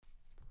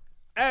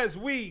as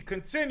we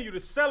continue to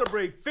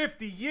celebrate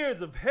 50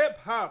 years of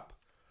hip-hop,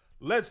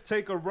 let's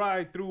take a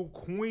ride through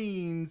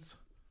Queens.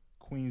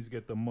 Queens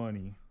get the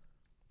money.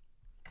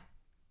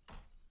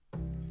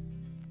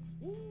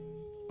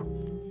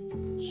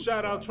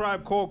 Shout out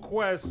Tribe Called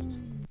Quest.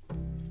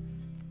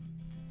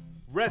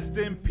 Rest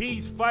in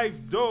peace,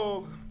 Phife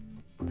Dawg.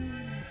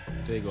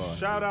 Big R.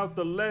 Shout out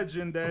the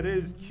legend that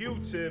is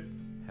Q-Tip.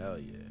 Hell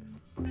yeah.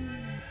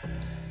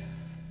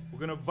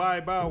 We're gonna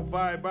vibe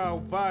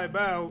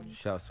out.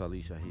 Shouts to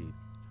Ali Shaheed.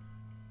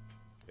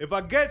 If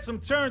I get some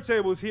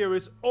turntables here,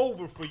 it's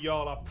over for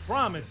y'all. I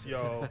promise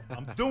y'all.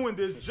 I'm doing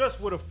this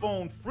just with a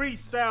phone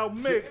freestyle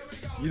mix.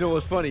 You know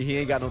what's funny? He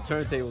ain't got no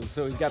turntables,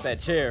 so he's got that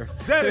chair.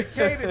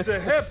 Dedicated to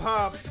hip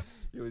hop.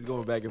 Yo, he's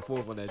going back and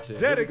forth on that chair.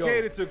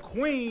 Dedicated to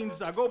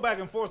Queens. I go back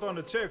and forth on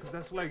the chair because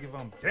that's like if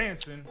I'm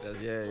dancing.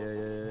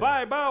 Yeah.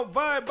 Vibe out.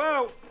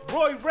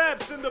 Roi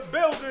Rapx in the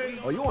building.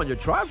 Oh, you on your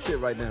Tribe shit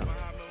right now.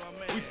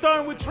 We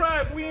starting with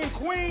Tribe. We in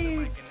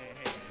Queens.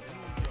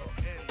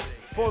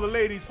 For the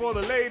ladies.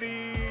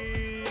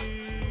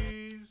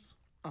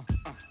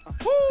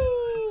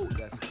 Woo!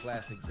 That's a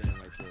classic jam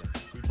right there.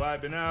 We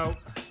vibing out.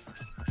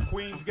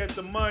 Queens get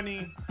the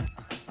money.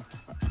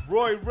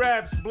 Roi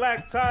Rapx,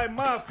 Black Tie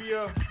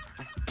Mafia.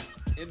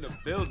 In the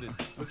building.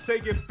 Let's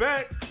take it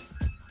back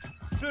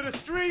to the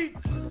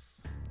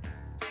streets.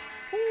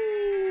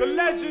 The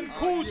legend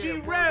Cool G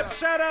Rap.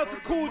 Shout out to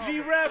Cool G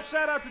Rap.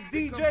 Shout out to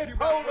DJ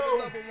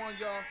Polo.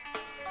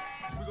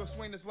 We're gonna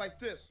swing this like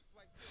this.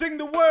 Sing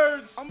the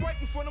words. I'm right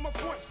in front of my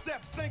front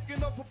steps,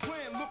 thinking of a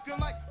plan, looking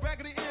like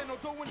Raggedy Ann or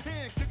dough in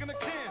hand, kicking a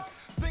can,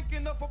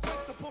 thinking of a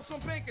break to pull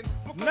some banking.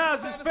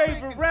 Nas's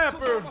favorite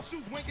rapper,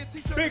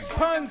 Big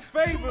Pun's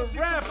favorite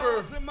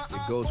rapper. The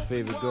GOAT's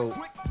favorite GOAT.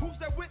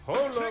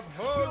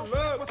 Hold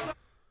up.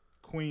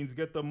 Queens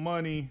get the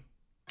money.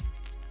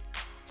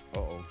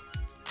 Uh-oh.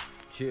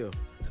 Chill.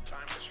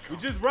 We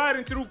just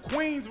riding through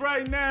Queens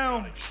right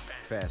now.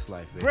 Fast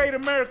life, baby. Great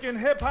American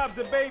Hip Hop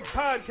Debate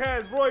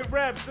Podcast. Roi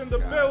Rapx in the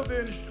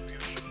building.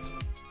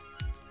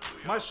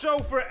 My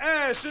chauffeur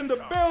Ash in the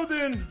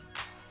building.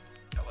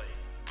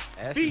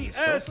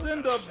 BS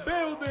in the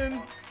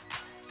building.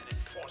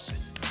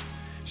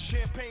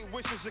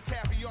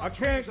 I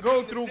can't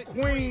go through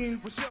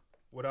Queens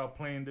without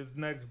playing this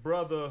next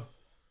brother.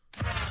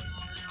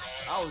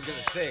 I was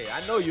gonna say, I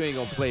know you ain't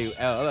gonna play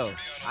LL.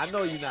 I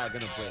know you're not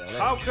gonna play LL.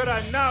 How could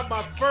I not?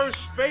 My first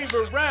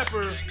favorite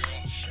rapper.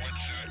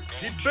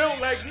 He built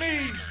like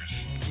me.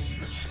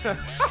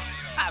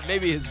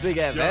 Maybe his big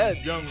ass head.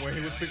 Young when he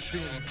was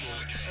 16.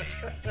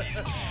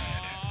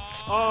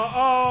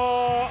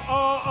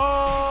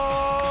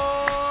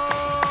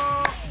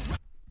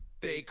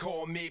 They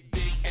call me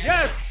Big Ellie.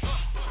 Yes!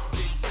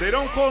 They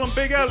don't call him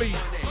Big Ellie.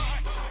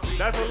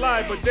 That's a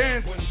lie, but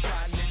dance.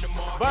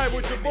 Vibe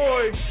with your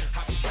boy.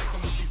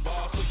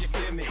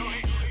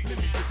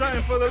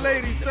 Something for the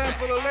ladies,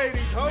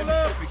 Hold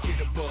up.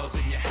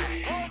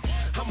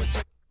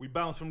 We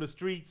bounce from the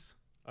streets.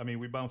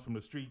 We bounce from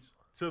the streets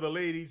to the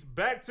ladies.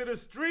 Back to the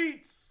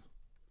streets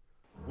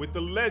with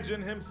the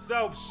legend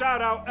himself.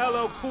 Shout out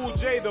LL Cool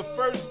J, the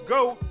first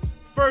GOAT.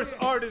 First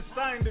artist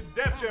signed to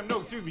Def Jam.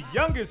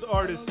 Youngest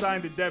artist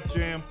signed to Def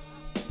Jam.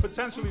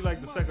 Potentially like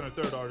the second or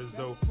third artist,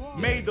 though.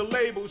 Made the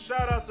label.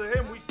 Shout out to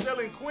him. We still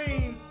in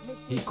Queens.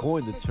 He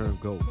coined the term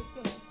GOAT.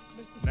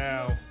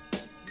 Now,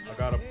 I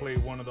gotta play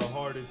one of the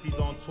hardest. He's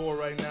on tour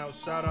right now.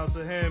 Shout out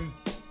to him.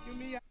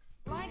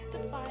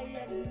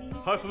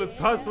 Hustlers.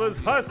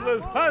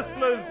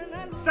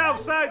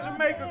 Southside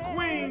Jamaica,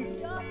 Queens.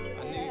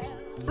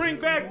 Bring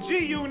back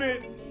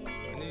G-Unit.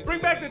 Bring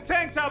back the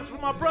tank tops for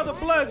my brother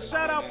Blood.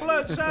 Shout out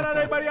Blood. Shout out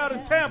everybody out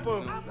in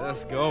Tampa.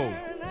 Let's go.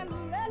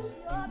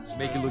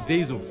 Make it look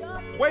diesel.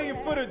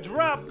 Waiting for the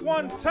drop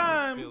one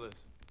time.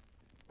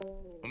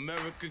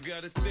 America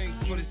got a thing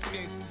for this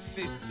gangsta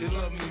shit. They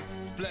love me.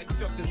 Black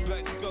Chuckers,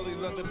 Black Scully,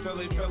 leather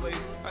Pele.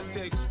 I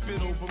take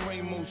spit over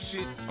rainbow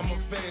shit. I'm a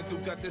fan who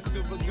got that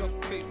silver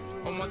duct tape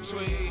on my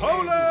tray.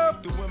 Hold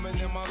up. The women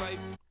in my life.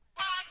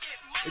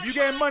 If you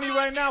getting money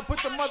right now, put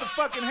the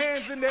motherfucking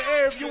hands in the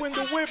air. If you in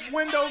the whip,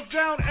 windows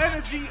down,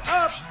 energy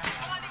up.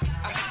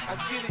 I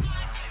get it.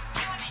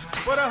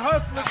 For the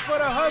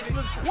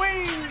hustlers,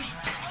 Queens.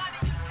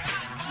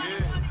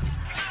 Yeah.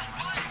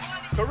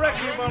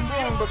 Correct me if I'm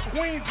wrong, but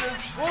Queens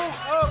is full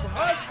of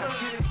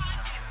hustlers.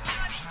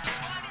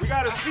 We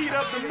gotta speed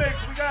up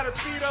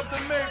the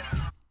mix.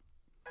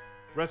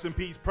 Rest in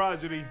peace,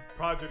 Prodigy.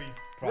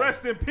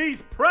 Rest in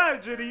peace,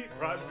 Prodigy.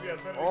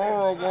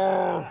 Oh,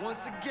 God.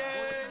 Once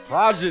again.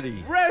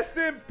 Prodigy. Rest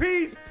in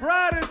peace,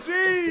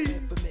 Prodigy.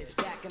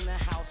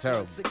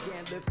 Terrible.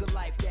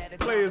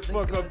 Players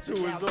fuck up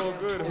too. It's all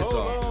good. Hold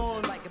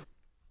on.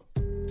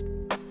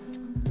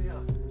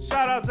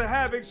 Shout out to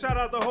Havoc. Shout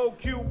out the whole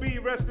QB.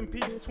 Rest in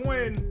peace,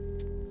 Twin.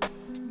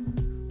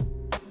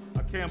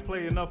 I can't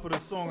play enough of the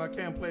song. I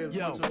can't play as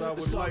much as I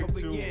would like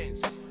to.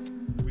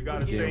 We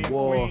gotta stay in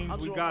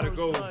Queens. We gotta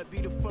go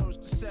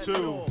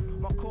to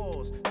my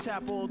cause.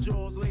 Tap all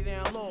jaws, lay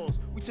down laws.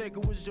 We take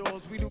it was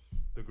yours. We do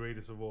the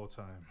greatest of all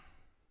time.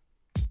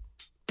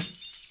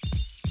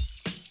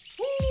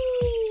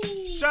 Woo!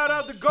 Shout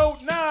out the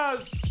GOAT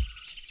Nas.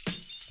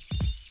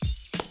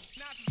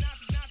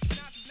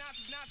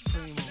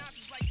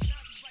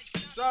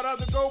 Shout out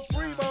to GOAT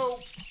Primo.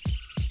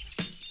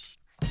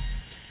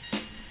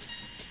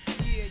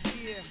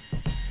 Yeah.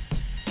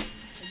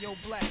 Hey, yo,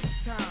 Black,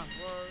 it's time,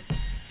 word.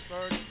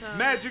 Third time.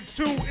 Magic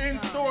 2 in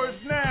stores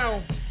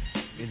now.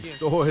 In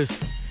stores.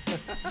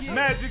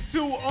 Magic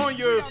 2 on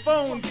your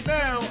phones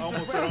now. I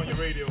almost said on your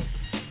radio.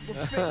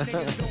 But fake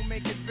niggas don't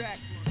make it back.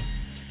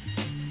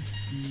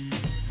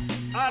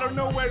 I don't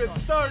know where to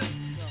start.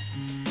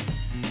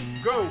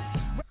 Go.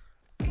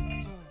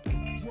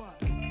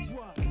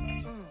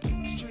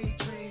 Street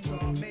dreams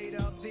are made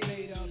up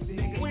these.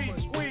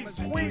 Niggas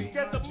Squeeze,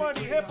 get the money.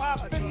 Hip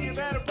hop 50th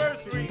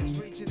anniversary.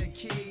 Reaching the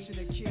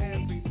key.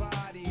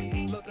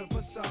 Everybody's looking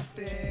for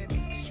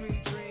something.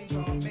 Street dreams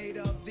are made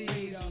of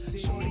these.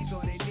 Shorties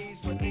on their knees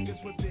for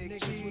niggas with big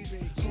cheese.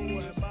 Who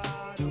am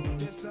I to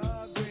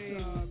disagree?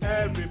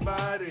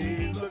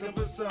 Everybody's looking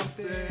for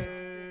something.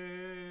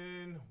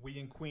 We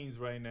in Queens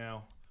right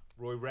now.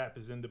 Roi Rapx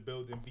is in the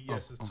building.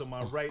 BS is to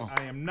my right.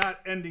 I am not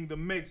ending the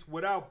mix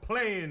without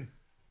playing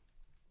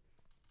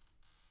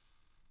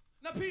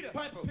Now Peter,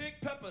 pick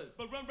peppers,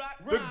 but run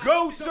rock. the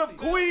GOATs of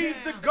Queens,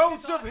 the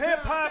GOATs of hip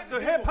hop, the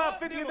hip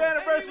hop 50th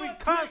anniversary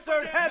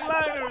concert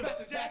headliners.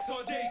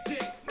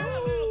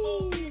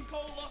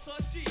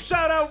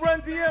 Shout out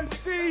Run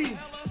DMC.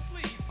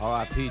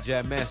 R.I.P.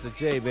 Jam Master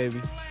J,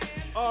 baby.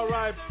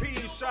 R.I.P.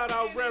 Shout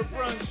out Rev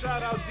Run.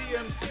 Shout out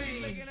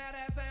DMC.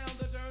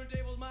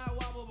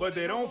 But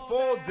they don't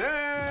fall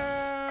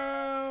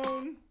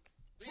down.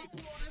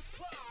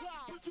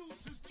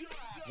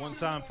 One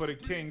time for the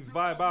Kings.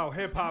 Vibe out.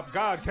 Hip Hop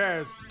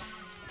Godcast.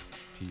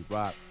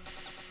 P-Rock.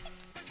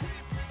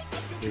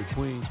 Big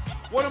Queen.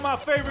 One of my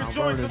favorite Mount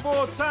joints Vernon. of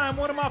all time.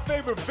 One of my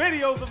favorite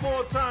videos of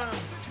all time.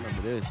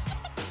 Remember this.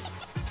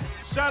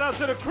 Shout out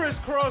to the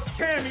Crisscross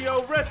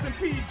cameo. Rest in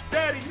peace,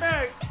 Daddy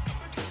Mac.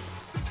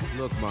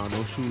 Look, man,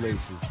 no shoelaces.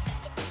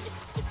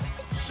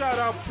 Shout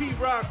out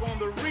P-Rock on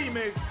the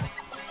remix.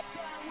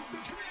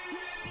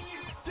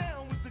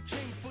 Down with the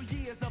king for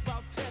years,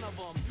 about 10 of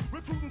them.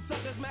 Recruiting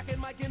suckers, macking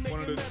Mike and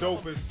One of the making men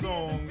of 'em. dopest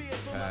songs.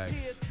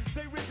 Facts.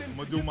 I'm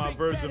gonna do my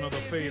version of the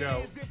fade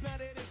out.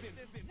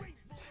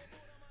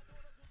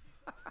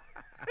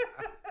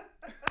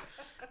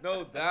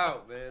 No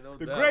doubt, man. No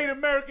The doubt. Great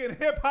American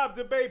Hip Hop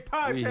Debate We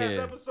Podcast, here.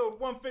 episode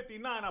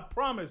 159. I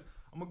promise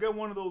I'm gonna get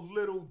one of those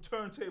little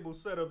turntable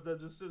setups that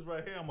just sits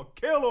right here. I'm gonna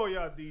kill all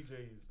y'all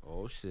DJs.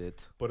 Oh,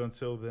 shit. But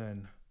until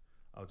then,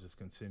 I'll just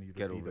continue to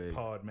Ghetto be the Ray.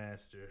 pod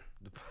master.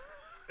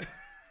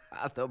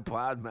 The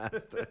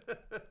Podmaster.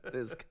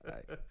 This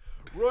guy.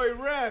 Roi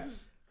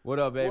Rapx, What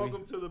up, baby?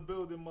 welcome to the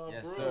building, my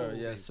Yes, bro. sir.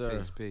 Yes,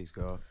 sir. Peace,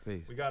 God.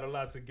 Peace. We got a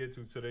lot to get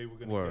to today. We're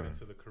gonna Word. get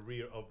into the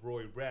career of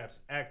Roi Rapx,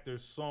 actor,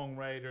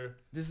 songwriter.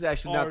 This is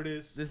actually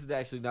Artist. not. This is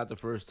actually not the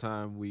first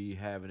time we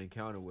have an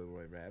encounter with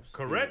Roi Rapx.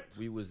 Correct.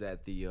 We was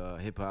at the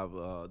hip hop,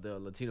 the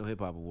Latino Hip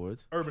Hop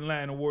Awards. Urban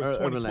Latin Awards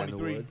Urban Latin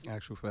 2023. Awards.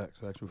 Actual facts.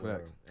 Actual Word.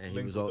 facts. And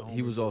Linked he with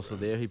the was homie also Roi.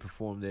 there. He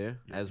performed there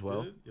Yes, as he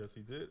well. did. Yes,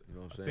 he did. You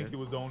know what I'm I saying? think he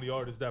was the only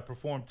artist that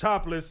performed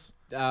topless.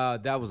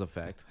 That was a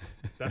fact.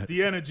 That's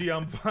the energy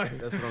I'm vibing.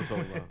 That's what I'm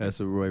talking about.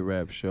 That's a Roi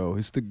Rapx show.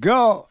 It's the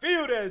God.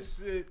 Feel that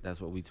shit. That's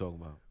what we talking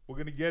about. We're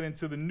gonna get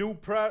into the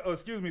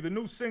the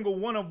new single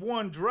 "One of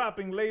One"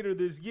 dropping later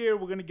this year.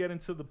 We're gonna get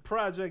into the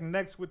project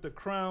Next with the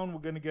Crown. We're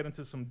gonna get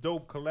into some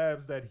dope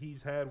collabs that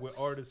he's had with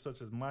artists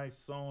such as My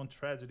Song,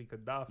 Tragedy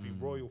Gaddafi,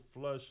 Royal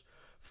Flush,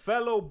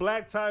 fellow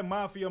Black Tie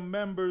Mafia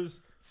members,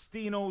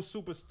 Steno,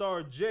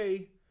 Superstar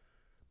J,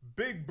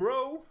 Big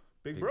Bro.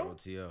 Big Bro?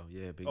 TL.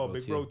 Yeah, Big Oh, Bro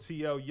Big TL. Bro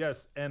TL,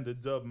 yes, and the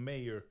Dub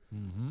Mayor.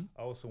 Mm-hmm.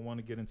 I also want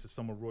to get into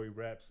some of Roi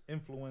Rapx's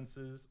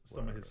influences,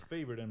 some of his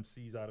favorite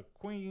MCs out of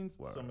Queens,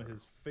 some of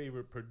his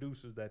favorite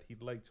producers that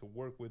he'd like to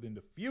work with in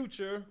the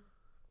future,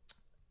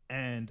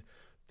 and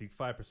the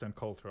 5%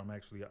 culture.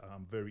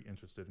 I'm very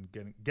interested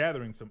in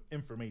gathering some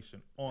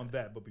information on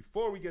that. But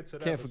before we get to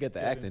that, Can't let's forget the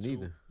get acting into-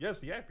 either. Yes,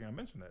 the acting. I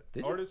mentioned that.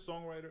 Did you? Artist,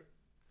 songwriter,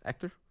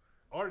 Actor?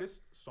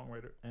 artist,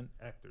 songwriter, and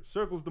actor.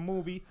 Circles the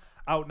movie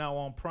out now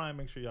on Prime.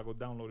 Make sure y'all go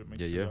download it. Make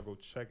Yeah, sure yeah. y'all go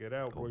check it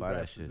out. Go Roi buy that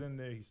Rapx is shit. in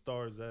there. He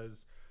stars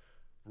as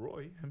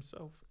Roy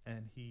himself,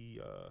 and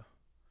he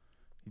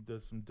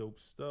does some dope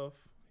stuff.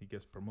 He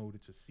gets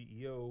promoted to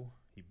CEO.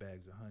 He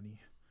bags a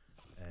honey,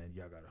 and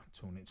y'all gotta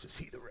tune in to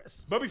see the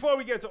rest. But before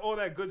we get to all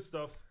that good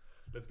stuff,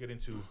 let's get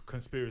into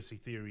conspiracy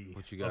theory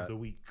What you got? of the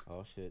week.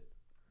 Oh, shit.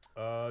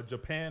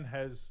 Japan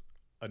has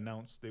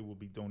announced they will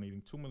be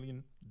donating $2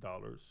 million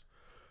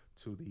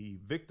to the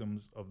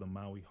victims of the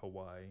Maui,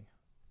 Hawaii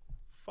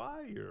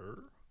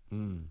fire,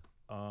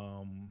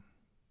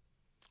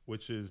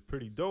 which is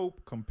pretty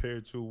dope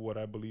compared to what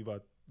I believe I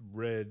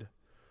read.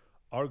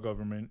 Our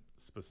government,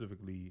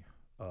 specifically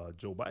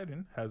Joe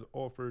Biden, has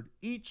offered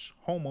each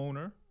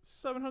homeowner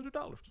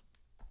 $700.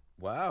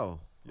 Wow.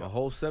 Yeah. A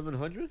whole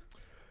 700?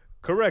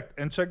 Correct.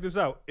 And check this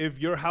out. If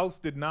your house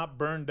did not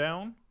burn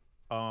down,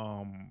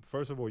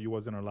 first of all, you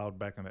wasn't allowed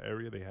back in the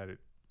area. They had it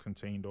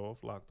contained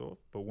off, locked off.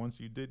 But once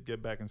you did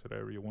get back into the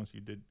area, once you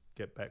did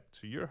get back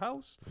to your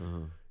house,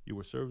 you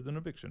were served an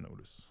eviction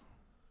notice.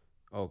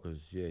 Oh, cause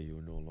you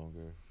were no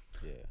longer.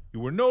 Yeah. You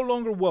were no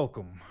longer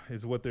welcome,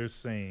 is what they're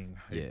saying.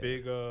 Yeah. A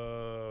big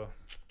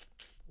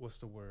what's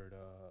the word?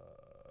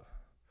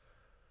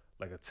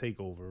 Like a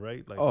takeover,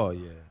 right? Like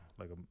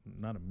like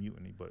not a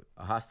mutiny, but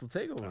a hostile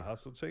takeover. a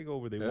hostile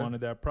takeover. They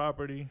wanted that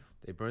property.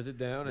 They burnt it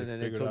down, and then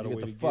they figured told out a you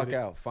way get the to fuck get it,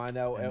 out. Find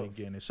out. And they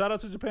getting it. Shout out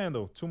to Japan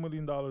though. $2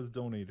 million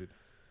donated.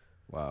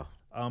 Wow.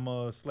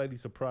 I'm slightly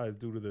surprised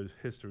due to the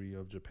history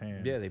of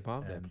Japan. Yeah, they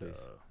bombed that and, place.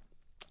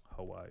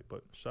 Hawaii,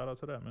 but shout out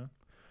to that, man.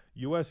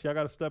 U.S., y'all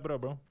got to step it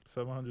up, bro.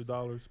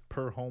 $700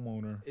 per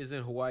homeowner.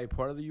 Isn't Hawaii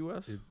part of the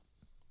U.S.? It's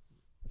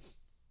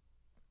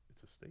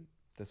a state.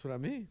 That's what I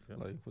mean. Yeah.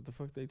 Like, what the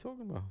fuck they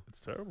talking about? It's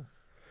terrible.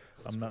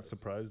 I'm not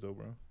surprised though,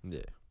 bro.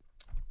 Yeah.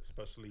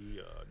 Especially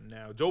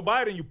now. Joe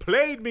Biden, you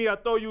played me. I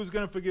thought you was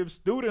going to forgive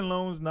student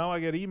loans. Now I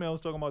get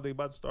emails talking about they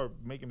about to start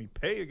making me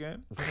pay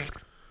again.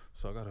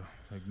 So I got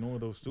to ignore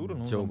those student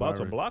loans. Joe I'm about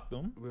to Biden. block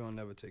them. We don't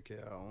never take care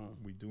of our own.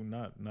 We do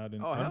not. Not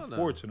in, Oh, hell no.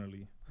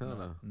 unfortunately. Hell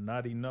no.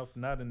 Not enough.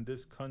 Not in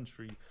this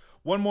country.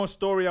 One more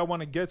story I want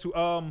to get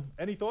to.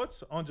 Any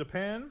thoughts on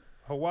Japan,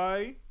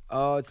 Hawaii?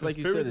 It's like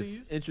you said, Conspiracies?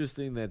 it's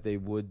interesting that they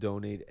would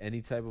donate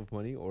any type of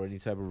money or any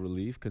type of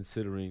relief,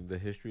 considering the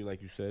history,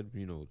 like you said,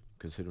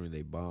 considering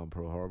they bombed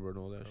Pearl Harbor and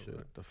all that shit.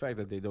 Correct. The fact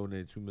that they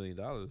donated $2 million,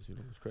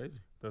 it's crazy.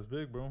 That's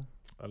big, bro.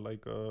 I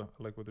like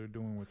what they're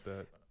doing with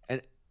that.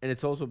 And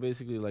it's also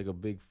basically like a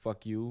big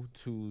fuck you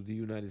to the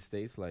United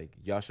States. Like,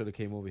 y'all should have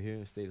came over here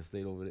and stayed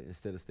over there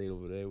instead of stayed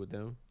over there with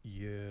them.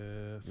 Yeah.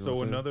 know what So I'm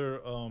saying?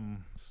 another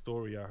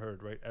story I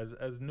heard, right?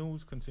 As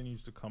news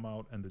continues to come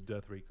out and the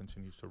death rate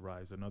continues to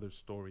rise, another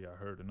story I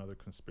heard, another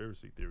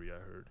conspiracy theory I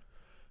heard.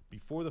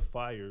 Before the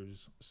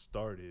fires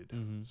started,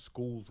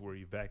 schools were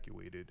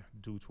evacuated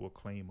due to a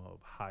claim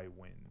of high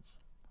winds.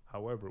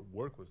 However,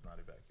 work was not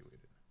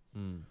evacuated.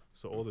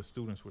 So all the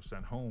students were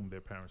sent home. Their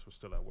parents were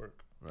still at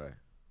work. Right.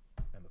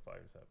 And the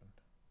fires happened.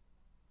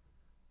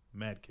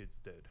 Mad kids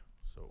dead.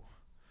 So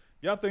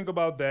y'all think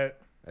about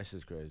that. That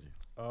shit's crazy.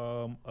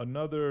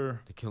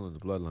 Another They're killing the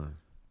bloodline.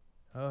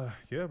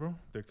 yeah, bro.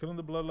 They're killing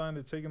the bloodline.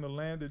 They're taking the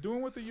land. They're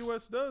doing what the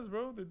U.S. does,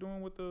 bro. They're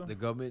doing what the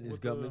government is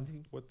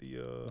governmenting. what the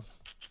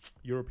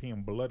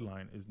European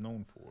bloodline is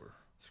known for.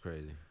 It's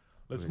crazy.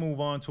 Let's move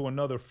on to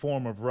another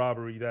form of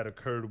robbery that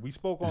occurred. We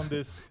spoke on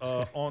this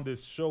on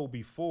this show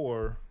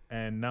before,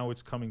 and now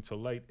it's coming to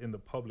light in the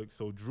public.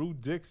 So Drew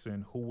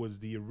Dixon, who was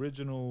the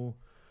original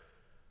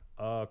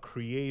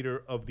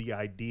creator of the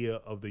idea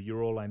of the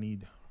 "You're All I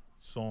Need"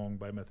 song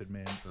by Method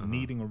Man,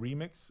 needing a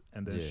remix,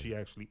 and then she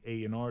actually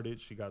A&R'd it.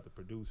 She got the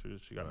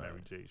producers, she got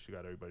Mary J, she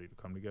got everybody to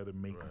come together,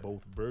 make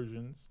both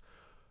versions.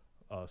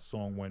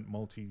 Song went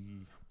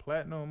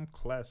multi-platinum,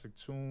 classic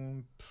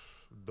tune,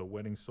 the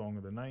wedding song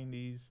of the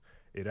 90s.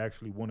 It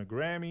actually won a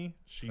Grammy.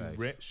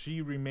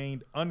 She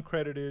remained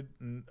uncredited,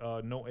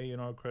 no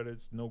A&R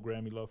credits, no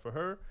Grammy love for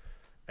her.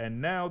 And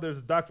now there's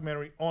a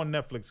documentary on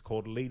Netflix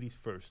called Ladies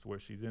First, where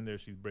she's in there,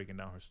 she's breaking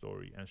down her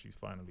story, and she's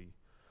finally,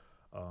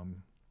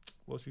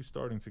 she's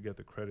starting to get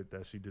the credit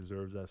that she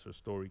deserves as her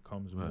story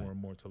comes more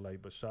and more to light.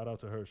 But shout out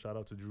to her, shout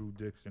out to Drew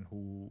Dixon,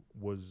 who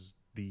was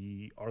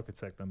the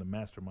architect and the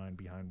mastermind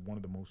behind one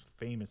of the most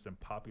famous and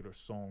popular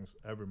songs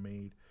ever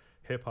made,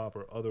 hip hop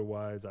or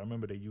otherwise. I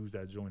remember they used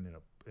that joint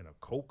in a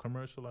Coke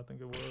commercial, I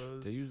think it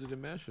was. They used it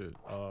in mad shit.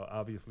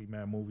 Obviously,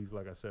 mad movies,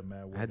 like I said,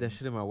 mad. I had that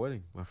shit in my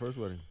wedding, my first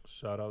wedding.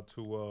 Shout out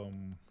to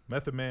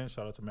Method Man,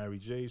 shout out to Mary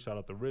J, shout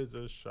out to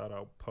RZA, shout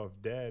out Puff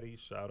Daddy,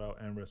 shout out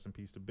and rest in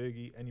peace to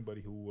Biggie.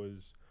 Anybody who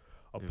was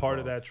a part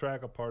of that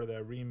track, a part of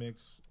that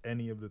remix,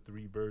 any of the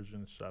three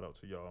versions, shout out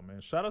to y'all,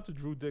 man. Shout out to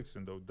Drew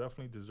Dixon, though,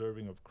 definitely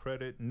deserving of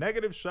credit.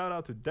 Negative shout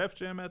out to Def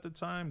Jam at the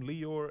time,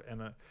 Leor,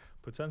 and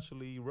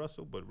potentially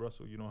Russell, but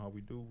Russell, you know how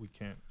we do. We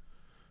can't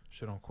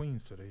shit on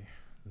Queens today.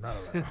 Not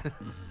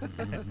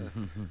allowed.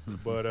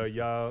 But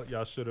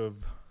y'all should have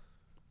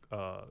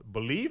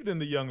believed in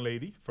the young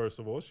lady. First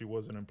of all, she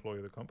was an employee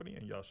of the company,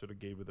 and y'all should have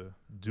gave her the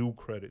due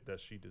credit that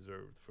she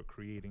deserved for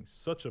creating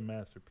such a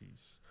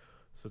masterpiece,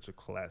 such a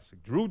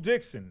classic. Drew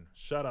Dixon,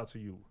 shout out to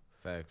you.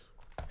 Facts.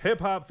 Hip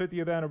Hop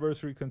 50th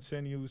anniversary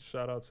continues.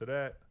 Shout out to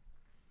that.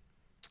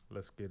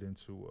 Let's get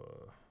into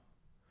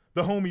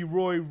the homie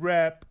Roi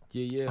Rapx.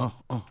 Yeah.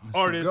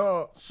 Artist,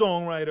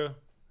 songwriter,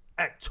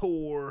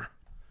 actor.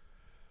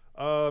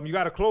 You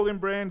got a clothing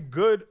brand,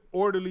 Good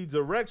Orderly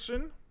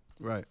Direction,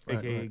 Right.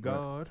 aka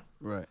God.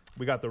 Right.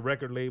 We got the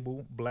record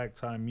label, Black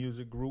Time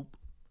Music Group.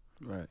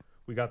 Right.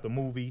 We got the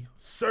movie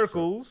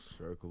Circles.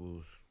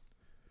 Circles.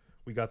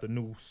 We got the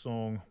new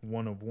song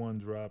One of One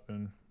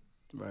dropping.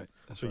 Right.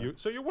 That's So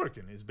right. you're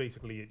working is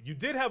basically it. You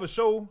did have a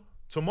show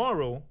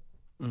tomorrow,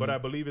 but I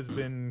believe it's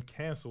been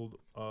canceled,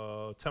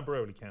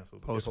 temporarily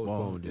canceled.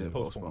 Postponed. Yeah,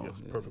 Postponed. Yes,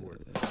 Yeah, perfect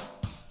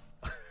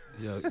yeah,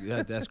 word.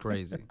 Yeah, that's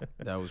crazy.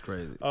 That was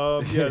crazy.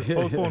 Yes,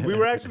 postponed. We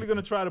were actually going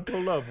to try to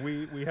pull up.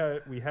 We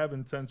have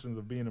intentions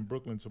of being in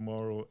Brooklyn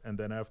tomorrow, and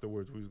then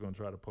afterwards we was going to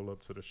try to pull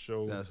up to the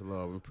show. That's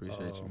love. We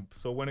appreciate you.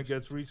 So when it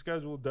gets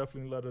rescheduled,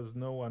 definitely let us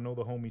know. I know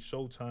the homie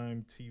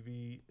Showtime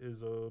TV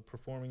is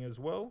performing as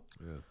well.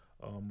 Yeah.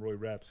 Roi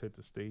Rapx hit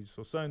the stage,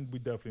 so something we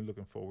definitely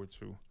looking forward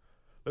to.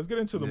 Let's get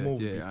into the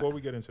movie yeah, before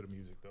we get into the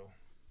music, though.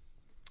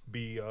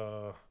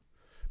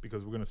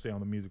 Because we're gonna stay on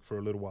the music for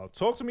a little while.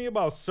 Talk to me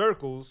about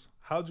Circles.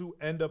 How'd you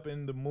end up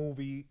in the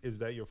movie? Is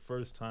that your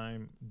first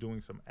time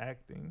doing some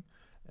acting,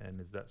 and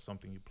is that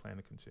something you plan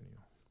to continue?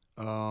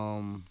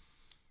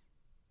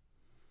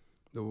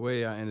 The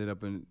way I ended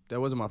up in that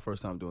wasn't my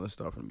first time doing. Let's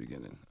start from the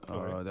beginning.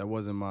 Okay. That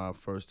wasn't my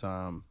first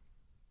time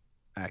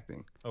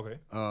acting. Okay.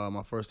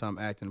 My first time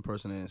acting, the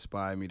person that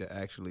inspired me to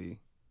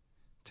actually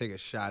take a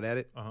shot at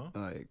it,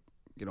 like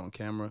get on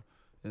camera,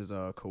 is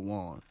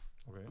Kawan.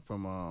 Okay.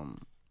 From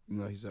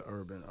he's an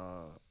urban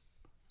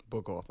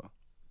book author.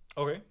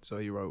 Okay. So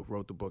he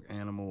wrote the book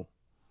Animal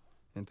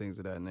and things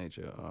of that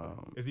nature.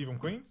 Is he from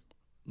Queens?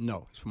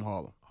 No, he's from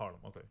Harlem.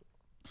 Harlem. Okay.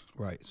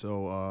 Right.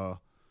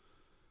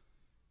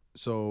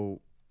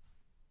 So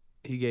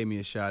he gave me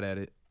a shot at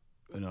it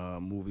in a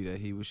movie that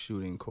he was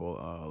shooting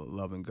called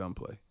Love and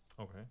Gunplay.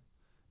 Okay.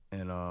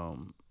 And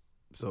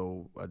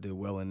so I did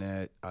well in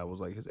that. I was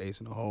like his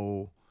ace in the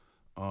hole.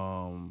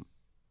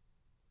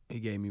 He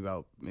gave me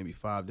about maybe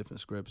 5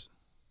 different scripts.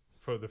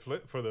 For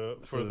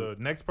the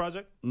next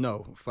project?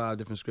 No, 5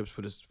 different scripts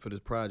for this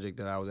project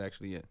that I was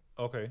actually in.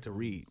 Okay. To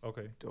read.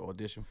 Okay. To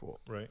audition for.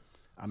 Right.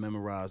 I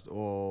memorized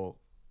all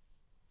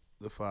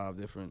the 5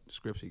 different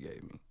scripts he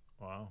gave me.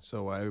 Wow.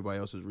 So while everybody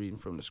else was reading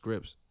from the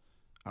scripts,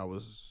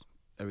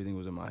 everything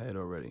was in my head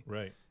already.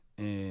 Right.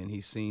 And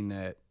he seen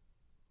that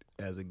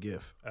as a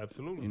gift.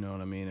 Absolutely. You know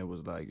what I mean? It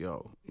was like,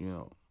 yo,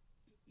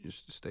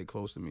 just stay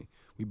close to me.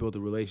 We built a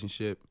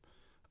relationship.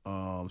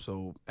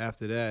 So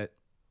after that,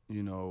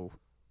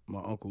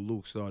 my Uncle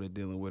Luke started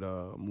dealing with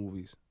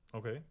movies.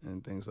 Okay.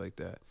 And things like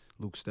that.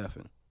 Luke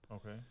Steffen.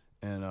 Okay.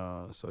 And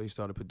so he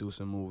started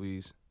producing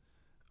movies.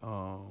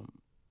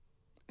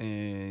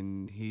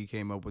 And he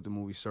came up with the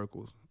movie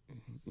Circles.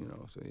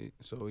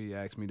 So he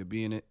asked me to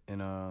be in it, and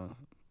of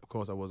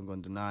course I wasn't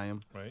going to deny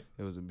him. Right.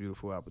 It was a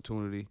beautiful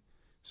opportunity,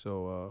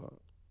 so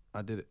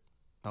I did it.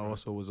 I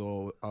also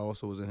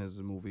was in his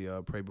movie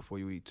Pray Before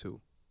You Eat too.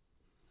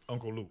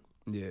 Uncle Luke.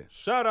 Yeah.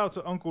 Shout out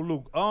to Uncle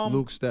Luke.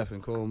 Luke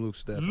Steffen. Call him Luke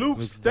Steffen. Luke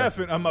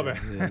Steffen. I'm my bad.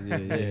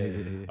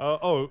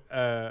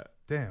 Yeah.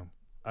 Damn.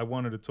 I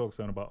wanted to talk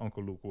something about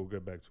Uncle Luke. We'll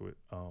get back to it.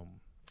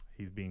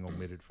 He's being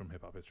omitted from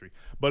hip hop history.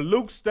 But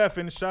Luke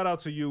Steffen, shout out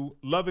to you.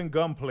 Love and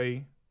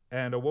Gunplay.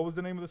 And what was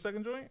the name of the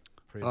second joint?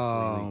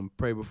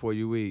 Pray Before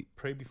You Eat.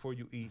 Pray Before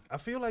You Eat. I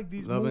feel like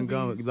these Love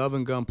movies... Love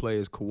and Gunplay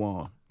is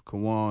Kawan.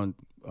 Kawan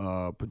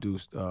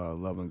produced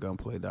Love and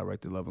Gunplay,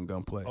 directed Love and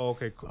Gunplay. Oh,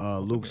 okay,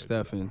 cool. Luke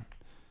Steffen,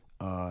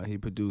 he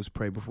produced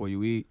Pray Before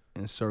You Eat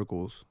and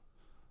Circles.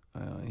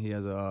 He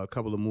has a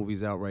couple of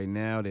movies out right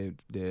now.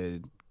 They're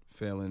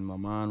failing my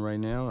mind right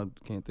now. I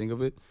can't think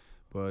of it.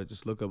 But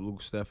just look up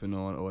Luke Steffen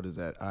on, what is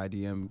that,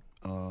 IMBD.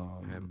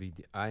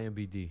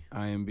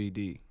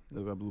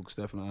 Look up Luke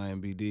Steffen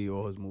on IMBD.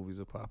 All his movies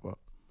will pop up.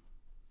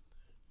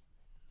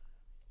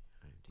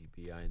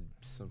 IMDb,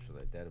 some sort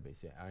of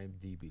database. Yeah,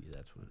 IMDb,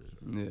 that's what it is.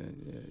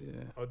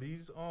 Yeah. Are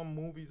these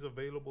movies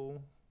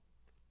available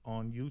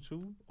on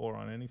YouTube or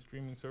on any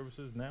streaming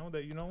services now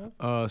that you know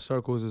of?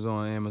 Circles is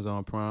on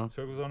Amazon Prime.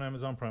 Circles on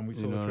Amazon Prime. We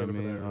saw you know the trailer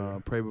what I mean? for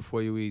that. Pray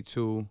Before You Eat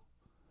 2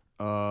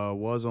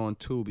 was on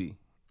Tubi.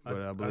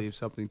 But I believe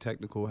something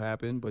technical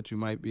happened, but you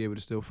might be able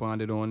to still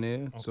find it on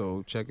there. Okay.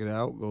 So check it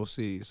out. Go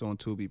see. It's on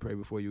Tubi. Pray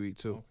Before You Eat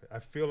too. Okay. I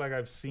feel like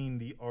I've seen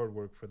the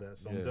artwork for that,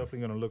 so I'm definitely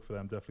going to look for that.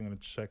 I'm definitely going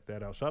to check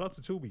that out. Shout out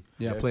to Tubi.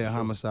 Yeah, I play a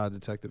homicide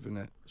detective in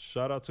that.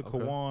 Shout out to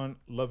Kawan,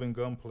 Love and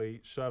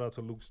Gunplay. Shout out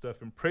to Luke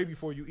Steffen. Pray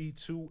Before You Eat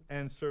 2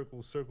 and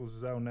Circles. Circles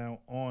is out now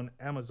on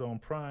Amazon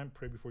Prime.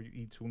 Pray Before You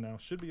Eat 2 now.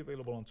 Should be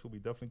available on Tubi.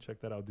 Definitely check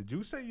that out. Did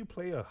you say you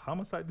play a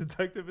homicide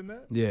detective in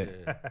that? Yeah.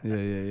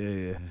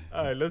 Yeah.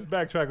 All right, let's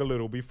backtrack a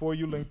little. Before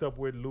you linked up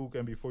with Luke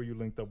and before you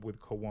linked up with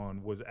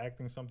Kawan, was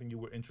acting something you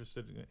were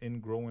interested in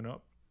growing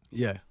up?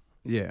 Yeah.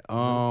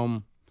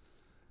 I'm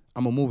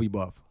a movie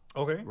buff.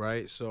 Okay.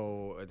 Right?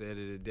 So at the end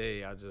of the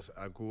day, I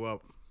grew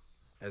up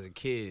as a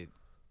kid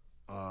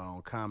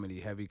on comedy,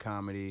 heavy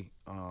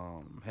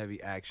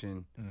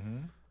action,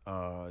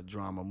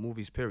 drama,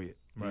 movies, period.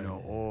 Right.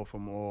 All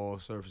from all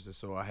surfaces.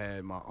 So I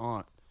had my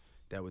aunt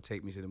that would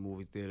take me to the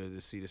movie theater to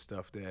see the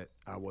stuff that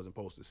I wasn't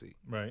supposed to see.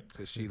 Right.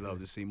 Because she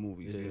loved to see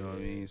movies, you know what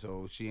I mean?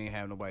 So she ain't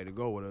have nobody to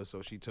go with her,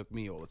 so she took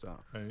me all the time.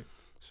 Right.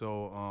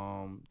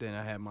 So then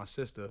I had my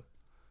sister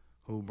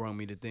who brought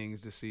me to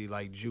things to see,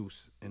 like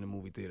Juice in the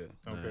movie theater.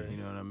 Okay. You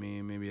know what I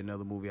mean? Maybe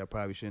another movie I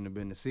probably shouldn't have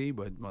been to see,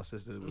 but my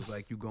sister was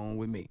like, you going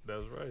with me.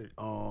 That's right.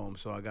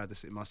 So I got to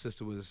see, my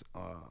sister was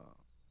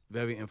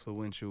very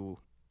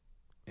influential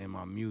in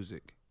my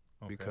music.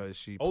 Okay. Because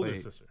she older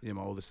played, sister. Yeah,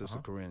 my older sister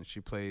Corinne. She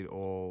played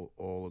all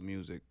the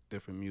music,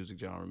 different music,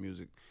 genre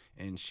music,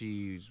 and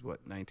she's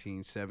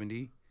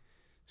 1970,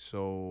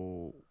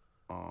 so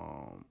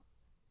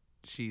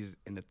she's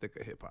in the thick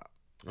of hip hop.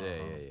 Yeah,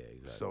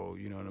 exactly. So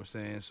you know what I'm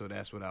saying. So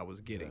that's what I was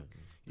getting.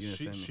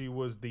 Exactly. You She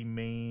was the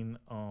main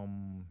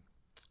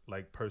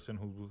person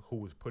who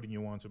was putting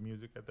you onto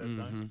music at that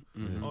time.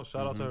 Oh,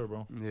 shout out to her,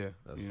 bro. Yeah,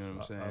 you know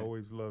what I'm saying. I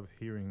always love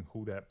hearing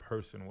who that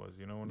person was.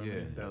 You know what I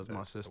mean? That was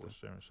my sister.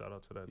 Shout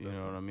out to that. You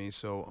know what I mean.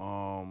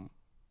 So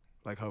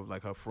Like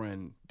her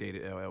friend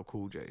dated LL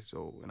Cool J.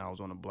 So, and I was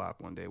on the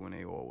block one day when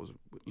they all was,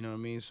 you know what I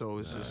mean? So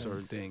it's just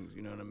certain things,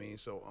 you know what I mean?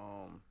 So,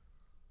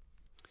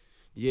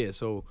 yeah,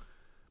 so,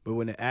 but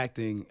when the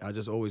acting, I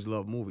just always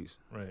loved movies.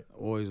 Right.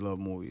 Always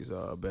loved movies.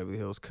 Beverly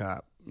Hills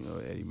Cop, you know,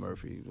 Eddie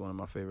Murphy, one of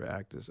my favorite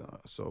actors.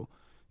 So,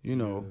 you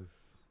know,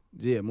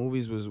 yeah,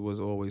 movies was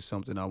always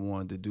something I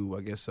wanted to do,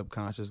 I guess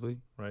subconsciously.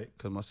 Right.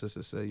 Because my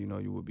sister said, you know,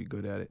 you would be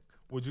good at it.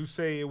 Would you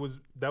say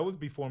that was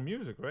before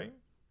music, right?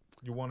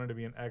 You wanted to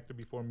be an actor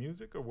before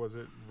music, or was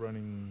it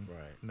running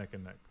neck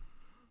and neck?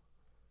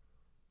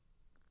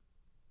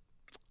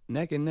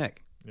 Neck and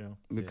neck. Yeah.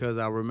 Because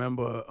I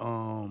remember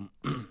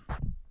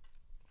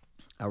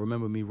I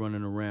remember me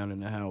running around in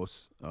the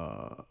house,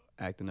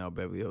 acting out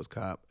Beverly Hills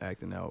Cop,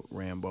 acting out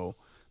Rambo.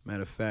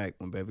 Matter of fact,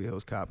 when Beverly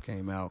Hills Cop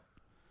came out,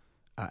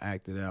 I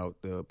acted out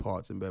the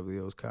parts in Beverly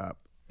Hills Cop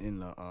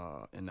in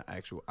the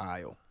actual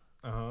aisle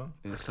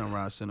in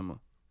Sunrise Cinema.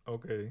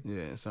 Okay.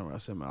 Yeah, in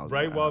Sunrise Cinema. I was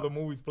right while the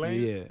movie's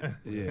playing.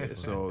 Yeah.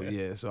 So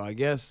I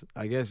guess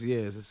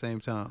it's the same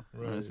time.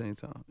 Right. At the same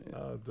time.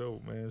 Yeah.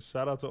 Dope, man.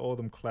 Shout out to all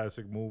them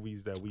classic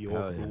movies that we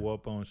all grew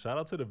up on. Shout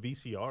out to the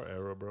VCR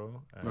era,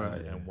 bro.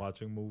 And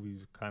watching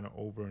movies kind of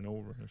over and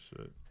over and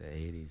shit. The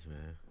 80s,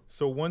 man.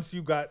 So once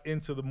you got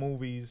into the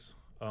movies,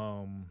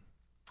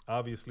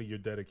 obviously your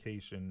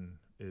dedication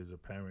is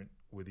apparent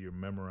with your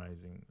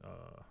memorizing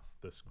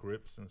the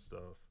scripts and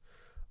stuff.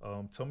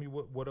 Tell me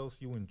what else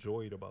you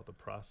enjoyed about the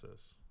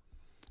process.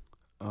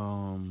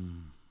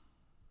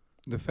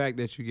 The fact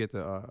that you get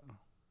to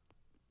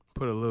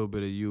put a little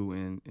bit of you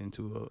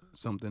into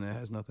something that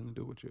has nothing to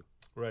do with you.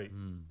 Right.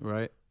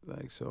 Right?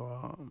 Like,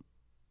 so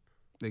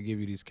they give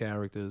you these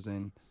characters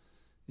and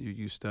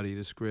you study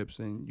the scripts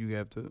and you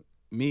have to,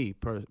 me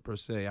per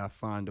se, I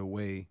find a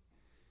way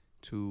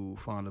to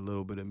find a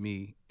little bit of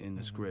me in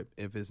the script.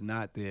 If it's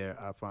not there,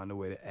 I find a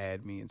way to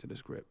add me into the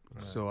script.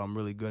 Right. So I'm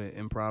really good at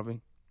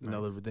improving.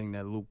 Another thing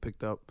that Luke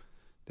picked up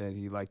that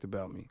he liked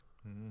about me.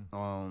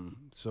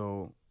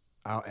 So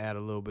I'll add a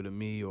little bit of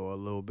me or a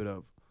little bit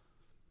of,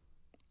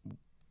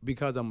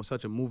 because I'm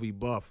such a movie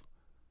buff,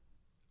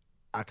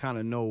 I kind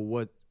of know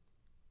what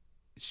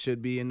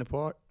should be in the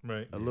part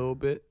a little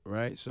bit,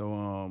 right?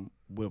 So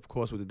of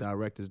course with the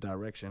director's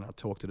direction, I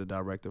talk to the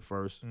director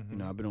first. You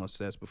know, I've been on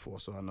sets before,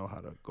 so I know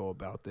how to go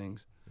about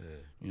things.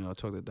 You know, I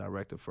talk to the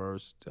director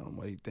first, tell him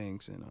what he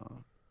thinks, and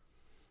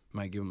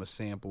might give him a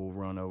sample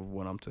run of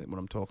what I'm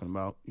talking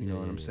about. You know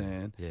what I'm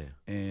saying? Yeah.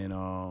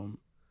 And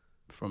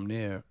from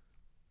there,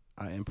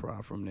 I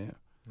improv from there.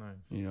 Nice.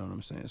 You know what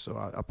I'm saying? So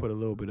I put a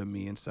little bit of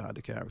me inside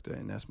the character,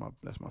 and that's my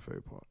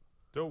favorite part.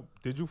 Dope.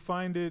 Did you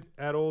find it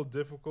at all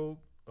difficult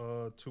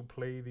to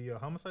play the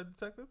homicide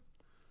detective?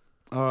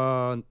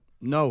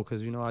 No,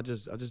 because you know I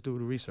just do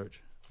the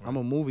research. Right. I'm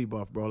a movie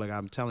buff, bro. Like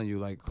I'm telling you,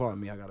 like pardon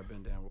me, I gotta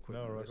bend down real quick.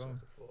 No, right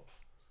on.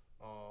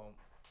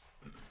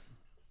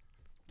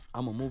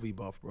 I'm a movie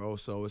buff, bro.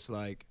 So it's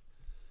like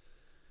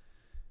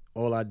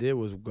all I did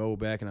was go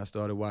back and I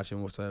started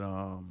watching what's that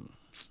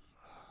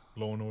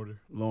Law and Order.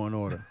 Law and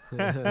Order.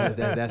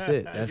 That's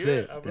it. That's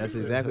it. That's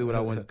exactly what I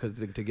wanted, because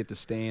to get the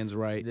stands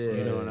right.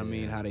 You know what I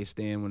mean? How they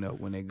stand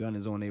when their gun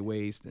is on their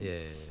waist. And,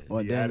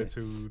 the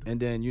attitude. And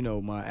then you know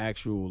my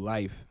actual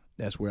life.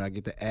 That's where I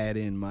get to add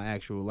in my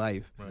actual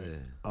life. Right.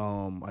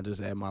 I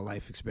just add my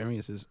life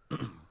experiences.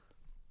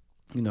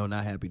 You know,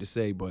 not happy to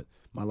say, but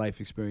my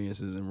life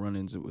experiences and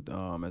run-ins with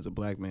as a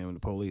black man with the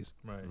police.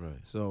 Right.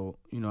 So,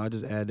 you know, I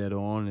just add that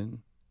on and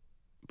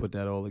put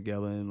that all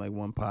together in like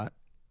one pot,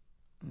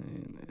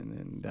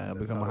 and then I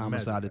become a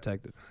homicide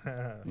detective.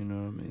 You know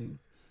what I mean?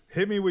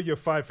 Hit me with your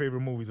 5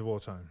 favorite movies of all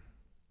time.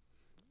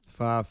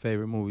 5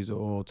 favorite movies of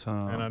all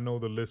time. And I know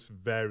the list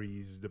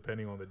varies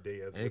depending on the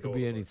day. As it could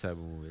be any type of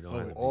movie.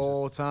 Of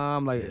all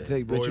time, like,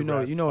 but you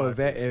know,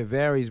 it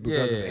varies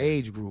because of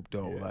age group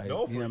though. Like, you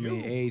know what I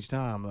mean? Age,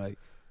 time, like.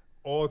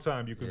 All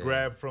time, you could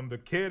grab from the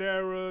kid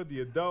era, the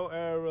adult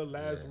era,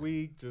 last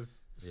week, just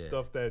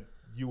stuff that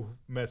you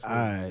mess with. All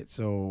right,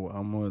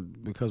 so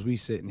because we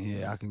sitting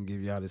here, I can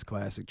give y'all this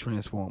classic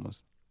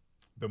Transformers.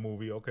 The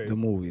movie, okay. The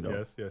movie,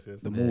 though. Yes.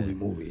 The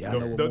movie. I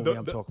know what movie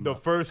I'm talking about. The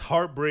first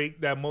heartbreak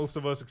that most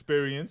of us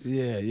experience.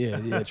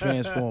 Yeah.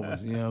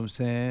 Transformers. You know what I'm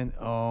saying?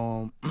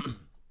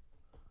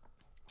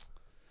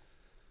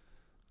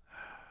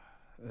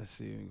 Let's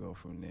see. We can go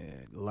from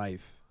there.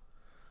 Life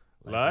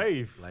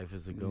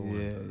is a good one.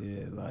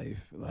 Yeah,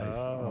 Life.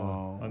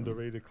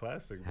 Underrated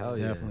classic. Hell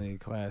yeah. Definitely a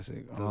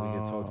classic. Doesn't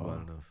get talked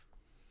about enough.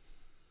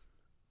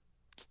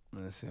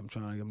 Let's see. I'm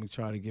gonna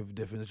try to give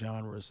different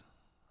genres,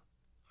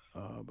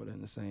 but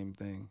in the same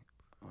thing.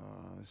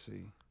 Let's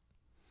see.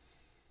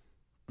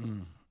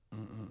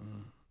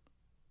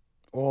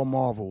 All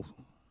Marvel.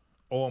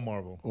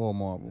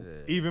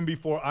 Yeah. Even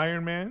before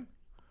Iron Man?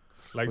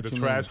 Like what the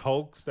trash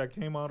Hulks that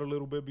came out a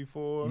little bit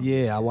before?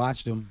 Yeah, I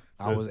watched them.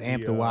 I was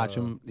amped to watch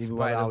them, even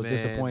though I was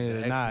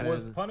disappointed or not.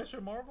 Was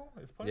Punisher Marvel?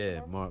 Is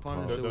Punisher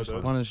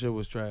Marvel? Punisher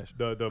was trash.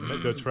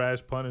 The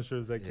trash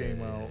Punishers that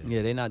came out.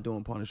 Yeah, they're not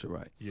doing Punisher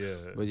right. Yeah.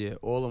 But yeah,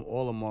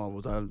 all the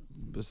Marvels,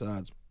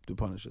 besides the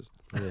Punishers.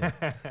 Yeah.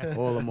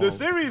 All of them. The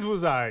series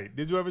was alright.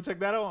 Did you ever check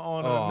that out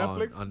on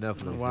Netflix? On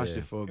Netflix. I watched yeah.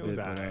 it for a It was bit,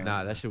 but alright.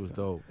 Nah, that shit was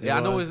dope. It Yeah, I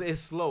know was. it's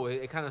slow.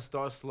 It kind of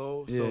starts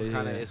slow, so Yeah,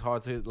 kind of yeah. it's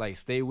hard to like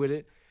stay with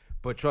it.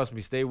 But trust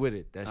me, stay with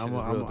it. That shit I'm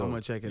is real dope.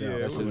 gonna check it Yeah, out.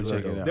 it I'm was gonna real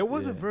check dope. it out. There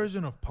was a Yeah.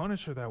 version of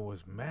Punisher that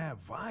was mad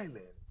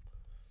violent.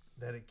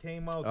 That it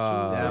came out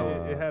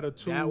That it had a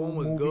 2 that one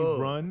was movie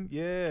good. run.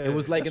 Yeah. It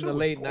was like That in the shit was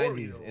late gory,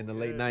 90s. though. In the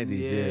late Yeah. 90s.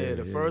 Yeah,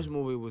 the first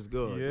movie was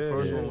good. Yeah, the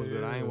first one yeah, was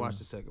good. I ain't yeah. watched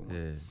the second one.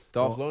 Yeah.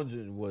 Dolph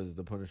Lundgren was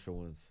the Punisher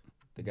once.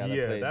 The guy that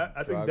Yeah, played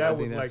I think Drago. that I was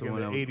think that's like the in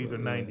one the that was 80s or good,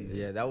 yeah. 90s.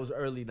 Yeah, that was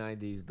early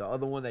 90s. The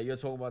other one that you're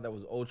talking about that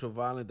was ultra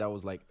violent, that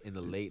was like in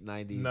the late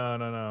 90s. No.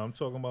 I'm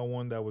talking about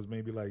one that was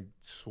maybe like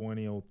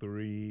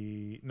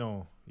 2003.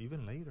 No,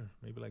 even later.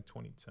 Maybe like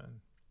 2010.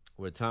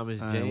 Where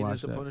Thomas I ain't Jane is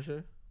watched the that.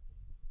 Punisher.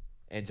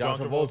 And John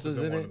John Travolta's Travolta's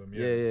in in one it. of them,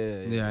 Yeah, yeah.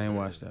 yeah, Yeah, I ain't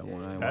watched that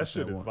one. I ain't That watched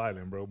shit that is one.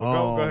 violent, bro. But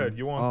go ahead.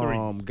 You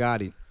on 3.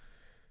 Gotti.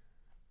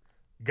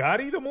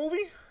 Gotti, the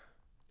movie?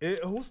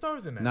 Who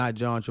stars in that? Not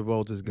John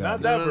Travolta's Gotti.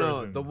 Not No, that no,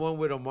 version. the one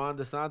with Armand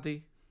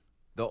DeSanti,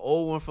 the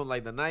old one from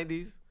like the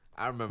 90s.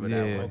 I remember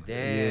that Yeah, one.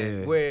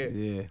 Damn,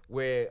 yeah.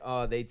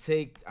 where they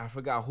take, I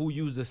forgot who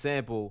used the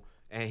sample,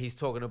 and he's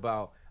talking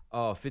about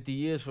 50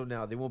 years from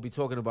now they won't be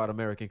talking about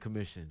American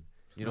Commission.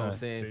 You know what I'm Right.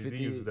 saying? Jay-Z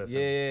 50, uses that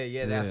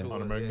yeah, that's Yeah. what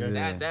On it was. American Yeah.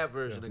 Gangster. That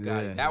version of Yeah.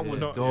 Gotti. That Yeah.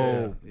 one's No,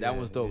 dope. yeah. That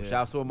one's dope. Yeah.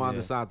 Shout out to Armand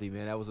Yeah. DeSanti,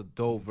 man. That was a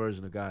dope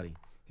version of Gotti.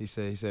 He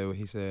said,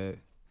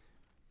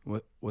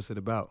 what's it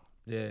about?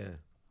 Yeah,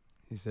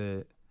 He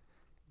said,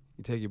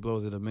 you take your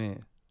blows at a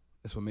man.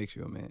 That's what makes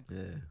you a man.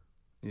 yeah,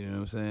 You know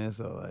what I'm saying?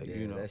 So like, yeah.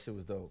 you know, That shit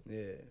was dope.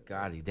 yeah,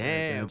 Gotti, that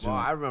damn. joint.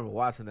 I remember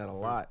watching that a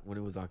lot when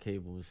it was on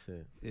cable and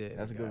shit. yeah.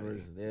 That's a good Gotti.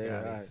 version. Yeah,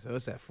 Gotti. alright. So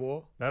it's at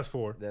 4. That's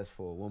 4. That's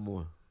 4. One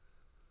more.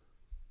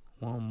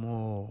 One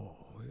more.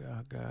 We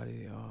got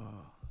Gotti.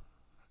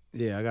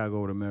 Yeah, I gotta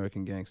go with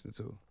American Gangster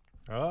too.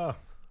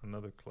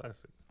 Another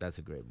classic. That's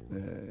a great movie.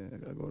 Yeah, I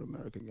gotta go with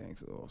American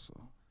Gangster also.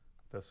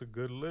 That's a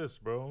good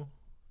list, bro.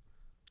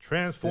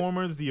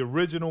 Transformers, the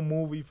original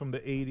movie from the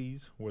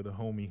 80s, where the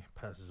homie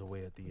passes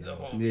away at the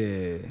end.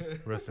 Yeah,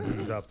 Rest in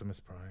peace,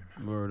 Optimus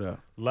Prime. word up.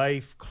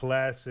 Life,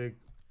 classic,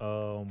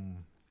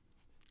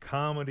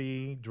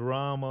 comedy,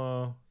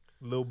 drama,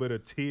 a little bit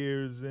of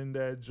tears in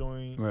that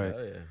joint. Right,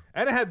 Oh, yeah.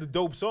 And it had the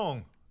dope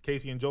song,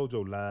 Casey and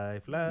JoJo,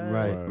 Life.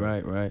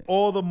 right.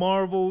 All the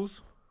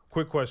Marvels.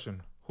 Quick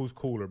question. Who's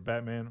cooler,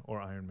 Batman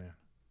or Iron Man?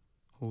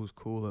 Who's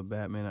cooler,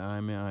 Batman or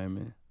Iron Man? Iron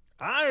Man.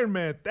 Iron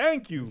Man,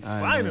 thank you.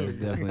 Iron Finally. Man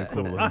is definitely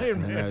So cooler.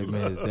 Iron Man. Iron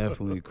Man is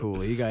definitely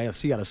cooler. He got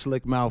a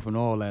slick mouth and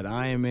all that.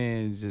 Iron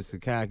Man is just a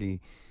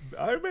cocky.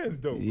 Iron Man's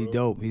dope. He bro.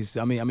 dope.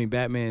 I mean,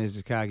 Batman is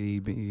just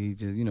cocky. He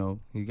just,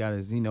 he got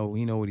his, he know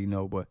what he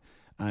know. But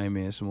Iron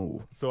Man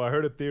smooth. So I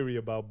heard a theory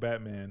about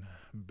Batman.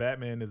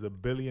 Batman is a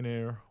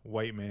billionaire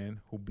white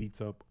man who beats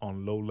up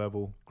on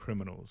low-level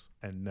criminals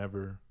and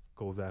never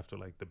goes after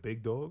like the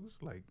big dogs,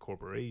 like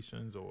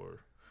corporations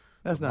or.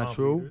 That's the not mob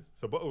true. leaders.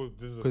 So,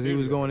 this is a Because he theory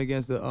was that- going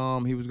against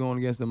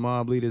the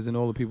mob leaders and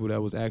all the people that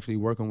was actually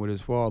working with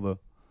his father.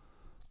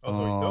 Oh, so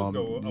he does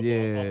go up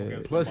yeah.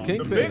 against Plus the mob.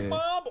 Kingpin. The big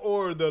mob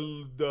or the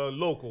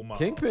local mob?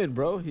 Kingpin,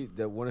 bro.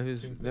 One of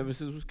his Kingpin.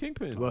 nemesis was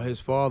Kingpin. Well, his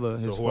father,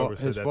 So whoever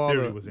said that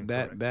theory was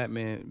incorrect.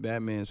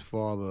 Batman's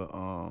father.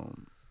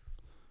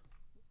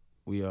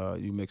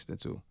 You mixed it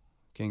too.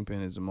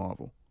 Kingpin is a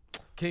Marvel.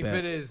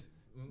 Kingpin is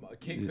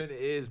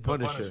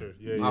Punisher. Punisher.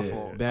 Yeah, My yeah,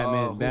 fault.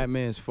 yeah. Who-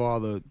 Batman's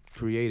father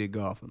created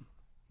Gotham,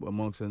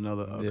 amongst a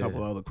Yeah.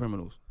 couple other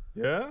criminals.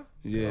 Yeah?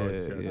 Yeah, Oh,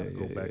 shit, I yeah, gotta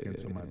go yeah, back yeah,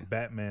 into my yeah.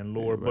 Batman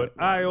lore, Yeah, but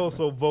right, I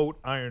also vote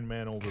Iron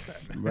Man over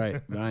Batman.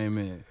 Right, Iron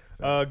Man.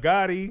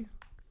 Gotti,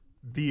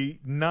 the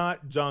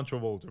not John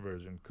Travolta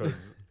version, because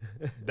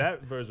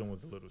that version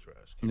was a little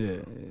trash.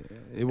 Yeah,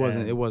 it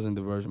wasn't. And- It wasn't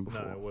the version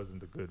before. No, it wasn't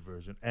the good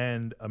version.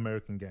 And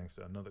American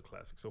Gangster, another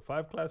classic. So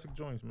 5 classic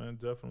joints, man.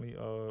 Definitely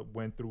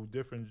went through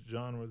different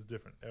genres,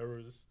 different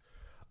eras.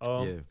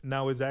 Yeah.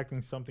 Now, is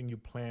acting something you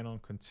plan on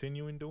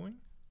continuing doing?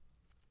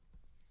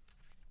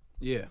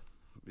 Yeah,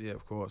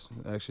 of course.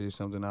 Actually, it's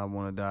something I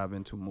want to dive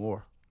into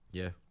more.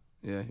 Yeah.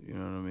 Yeah, you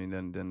know what I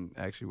mean. Than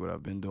actually what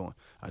I've been doing.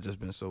 I've just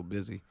been so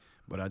busy,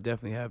 but I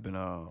definitely have been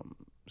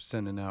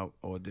sending out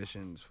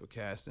auditions for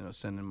casting or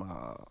sending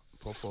my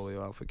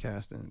portfolio out for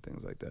casting and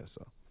things like that.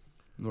 So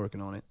I'm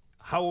working on it.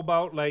 How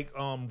about like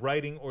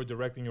writing or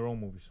directing your own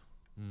movies?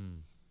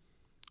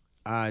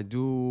 I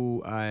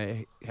do.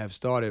 I have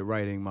started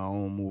writing my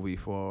own movie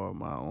for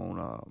my own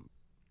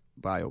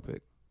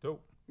biopic.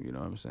 Dope. You know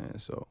what I'm saying?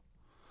 So,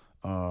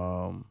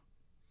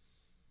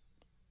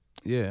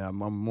 yeah, I'm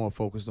more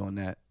focused on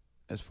that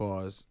as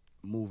far as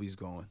movies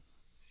going.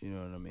 You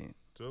know what I mean?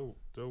 Dope.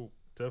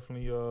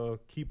 Definitely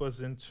keep us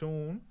in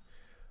tune.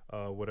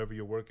 Whatever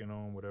you're working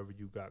on, whatever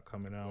you got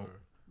coming out,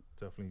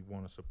 definitely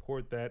want to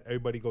support that.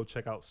 Everybody go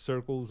check out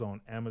Circles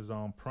on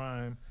Amazon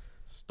Prime,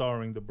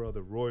 starring the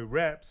brother Roi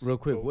Rapx. Real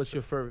quick, Go what's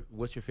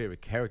your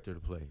favorite character to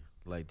play?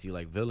 Like, do you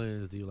like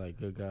villains? Do you like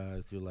good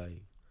guys? Do you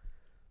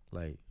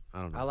like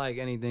I don't know. I like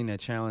anything that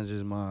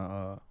challenges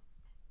my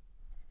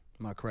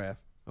my craft.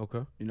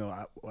 Okay. You know,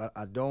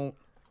 I don't.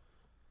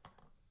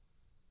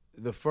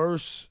 The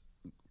first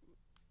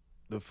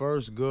the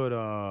first good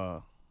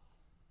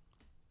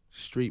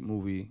street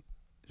movie,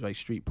 like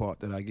street part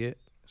that I get,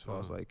 as far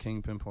as like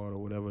Kingpin part or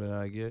whatever that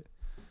I get,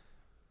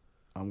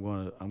 I'm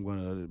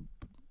gonna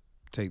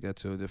take that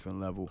to a different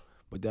level.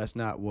 But that's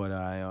not what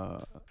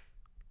I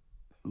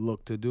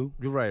look to do.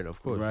 You're right,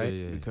 of course. Right?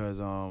 Yeah. Because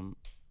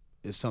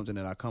it's something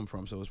that I come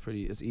from, so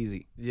it's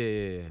easy.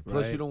 Yeah.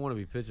 Plus, Right? you don't want to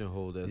be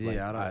pigeonholed as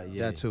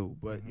That too.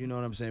 But you know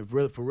what I'm saying.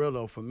 For real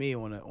though, for me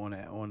on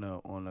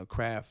a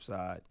craft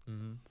side,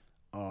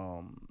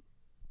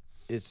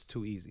 it's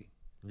too easy.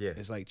 Yeah.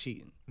 It's like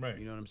cheating. Right.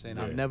 You know what I'm saying.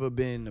 Yeah. I've never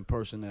been the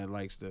person that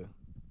likes to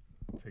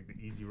Take the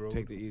easy road.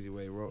 take the easy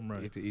way road.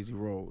 Right. Take the easy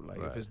road. Like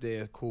Right. if it's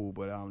there, cool.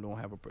 But I don't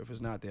have if it's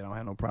not there, I don't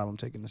have no problem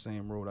taking the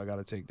same road. I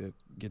gotta take to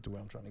get to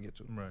where I'm trying to get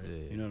to. Right.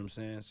 Yeah. You know what I'm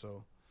saying.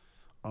 So,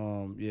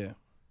 yeah.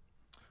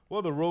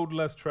 Well, the road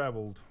less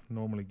traveled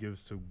normally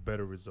gives to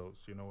better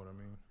results. You know what I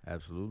mean?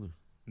 Absolutely.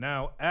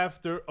 Now,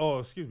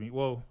 excuse me.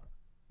 Well,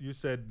 you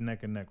said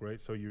neck and neck, right?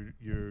 So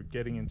you're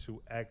getting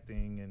into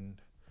acting and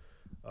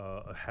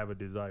have a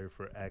desire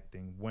for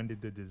acting. When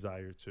did the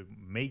desire to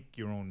make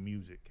your own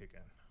music kick in?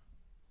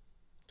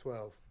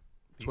 12.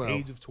 The 12.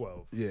 age of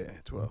 12. Yeah,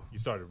 12. You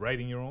started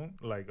writing your own?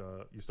 Like,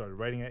 you started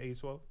writing at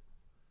age 12?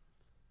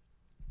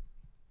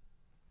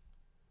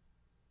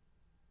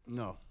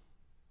 No.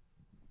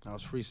 I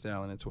was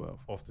freestyling at 12.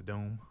 Off the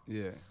dome?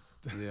 Yeah.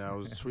 I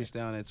was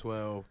freestyling at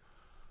 12.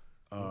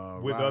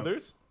 With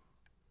others?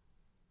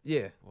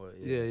 Yeah. Well,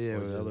 Yeah, Or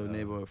with just, other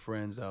neighborhood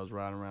friends I was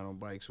riding around on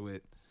bikes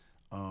with.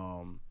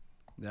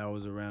 That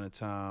was around the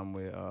time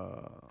where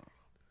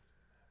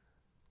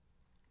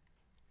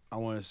I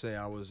want to say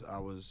I was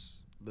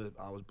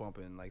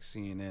bumping like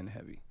CNN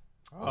heavy.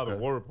 Oh, the Okay.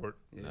 War Report.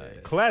 Yeah.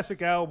 Nice.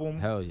 Classic album.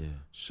 Hell yeah.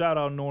 Shout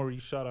out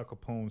Nori, shout out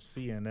Capone,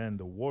 CNN,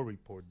 The War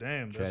Report.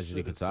 Damn, that Tragedy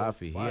shit is so Gaddafi,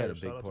 he fire. had a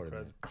big Shout out part to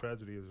of that.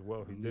 Tragedy as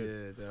well, he did.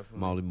 Yeah, definitely.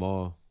 Molly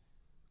Mall.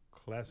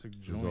 Classic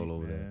was joint, all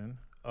over that.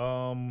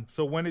 man.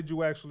 So when did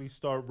you actually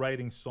start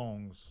writing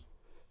songs?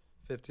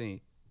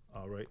 15.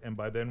 All right, and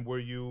by then were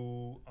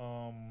you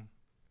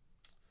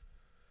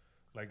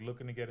like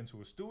looking to get into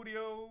a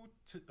studio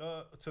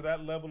to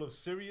that level of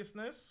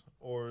seriousness,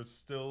 or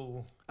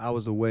still? I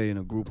was away in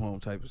a group home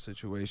type of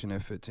situation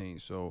at 15.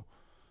 So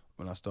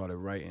when I started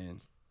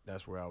writing,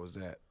 that's where I was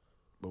at.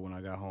 But when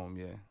I got home,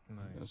 yeah, I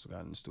Nice. just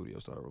got in the studio,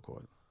 started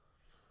recording.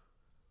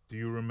 Do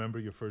you remember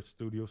your first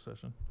studio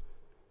session?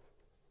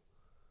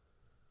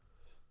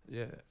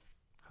 Yeah,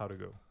 How'd it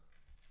go?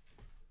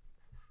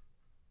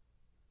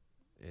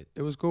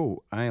 it was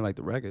cool. I ain't like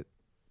the record.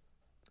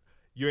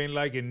 You ain't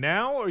like it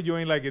now, or you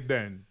ain't like it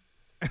then?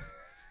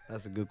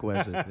 That's a good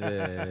question. Yeah.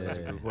 That's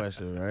a good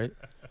question, right?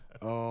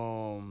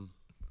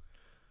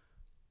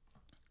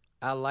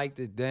 I liked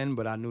it then,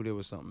 but I knew there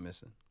was something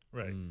missing.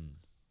 Right.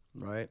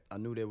 Right? I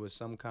knew there was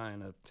some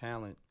kind of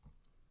talent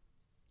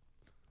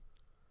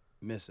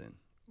missing,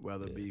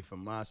 whether it be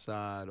from my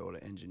side or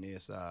the engineer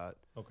side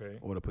Okay.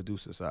 or the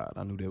producer side.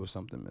 I knew there was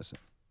something missing.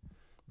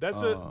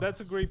 That's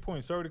a great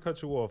point. Sorry to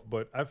cut you off,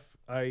 but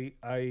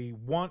I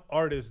want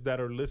artists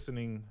that are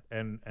listening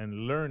and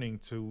learning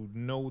to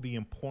know the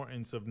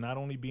importance of not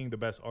only being the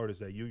best artist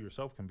that you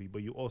yourself can be,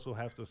 but you also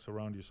have to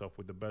surround yourself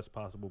with the best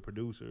possible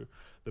producer,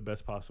 the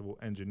best possible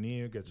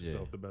engineer, get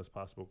yourself the best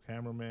possible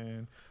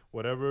cameraman,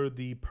 whatever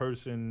the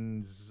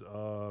person's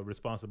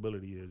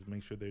responsibility is.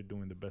 Make sure they're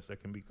doing the best they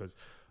can be, because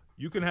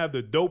you can have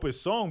the dopest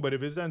song, but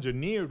if it's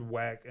engineered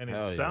whack and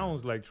Hell it yeah.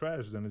 sounds like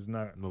trash, then it's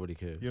not. Nobody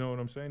cares. You know what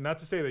I'm saying? Not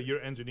to say that your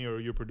engineer or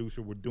your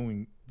producer were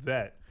doing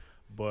that,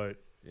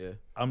 but Yeah.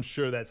 I'm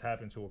sure that's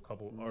happened to a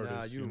couple artists.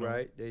 Nah, you know?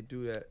 right. They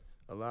do that.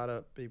 A lot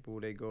of people,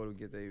 they go to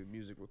get their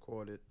music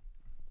recorded,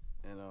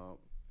 and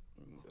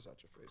that's out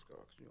your face, God.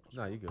 'Cause you don't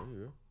Nah, smoke. you good. You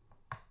good.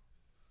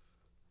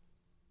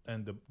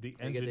 And the They get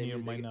their engineer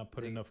mu- they might get- not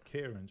put they- enough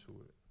care into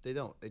it. They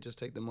don't. They just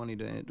take the money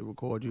to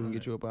record you and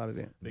get you up out of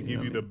there. They know give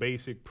what you I the mean?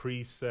 basic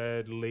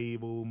preset,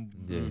 label,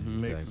 Yeah,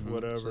 mix, exactly.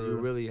 whatever. So you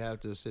really have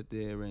to sit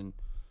there and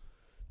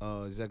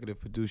executive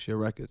produce your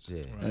records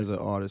Yeah. Right. as an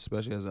artist,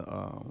 especially as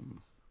a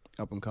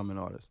up and coming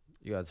artist.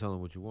 You gotta tell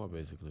them what you want,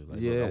 basically. Like,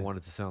 Yeah. look, I want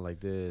it to sound like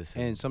this.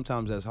 And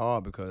sometimes that's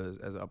hard because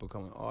as an up and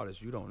coming artist,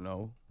 you don't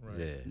know. Right.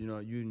 Yeah. You know,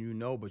 you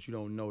know, but you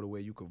don't know the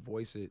way you could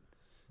voice it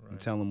Right.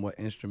 and tell them what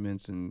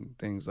instruments and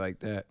things like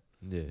that.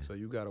 Yeah. So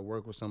you got to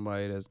work with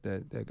somebody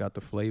that got the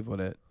flavor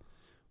that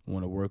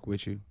want to work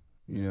with you.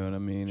 You know what I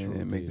mean, True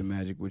and make the beef.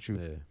 magic with you.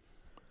 Yeah.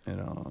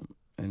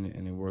 And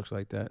it works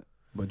like that.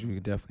 But you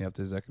definitely have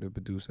to executive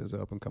produce as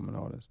an up and coming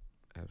artist.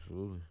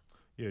 Absolutely.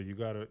 Yeah, you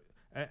gotta,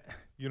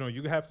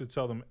 you have to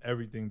tell them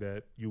everything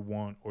that you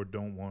want or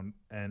don't want.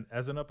 And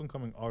as an up and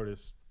coming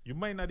artist, you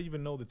might not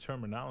even know the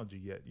terminology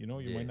yet. You know,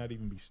 you Yeah. might not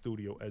even be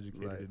studio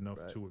educated Right, enough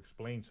right. to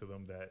explain to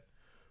them that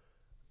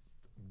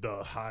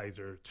the highs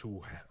are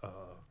too,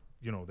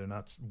 they're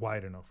not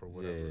wide enough or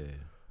whatever.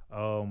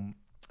 Yeah.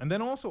 And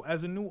then also,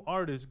 as a new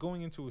artist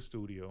going into a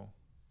studio,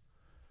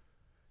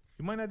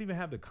 you might not even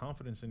have the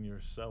confidence in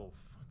yourself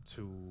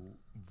to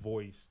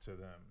voice to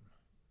them.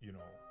 You know,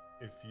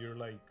 if you're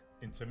like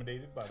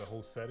intimidated by the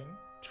whole setting,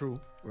 True.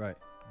 Right.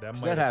 that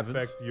So might that happens.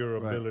 affect your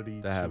Right.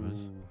 ability That to,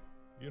 happens.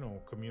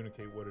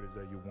 communicate what it is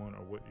that you want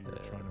or what you're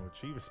trying to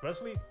achieve.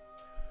 Especially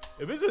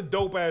if it's a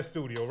dope ass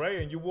studio, right?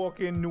 And you walk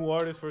in, new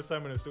artist, first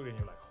time in the studio, and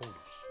you're like, holy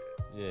shit.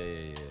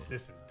 Yeah.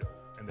 This is dope.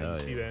 And then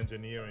you see the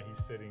engineer, and he's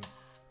sitting.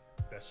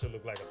 That shit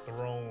look like a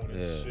throne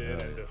and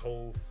shit, and the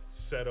whole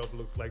setup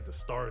looks like the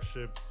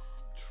Starship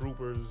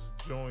Troopers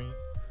joint.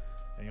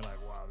 And you're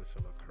like, wow, this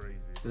shit look crazy.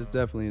 It's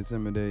definitely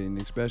intimidating,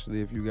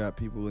 especially if you got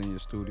people in your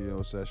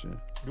studio session.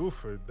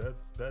 Oof,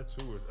 that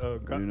too is.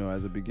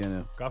 As a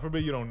beginner. God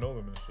forbid you don't know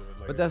them and shit.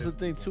 Like, but that's the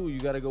thing too. You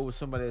got to go with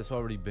somebody that's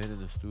already been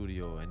in the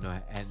studio and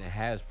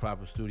has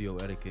proper studio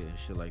etiquette and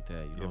shit like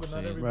that. You know what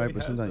I'm saying? Right,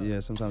 but sometimes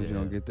you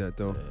don't get that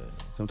though.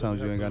 Sometimes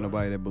you ain't got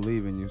nobody that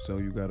believe in you, so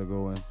you got to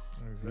go and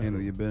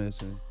handle your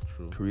business and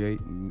create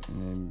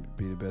and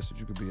be the best that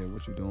you could be at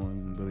what you're doing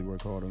and really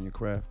work hard on your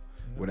craft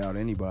without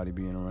anybody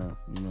being around.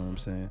 You know what I'm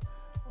saying?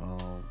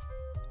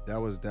 That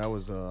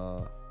was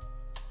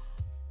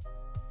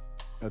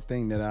a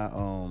thing that I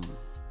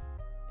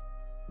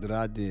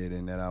did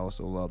and that I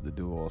also love to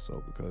do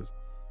also because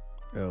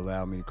it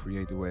allowed me to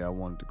create the way I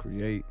wanted to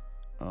create.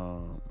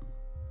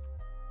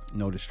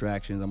 No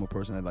distractions. I'm a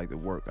person that like to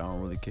work. I don't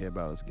really care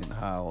about us getting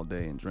high all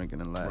day and drinking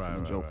and laughing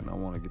and joking. I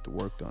want to get the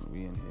work done.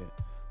 We in here.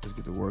 Let's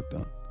get the work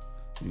done.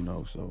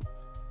 So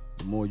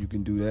the more you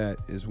can do that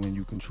is when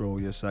you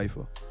control your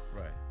cipher.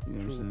 Right. You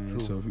know what I'm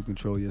saying? So if you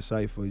control your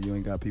cipher, you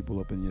ain't got people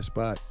up in your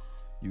spot,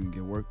 you can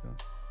get work done.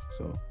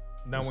 So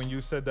now when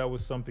you said that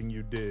was something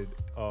you did,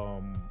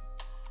 are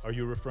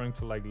you referring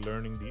to like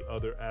learning the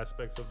other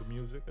aspects of the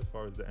music as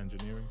far as the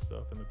engineering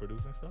stuff and the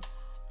producing stuff?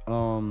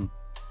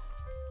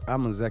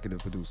 I'm an executive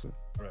producer.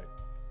 Right.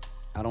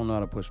 I don't know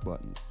how to push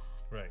buttons.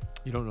 Right.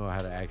 You don't know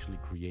how to actually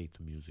create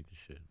the music and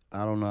shit.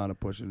 I don't know how to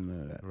push it,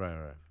 none of that.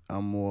 Right.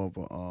 I'm more of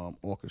a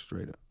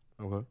orchestrator.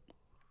 Okay.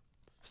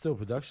 Still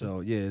production.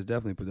 So yeah, it's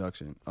definitely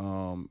production.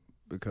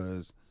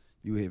 Because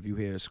if you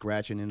hear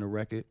scratching in the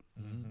record,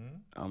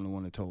 I'm the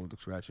one that told the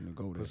scratching to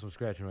go there. Put some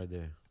scratching right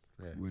there.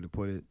 Yeah. Where to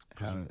put it,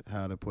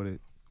 how to put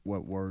it,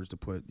 what words to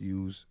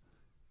use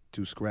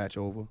to scratch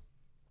over.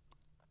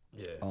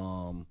 Yeah.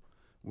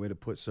 Where to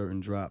put certain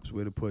drops,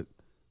 where to put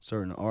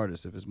certain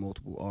artists, if it's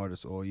multiple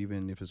artists, or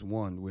even if it's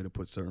one, where to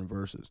put certain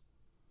verses.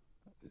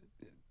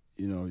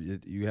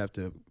 You have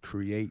to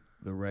create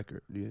the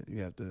record.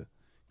 You have to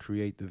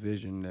create the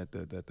vision that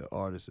the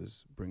artist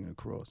is bringing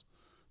across.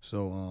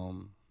 So,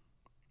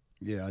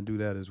 I do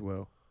that as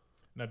well.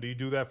 Now, do you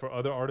do that for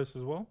other artists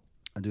as well?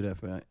 I do that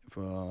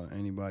for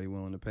anybody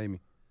willing to pay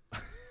me.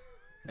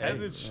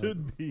 As it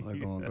should be.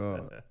 Like on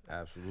God.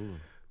 Absolutely.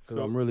 Because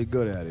I'm really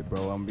good at it, bro.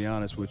 I'm going to be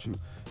honest with you.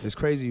 It's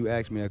crazy you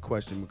asked me that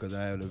question because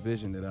I had a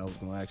vision that I was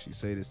going to actually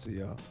say this to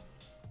y'all.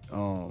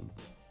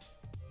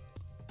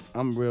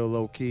 I'm real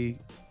low-key.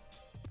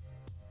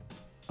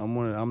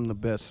 I'm the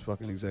best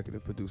fucking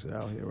executive producer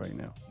out here right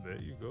now. There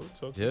you go.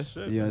 Talk your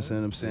shit. You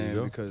understand what I'm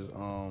saying? Because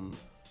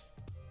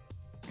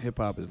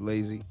hip-hop is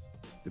lazy.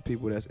 The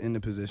people that's in the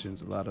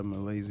positions, a lot of them are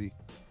lazy.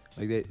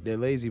 Like they're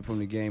lazy from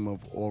the game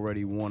of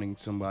already wanting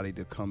somebody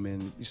to come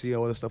in. You see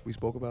all the stuff we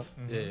spoke about?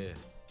 Mm-hmm. Yeah.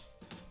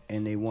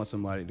 And they want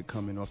somebody to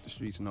come in off the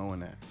streets knowing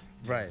that.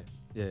 Right.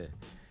 Yeah.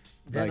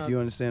 Like, you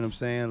understand what I'm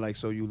saying? Like,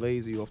 so you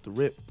lazy off the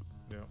rip,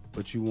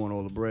 but you want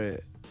all the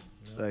bread.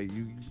 Yeah. Like,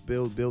 you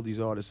build these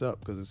artists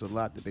up because it's a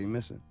lot that they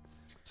missing.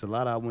 It's a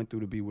lot I went through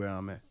to be where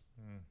I'm at.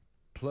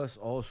 Plus,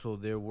 also,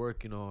 they're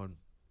working on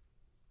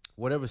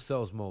whatever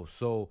sells most.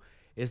 So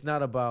it's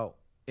not about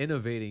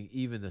innovating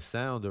even the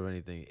sound or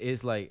anything.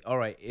 It's like, all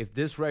right, if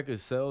this record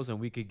sells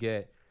and we could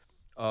get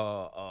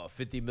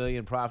 $50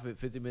 million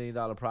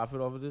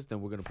profit off of this,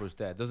 then we're gonna push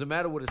that. Doesn't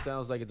matter what it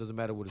sounds like. It doesn't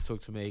matter what it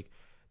took to make.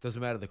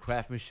 Doesn't matter the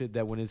craftsmanship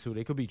that went into it.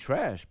 It could be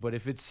trash, but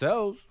if it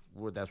sells,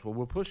 that's what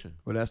we're pushing.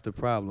 Well, that's the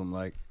problem.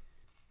 Like,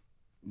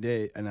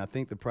 and I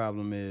think the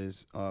problem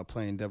is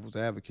playing devil's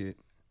advocate.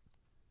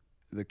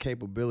 The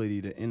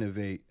capability to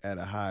innovate at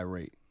a high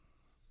rate,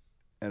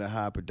 at a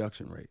high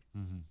production rate,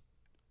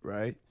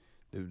 right?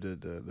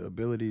 The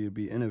ability to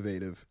be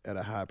innovative at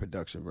a high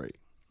production rate.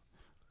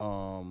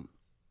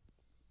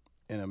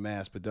 In a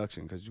mass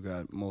production, because you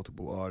got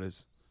multiple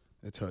artists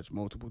that touch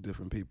multiple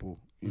different people,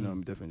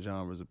 different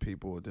genres of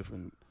people,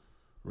 different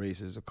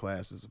races or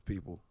classes of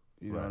people.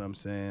 You know what I'm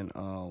saying?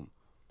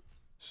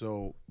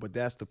 But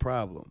that's the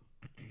problem.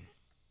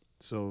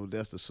 So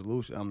that's the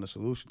solution. I'm the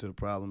solution to the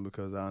problem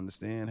because I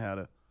understand how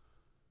to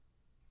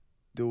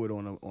do it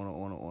on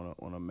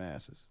a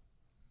masses,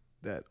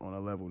 that on a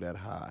level that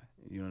high.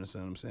 You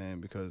understand what I'm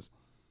saying? Because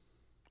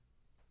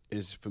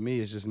for me,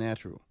 it's just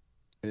natural,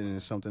 and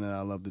it's something that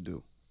I love to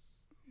do.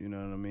 You know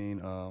what I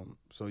mean?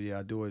 So yeah,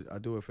 I do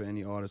it for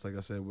any artist, like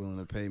I said, willing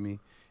to pay me,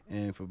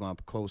 and for my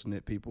close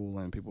knit people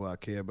and people I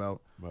care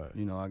about. Right.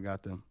 I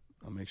got them.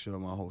 I make sure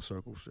my whole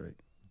circle's straight.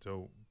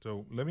 So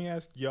let me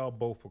ask y'all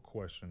both a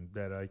question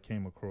that I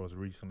came across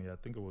recently. I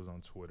think it was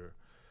on Twitter.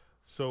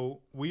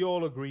 So we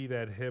all agree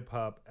that hip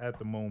hop at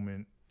the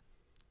moment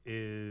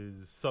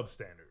is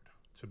substandard,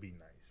 to be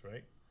nice,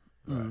 right?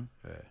 Mm-hmm.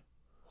 Yeah.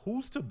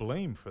 Who's to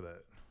blame for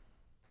that?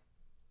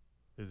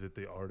 Is it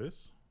the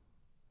artists?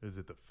 Is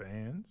it the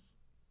fans?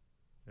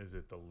 Is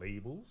it the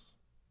labels?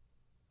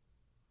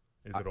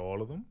 Is it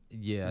all of them?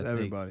 Yeah, It's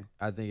everybody.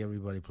 I think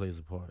everybody plays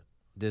a part.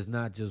 There's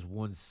not just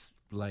one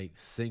like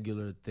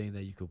singular thing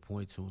that you could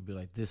point to and be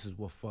like, this is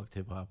what fucked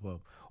hip hop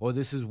up, or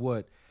this is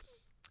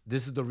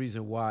the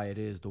reason why it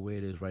is the way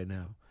it is right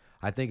now.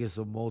 I think it's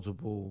a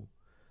multiple,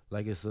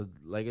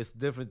 it's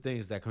different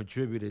things that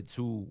contributed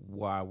to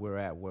why we're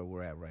at where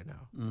we're at right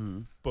now.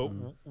 Mm-hmm. But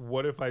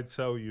what if I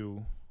tell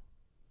you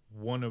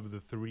one of the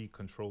three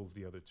controls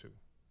the other two?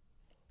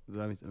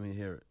 Let me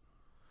hear it.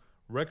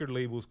 Record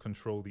labels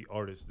control the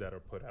artists that are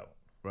put out.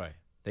 Right.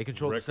 They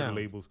control the Record sound.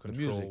 labels the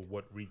control music.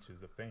 what reaches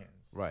the fans.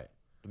 Right.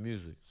 The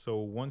music. So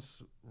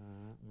once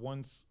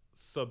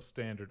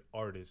substandard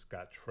artists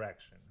got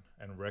traction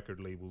and record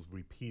labels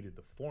repeated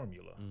the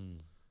formula,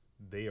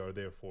 they are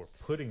therefore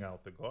putting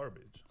out the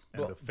garbage.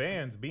 And the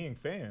fans, being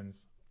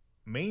fans,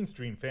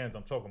 mainstream fans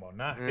I'm talking about,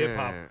 not hip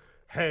hop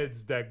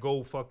heads that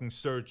go fucking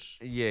search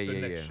the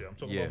next shit. I'm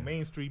talking about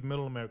mainstream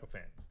middle America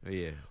fans.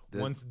 Yeah.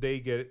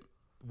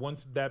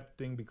 Once that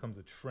thing becomes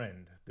a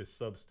trend, the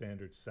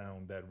substandard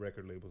sound that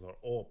record labels are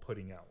all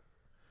putting out,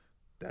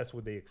 that's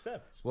what they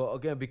accept. Well,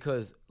 again,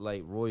 because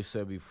like Roy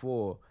said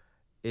before,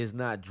 it's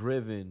not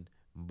driven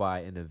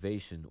by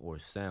innovation or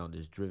sound.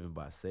 It's driven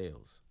by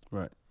sales.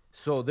 Right.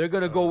 So they're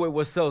gonna go with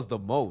what sells the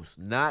most,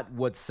 not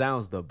what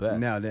sounds the best.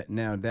 Now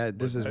that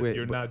this is where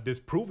you're not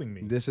disproving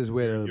me. This is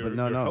where,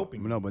 You're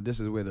helping me. but this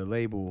is where the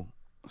label,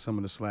 some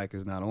of the slack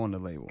is not on the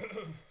label.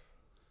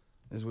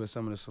 This is where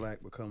some of the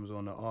slack becomes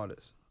on the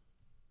artist.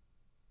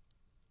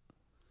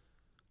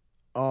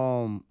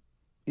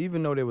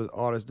 Even though there was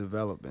artist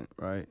development,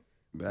 right?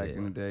 Back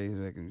in the days,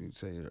 like you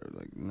say,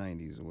 like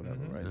 90s or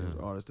whatever, right? There was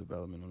artist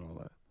development and all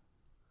that.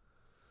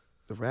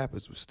 The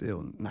rappers were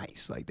still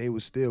nice. Like, they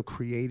were still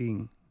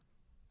creating.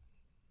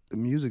 The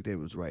music they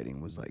was writing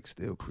was, like,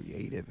 still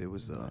creative. It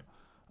was,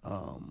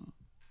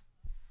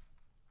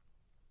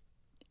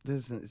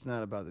 it's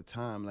not about the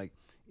time. Like,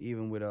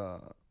 even with,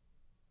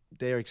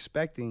 they're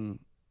expecting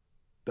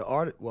the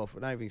art. Well,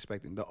 not even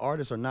expecting. The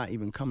artists are not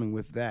even coming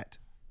with that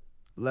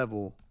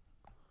level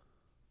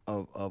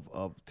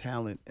of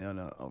talent and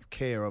of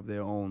care of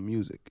their own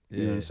music.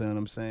 You understand what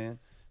I'm saying?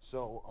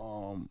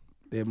 So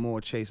they're more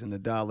chasing the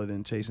dollar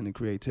than chasing the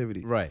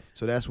creativity. Right.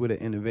 So that's where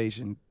the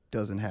innovation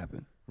doesn't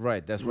happen.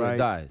 Right. That's where it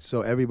dies.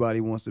 So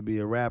everybody wants to be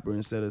a rapper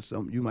instead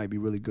of you might be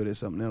really good at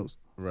something else.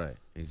 Right.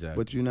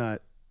 Exactly. But you're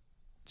not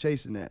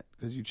chasing that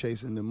because you're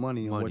chasing the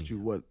money on what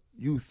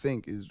you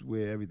think is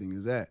where everything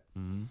is at.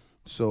 Mm-hmm.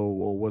 So,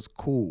 or what's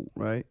cool,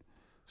 right?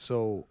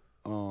 So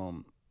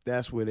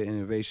that's where the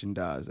innovation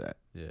dies at.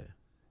 Yeah.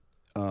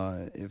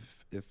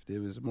 If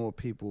there was more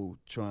people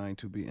trying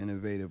to be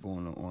innovative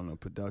on a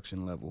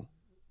production level,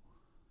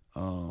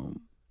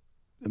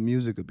 the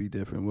music would be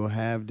different. We'll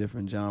have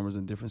different genres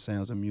and different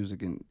sounds of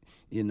music, and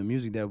in the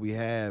music that we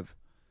have,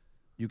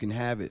 you can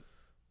have it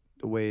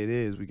the way it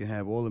is. We can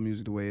have all the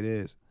music the way it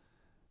is,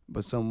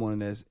 but someone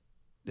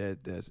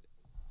that's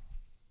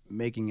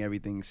making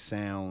everything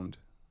sound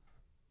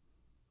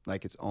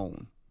like its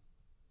own.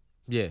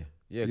 Yeah.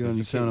 Yeah. You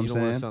understand what I'm you don't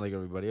saying? want to sound like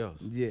everybody else.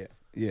 Yeah.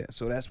 Yeah,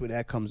 so that's where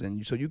that comes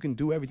in. So you can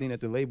do everything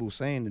that the label's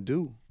saying to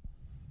do.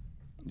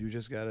 You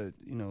just gotta,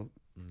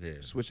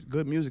 switch.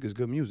 Good music is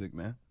good music,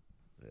 man.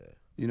 Yeah.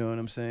 You know what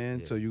I'm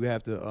saying? Yeah. So you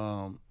have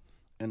to,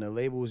 and the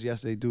labels,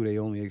 yes, they do. They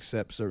only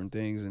accept certain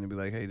things, and they be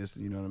like, hey, this,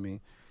 you know what I mean?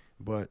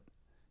 But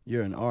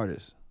you're an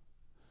artist,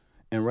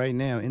 and right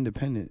now,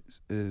 independent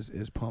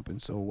is pumping.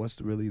 So what's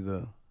really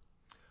the?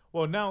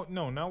 Well, now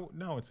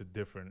it's a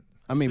different.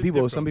 I mean,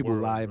 some people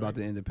world, lie right? about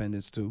the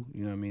independence too.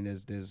 You know what I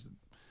mean? There's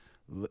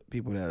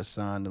people that are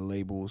signed to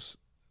labels,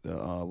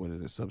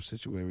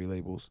 subsidiary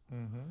labels,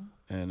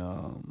 and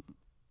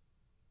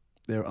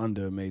they're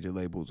under major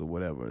labels or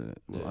whatever,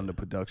 under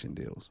production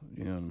deals.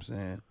 You know what I'm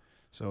saying?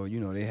 So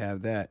they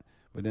have that,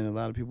 but then a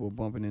lot of people are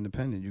bumping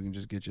independent. You can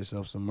just get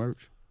yourself some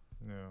merch.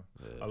 Yeah.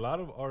 A lot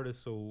of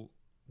artists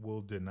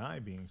will deny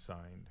being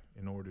signed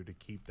in order to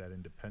keep that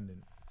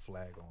independent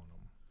flag on them.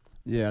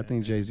 Yeah, I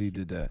think Jay-Z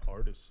did that.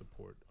 Artist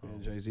support.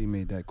 Jay-Z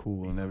made that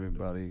cool, and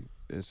everybody,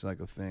 it's like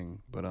a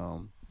thing. But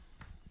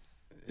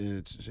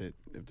it's shit.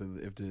 If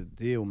the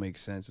deal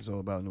makes sense, it's all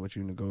about what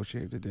you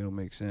negotiate. If the deal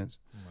makes sense,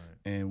 right,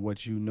 and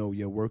what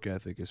your work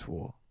ethic is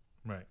for.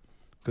 Right.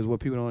 Because what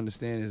people don't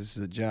understand is it's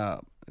a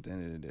job at the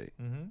end of the day.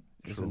 Mm-hmm.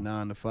 It's a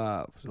 9 to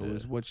 5. So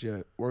it's what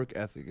your work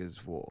ethic is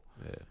for.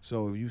 Yeah.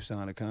 So if you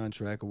sign a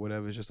contract or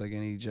whatever, it's just like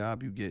any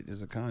job you get.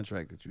 There's a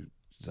contract that you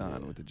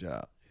sign with the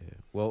job. Yeah.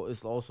 Well,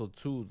 it's also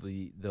too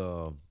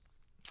the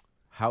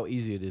how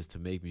easy it is to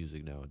make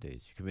music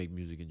nowadays. You can make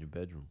music in your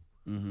bedroom.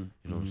 Mm-hmm.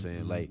 You know what I'm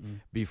saying? Like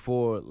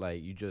before,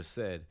 like you just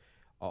said,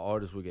 an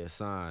artist would get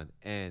signed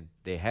and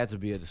they had to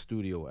be at the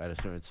studio at a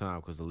certain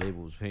time because the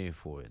label was paying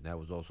for it, and that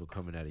was also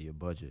coming out of your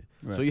budget.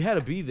 Right. So you had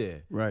to be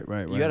there. Right.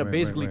 You had to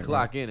basically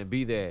clock in and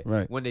be there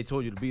when they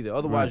told you to be there.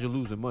 Otherwise, you're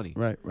losing money.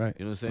 Right. You know what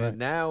I'm saying? Right.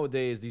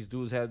 Nowadays, these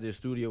dudes have their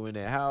studio in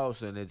their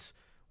house, and it's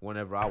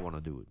whenever I want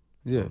to do it.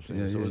 You know what I'm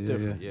saying? So it's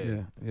different.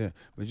 Yeah.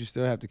 But you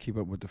still have to keep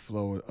up with the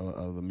flow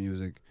of the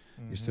music.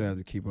 You still have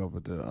to keep up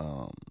with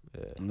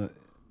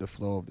the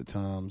flow of the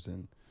times,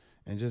 and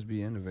and just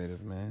be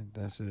innovative, man.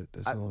 That's it.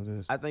 That's all it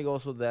is. I think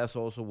also that's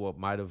also what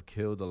might have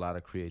killed a lot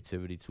of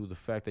creativity too. The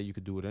fact that you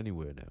could do it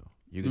anywhere now.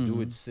 You can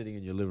do it sitting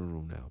in your living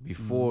room now.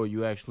 Before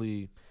you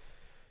actually,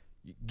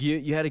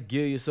 you had to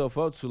gear yourself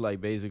up to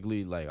like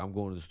basically like I'm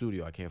going to the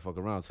studio. I can't fuck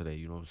around today.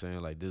 You know what I'm saying?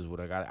 Like this is what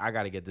I got. I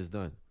got to get this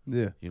done.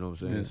 Yeah. You know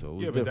what I'm saying? Yeah. So it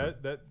was Yeah,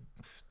 different. but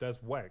that's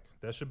whack.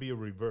 That should be a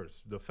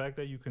reverse. The fact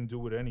that you can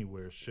do it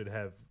anywhere should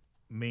have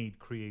made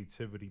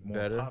creativity more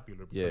Better?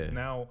 popular. Because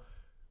now,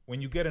 when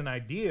you get an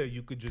idea,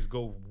 you could just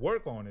go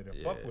work on it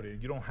and fuck with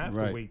it. You don't have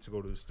to wait to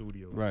go to the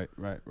studio. Right.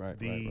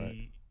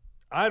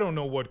 I don't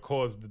know what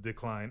caused the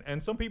decline.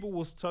 And some people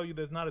will tell you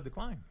there's not a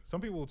decline.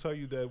 Some people will tell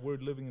you that we're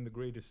living in the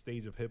greatest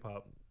stage of hip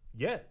hop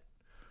yet.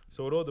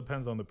 So it all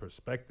depends on the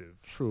perspective.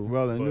 True.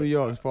 Well, in New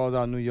York, as far as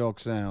our New York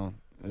sound,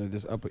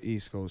 this Upper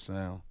East Coast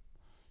sound.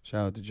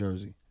 Shout out to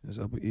Jersey. This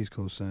Upper East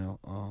Coast sound.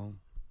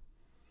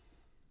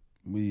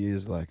 We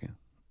is lacking.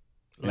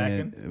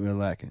 Lacking? And we're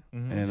lacking.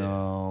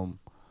 And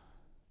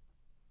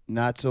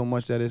not so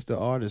much that it's the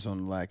artist on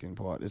the lacking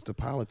part. It's the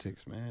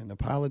politics, man. The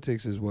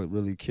politics is what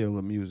really kill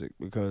the music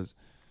because,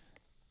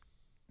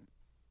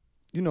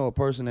 you know, a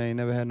person that ain't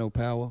never had no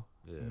power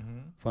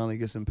finally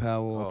get some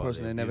power. Or a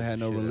person that never had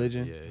no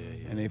religion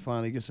and they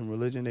finally get some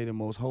religion. They the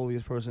most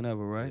holiest person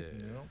ever, right?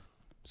 Yeah.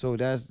 So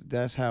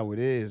that's how it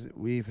is.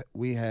 We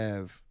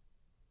have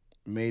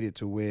made it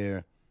to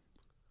where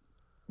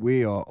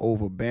we are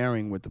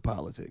overbearing with the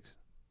politics.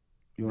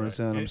 You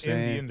understand what I'm saying?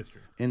 In the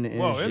industry. In the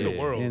industry. In the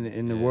world.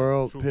 In the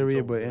world, Truth period.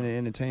 told, But in the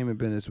entertainment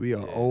business, we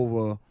are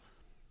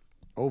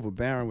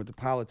overbearing with the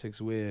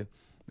politics where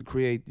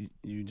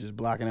you just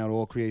blocking out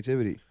all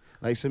creativity.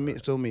 Like so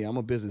me, I'm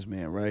a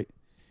businessman, right?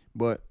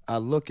 But I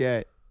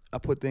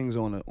put things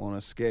on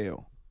a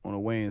scale, on a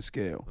weighing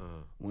scale.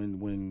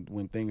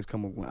 When things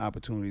when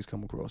opportunities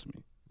come across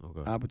me.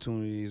 Okay.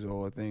 Opportunities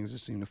or things that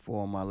seem to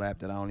fall on my lap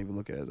that I don't even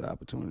look at as an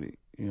opportunity.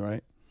 You know,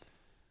 right?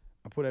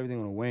 I put everything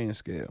on a weighing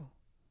scale.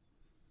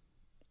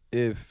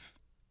 If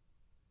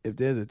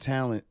there's a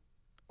talent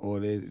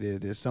or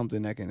there's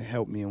something that can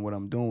help me in what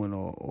I'm doing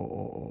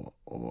or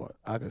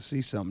I can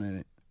see something in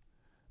it,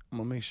 I'm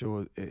gonna make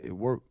sure it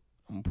work.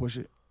 I'm gonna push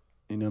it.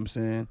 You know what I'm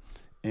saying?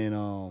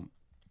 And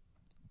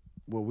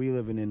what we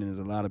living in is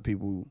a lot of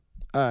people.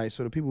 All right,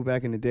 so the people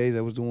back in the days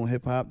that was doing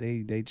hip hop,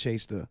 they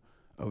chased a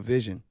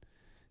vision.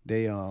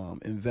 They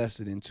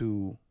invested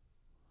into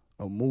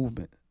a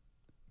movement.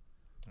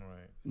 All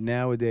right.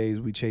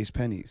 Nowadays we chase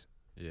pennies.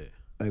 Yeah.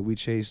 Like we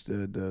chase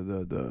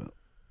the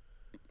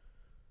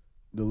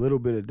little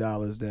bit of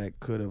dollars that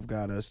could have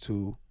got us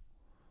to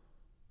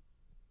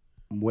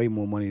way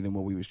more money than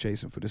what we was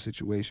chasing for the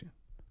situation,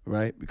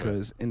 right?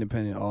 Because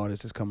independent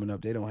artists is coming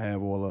up, they don't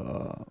have all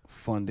the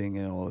funding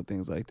and all the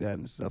things like that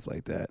and stuff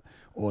like that,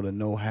 or the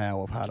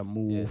know-how of how to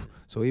move. Yeah.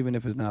 So even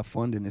if it's not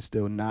funding, it's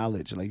still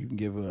knowledge. Like you can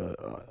give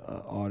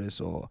a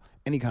artist or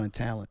any kind of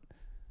talent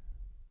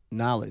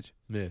knowledge,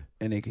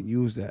 and they can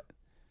use that.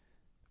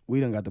 We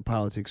done got the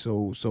politics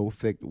so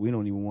thick that we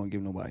don't even want to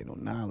give nobody no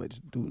knowledge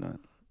to do nothing.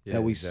 Yeah,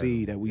 that we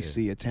exactly.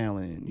 see a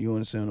talent in. You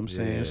understand what I'm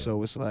saying? Yeah.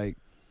 So it's like,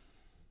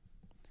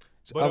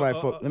 But, all right,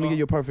 let me give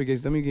you a perfect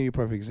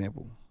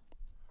example.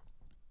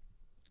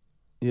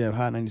 You have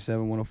Hot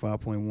 97,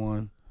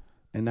 105.1,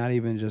 and not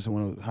even just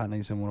Hot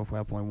 97,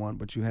 105.1,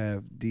 but you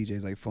have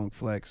DJs like Funk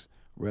Flex,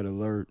 Red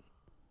Alert.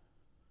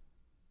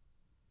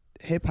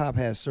 Hip hop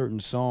has certain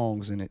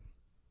songs in it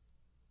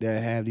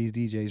that have these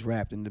DJs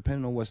rapped, and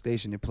depending on what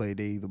station they play,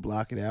 they either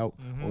block it out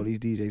or these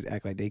DJs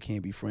act like they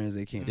can't be friends,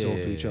 they can't talk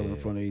to each other in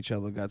front of each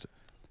other.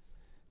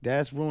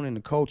 That's ruining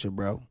the culture,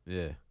 bro.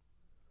 Yeah.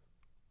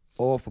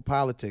 All for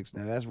politics.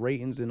 Now that's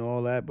ratings and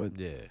all that, but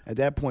at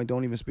that point,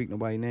 don't even speak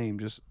nobody's name.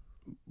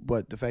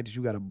 But the fact that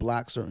you got to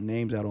block certain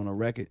names out on a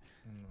record,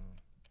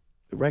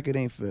 the record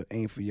ain't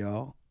for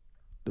y'all.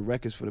 The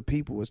record's for the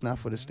people. It's not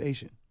for the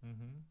station.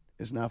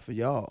 It's not for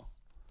y'all.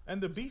 And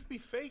the beef be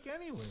fake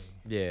anyway.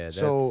 Yeah. That's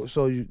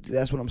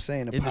what I'm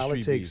saying.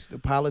 The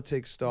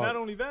politics start. Not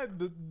only that,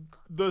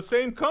 the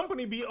same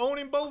company be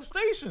owning both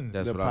stations.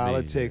 That's the what I mean,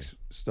 politics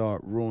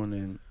start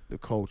ruining the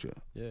culture.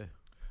 Yeah.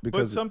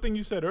 But something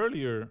you said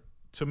earlier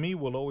to me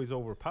will always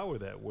overpower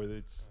that. Whether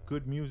it's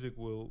good music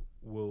will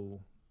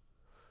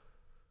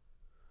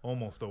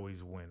almost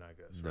always win, I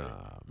guess. Right?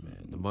 Nah,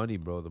 man. The money,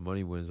 bro. The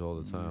money wins all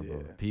the time,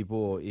 bro.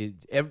 People,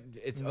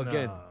 it's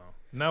again.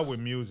 Not with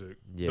music.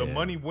 Yeah. The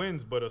money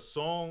wins, but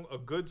a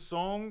good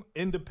song,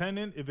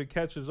 independent, if it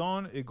catches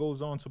on, it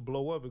goes on to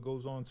blow up. It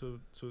goes on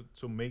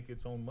to make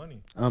its own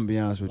money. I'm gonna be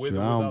honest with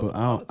you.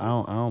 I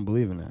don't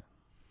believe in that.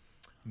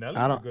 Nelly's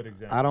a good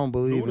example. I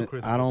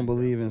don't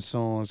believe in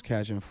songs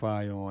catching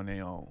fire on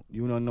their own.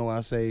 You know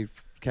I say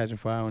catching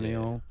fire on their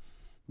own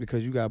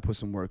because you gotta put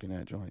some work in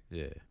that joint.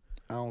 Yeah.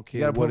 I don't care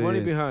You gotta what put money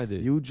it is. behind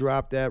it. You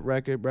drop that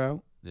record,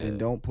 bro, and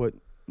don't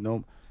put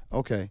no.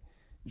 Okay,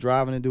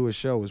 driving to do a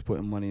show is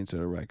putting money into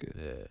the record.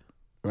 Yeah.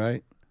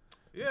 Right.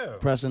 Yeah.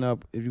 Pressing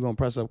up, if you're gonna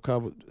press up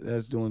cover,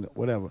 that's doing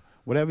whatever.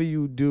 Whatever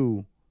you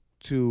do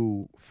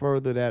to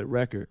further that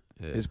record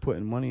is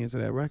putting money into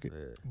that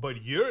record. But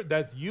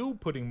that's you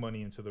putting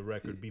money into the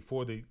record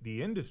before the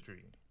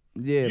industry.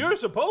 Yeah. You're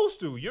supposed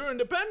to. You're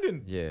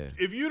independent. Yeah.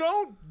 If you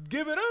don't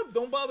give it up,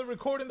 don't bother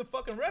recording the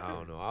fucking record. I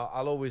don't know.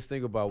 I'll always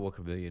think about what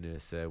Chameleon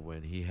said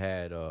when he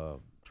had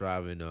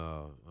driving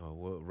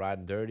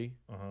Riding Dirty,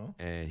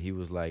 and he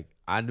was like,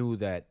 I knew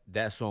that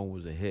song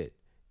was a hit,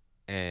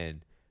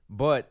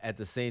 but at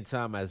the same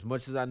time, as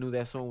much as I knew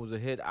that song was a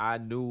hit, I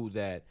knew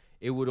that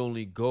it would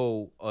only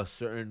go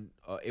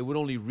it would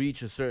only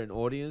reach a certain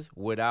audience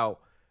without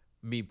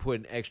me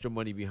putting extra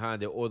money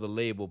behind it or the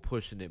label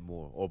pushing it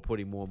more or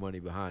putting more money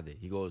behind it.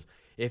 He goes,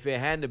 if it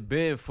hadn't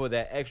been for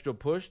that extra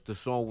push, the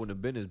song wouldn't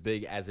have been as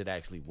big as it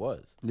actually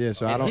was. Yeah,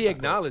 so he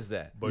acknowledged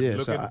that. But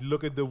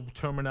look at the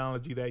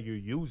terminology that you're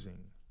using.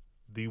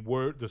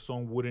 The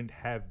song wouldn't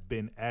have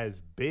been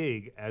as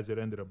big as it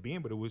ended up being,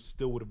 but it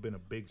still would have been a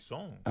big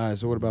song. All right,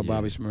 so what about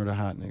Bobby Shmurda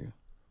Hot Nigga?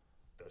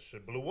 That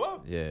shit blew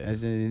up. Yeah.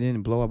 It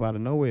didn't blow up out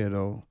of nowhere,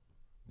 though.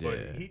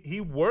 But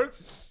he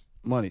works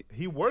money.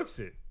 He works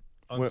it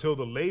until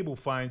the label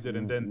finds it,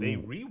 and then they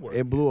rework it.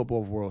 It blew up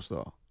off World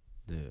Star.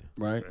 Yeah.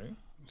 Right? Okay.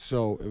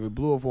 So if it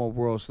blew up on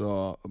World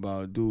Star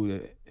about a dude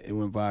that it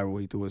went viral,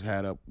 he threw his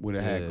hat up, where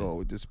the hat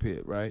go, it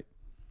disappeared, right?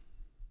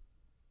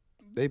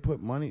 They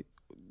put money,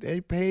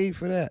 they paid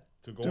for that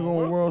to go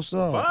on World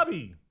Star.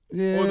 Bobby.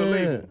 Yeah. Or the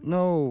label.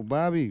 No,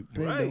 Bobby.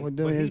 Paid Right.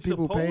 his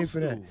people paid for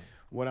that. to.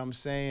 What I'm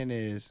saying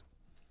is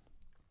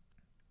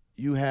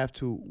you have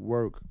to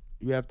work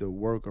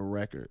a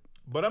record.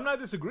 But I'm not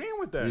disagreeing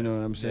with that. You know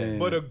what I'm saying?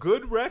 But a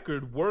good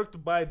record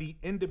worked by the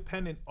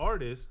independent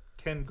artist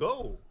can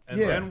go. And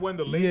then when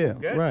the label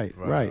gets right.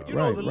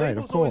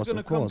 Of course.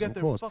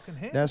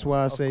 That's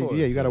why I say,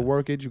 you got to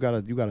work it. You got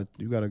to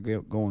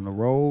go on the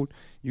road.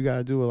 You got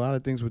to do a lot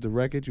of things with the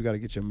record. You got to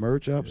get your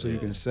merch up so you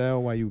can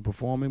sell while you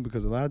performing.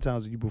 Because a lot of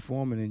times when you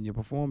performing and your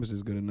performance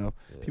is good enough,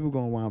 people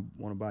gonna want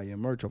to buy your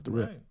merch off the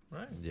rip.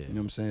 Right. Yeah. You know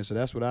what I'm saying? So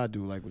that's what I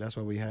do. Like that's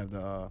why we have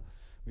the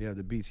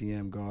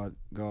BTM God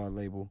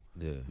label.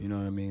 Yeah. You know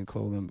what I mean?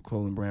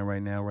 Clothing brand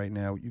right now. Right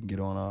now you can get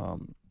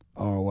on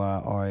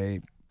ROIRAPX.me.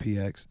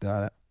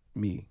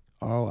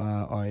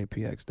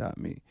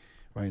 ROIRAPX.me.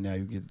 Right now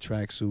you get the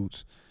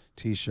tracksuits,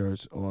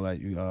 t-shirts, all that.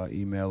 You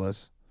email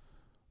us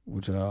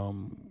what your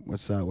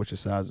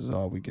sizes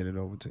are. We get it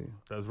over to you.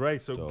 That's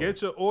right. So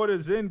get your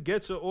orders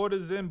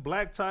in.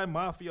 Black Tie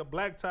Mafia,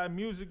 Black Tie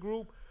Music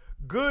Group,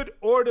 Good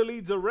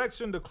Orderly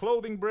Direction, the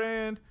clothing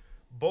brand.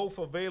 Both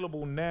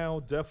available now.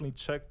 Definitely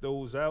check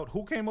those out.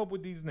 Who came up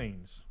with these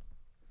names?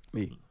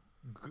 Me.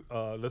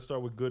 Let's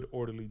start with Good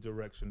Orderly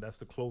Direction. That's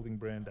the clothing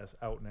brand that's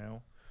out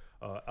now.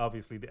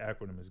 Obviously, the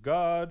acronym is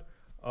God.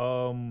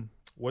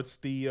 What's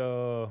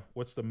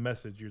the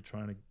message you're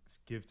trying to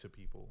give to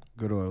people?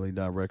 Good orderly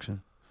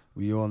direction.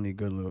 We all need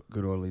good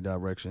orderly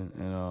direction,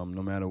 and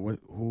no matter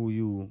who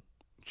you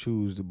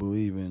choose to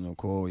believe in or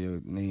call your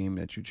name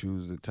that you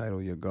choose to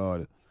title your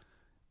God,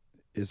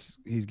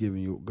 he's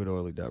giving you good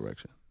orderly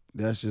direction.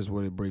 That's just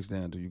what it breaks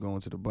down to. You go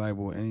into the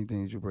Bible,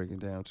 anything that you're breaking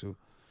down to,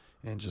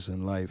 and just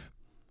in life,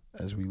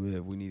 as we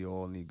live, we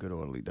all need good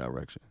orderly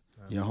direction.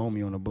 Your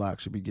homie on the block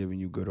should be giving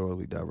you good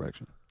orderly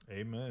direction.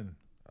 Amen.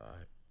 All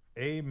right.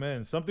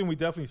 Amen. Something we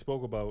definitely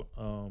spoke about,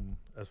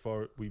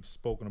 we've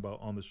spoken about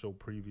on the show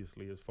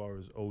previously, as far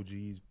as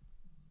OGs,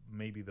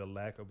 maybe the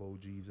lack of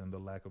OGs and the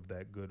lack of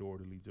that good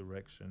orderly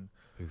direction.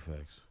 Big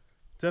facts.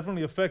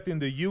 Definitely affecting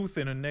the youth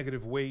in a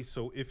negative way.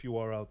 So if you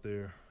are out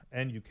there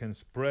and you can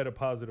spread a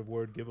positive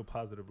word, give a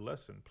positive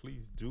lesson,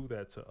 please do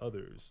that to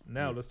others.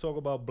 Now let's talk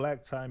about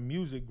Black Tie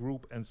Music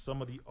Group and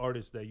some of the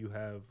artists that you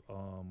have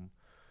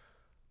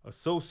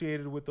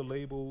associated with the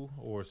label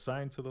or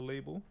signed to the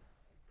label.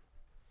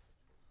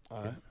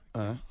 All right.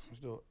 Let's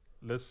do it.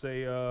 Let's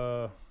say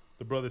the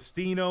brother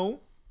Stino.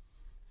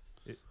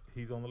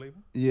 He's on the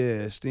label?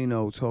 Yeah,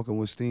 Stino, Talking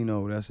with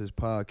Stino. That's his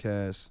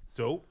podcast.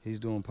 Dope. He's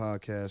doing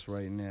podcasts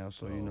right now.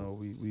 So,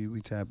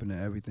 we tap into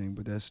everything.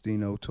 But that's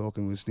Stino,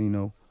 Talking with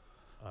Stino.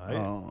 All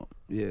right.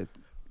 Yeah,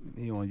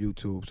 he on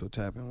YouTube, so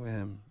tap in with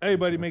him.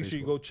 Everybody make sure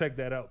you go check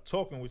that out.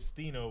 Talking with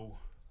Stino.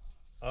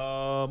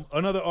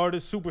 Another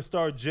artist,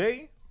 Superstar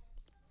J.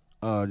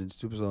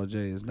 Superstar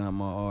J is not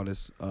my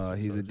artist.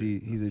 He's a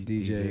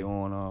DJ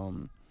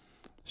on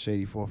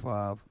Shady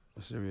 45,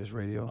 Sirius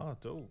Radio. Oh,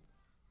 dope.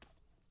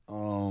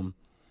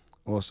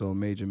 Also a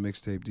major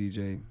mixtape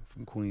DJ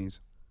from Queens.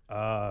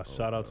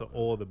 Shout out to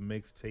all the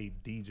mixtape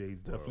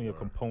DJs. Definitely a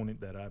component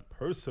that I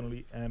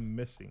personally am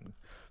missing.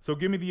 So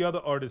give me the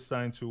other artists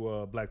signed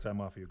to Black Tie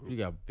Mafia Group. You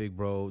got Big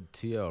Bro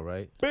TL,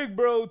 right? Big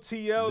Bro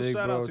TL,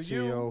 shout out to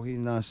you. He's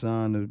not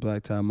signed to the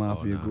Black Tie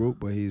Mafia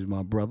Group, but he's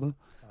my brother.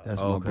 That's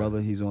my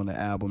brother. He's on the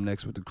album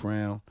Next with the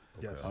Crown.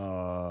 Yes.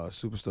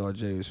 Superstar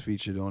J is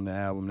featured on the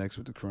album Next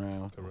with the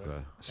Crown. Correct.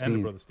 Okay. And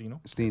the brother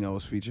Stino. Stino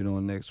is featured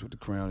on Next with the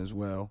Crown as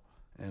well.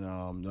 And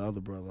the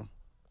other brother,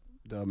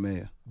 Dub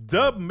Mayer.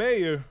 Dub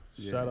Mayer.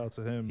 Yeah. Shout out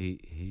to him.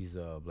 He's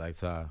Black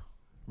Tie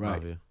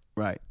Mafia.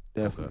 Right.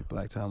 Definitely.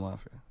 Black Tie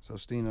Mafia. So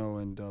Stino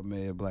and Dub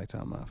Mayer, Black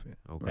Tie Mafia.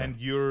 Okay. Right. And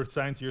you're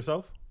signed to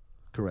yourself?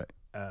 Correct.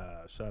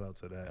 Shout out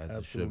to that. As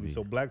absolutely.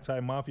 So Black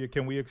Tie Mafia,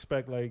 can we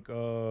expect like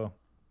a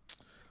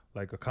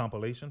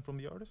compilation from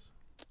the artist?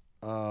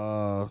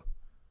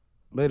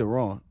 Later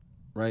on.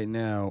 right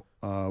now,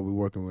 we're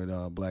working with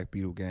Black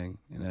Beetle Gang,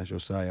 and that's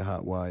Josiah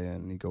Hotwire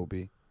and Nico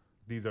B.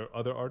 These are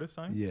other artists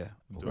signed? Yeah,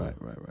 Dope.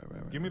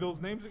 right. Give me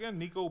those names again.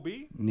 Nico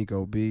B?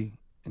 Nico B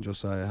and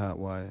Josiah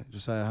Hotwire.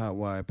 Josiah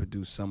Hotwire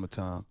produced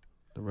Summertime,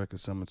 the record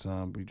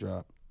Summertime we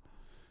dropped.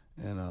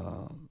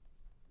 And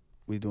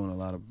we doing a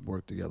lot of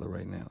work together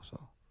right now. So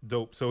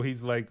Dope. So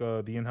he's like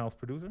the in-house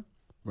producer?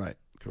 right,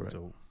 correct.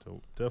 Dope.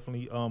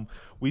 Definitely.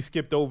 We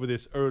skipped over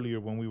this earlier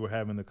when we were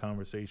having the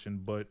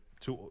conversation, but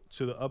to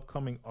the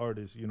upcoming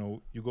artists, you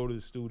know, you go to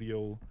the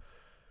studio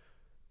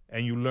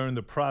and you learn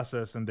the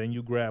process, and then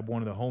you grab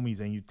one of the homies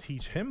and you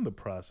teach him the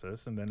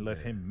process and then let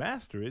him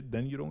master it.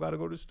 Then you don't got to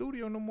go to the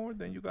studio no more.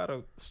 Then you got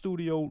a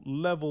studio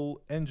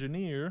level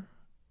engineer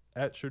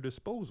at your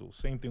disposal.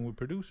 Same thing with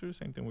producers,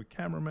 same thing with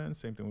cameramen,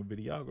 same thing with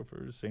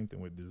videographers, same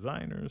thing with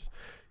designers.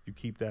 You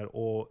keep that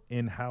all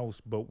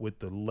in-house, but with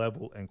the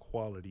level and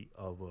quality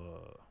of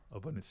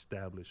an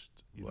established,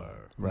 you know,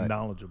 Right.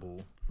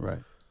 knowledgeable Right.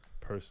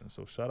 person.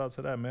 So shout out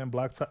to that, man.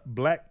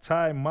 Black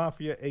Tie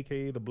Mafia,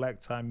 aka the Black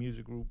Tie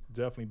Music Group.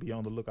 Definitely be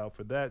on the lookout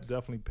for that.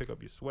 Definitely pick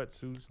up your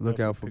sweatsuits. Look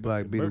Definitely out for pick up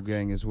Black your Beetle merch.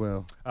 Gang as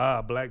well.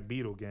 Black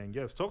Beetle Gang.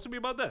 Yes, talk to me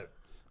about that.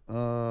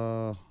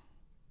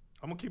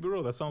 I'm gonna keep it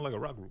real. That sounds like a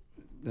rock group.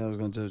 I was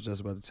gonna just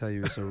about to tell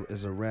you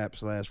it's a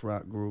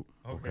rap/rock group.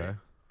 Okay.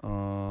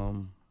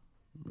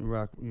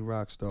 We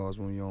rock stars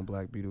when we on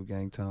Black Beetle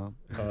Gang time.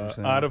 You know what I'm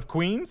saying? Out of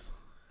Queens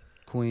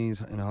Queens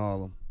and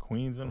Harlem.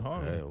 and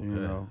Harlem. Okay. You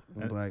know,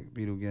 and Black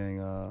Beetle Gang.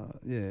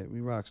 Yeah, we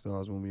rock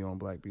stars when we on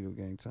Black Beetle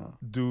Gang time.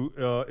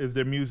 Is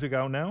there music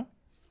out now?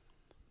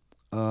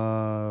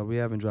 We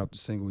haven't dropped a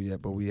single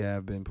yet, but we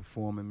have been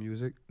performing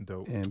music,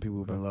 Dope. and people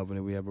have been loving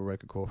it. We have a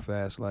record called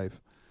Fast Life,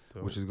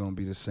 Dope. which is gonna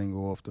be the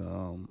single off the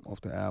album,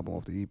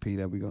 off the EP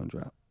that we're gonna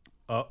drop.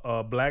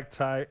 A Black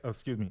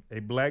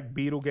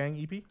Beetle Gang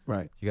EP.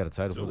 Right. You got a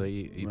title for So- the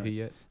EP Right.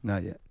 yet?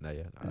 Not yet. Not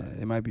yet. All right.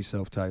 It might be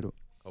self-titled.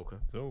 Okay.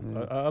 So Yeah.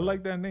 I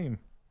like that name.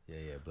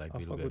 Yeah. Black I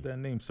Beetle fuck with Gang. that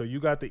name. So you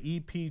got the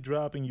EP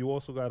dropping. You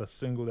also got a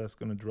single that's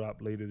gonna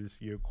drop later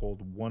this year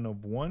called One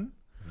of One.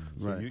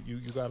 So Right. you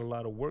got a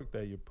lot of work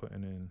that you're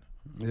putting in.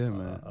 Yeah,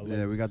 man. I like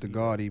Yeah, we to got the see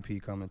God EP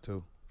coming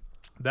too.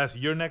 That's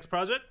your next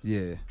project,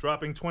 Yeah,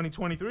 dropping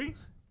 2023.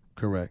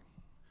 correct.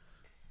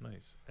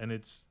 Nice. And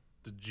it's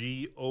the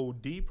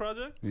GOD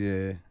project.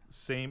 Yeah,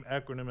 Same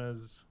acronym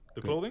as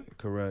the clothing.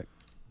 correct.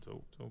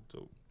 Dope.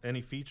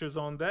 Any features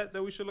on that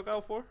we should look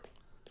out for?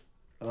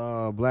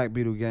 Black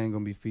Beetle Gang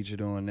gonna be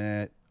featured on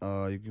that.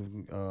 You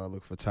can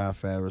look for Ty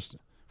Farris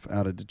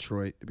out of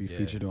Detroit to be Yeah.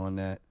 featured on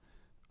that.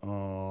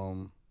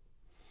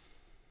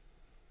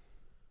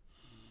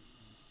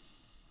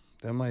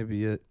 That might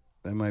be it.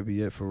 That might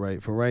be it for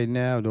right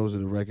now. Those are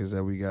the records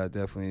that we got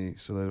definitely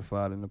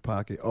solidified in the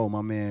pocket. Oh,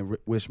 my man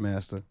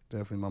Wishmaster,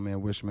 definitely my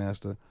man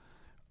Wishmaster.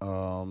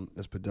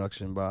 It's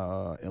production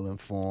by Ill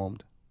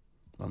Informed,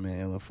 my man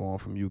Ill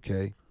Informed from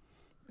UK,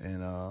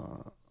 and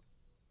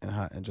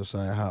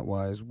Josiah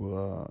Hotwise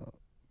will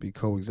be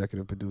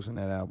co-executive producing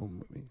that album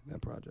with me,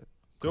 that project.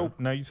 Dope.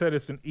 Now you said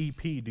it's an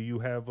EP. Do you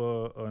have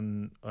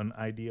an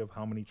idea of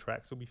how many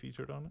tracks will be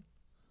featured on it?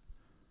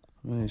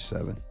 Maybe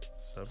 7.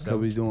 7. Because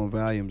we doing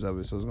volumes of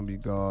it, so it's gonna be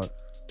God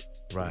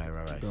Right.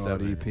 God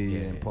 7. EP Yeah.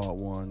 and part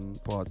 1,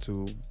 part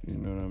 2. You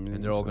know what I mean?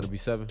 And they're all So- gonna be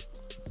 7.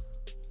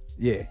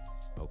 Yeah.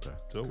 Okay.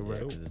 Dope. Yeah,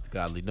 Dope. 'cause it's a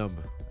godly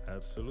number.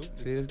 Absolutely.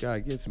 See, this guy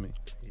gets me.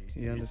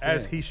 He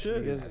understands. As he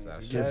should. He gets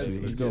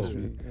me. He gets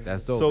me.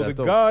 That's dope. So That's the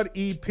dope. God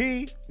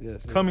EP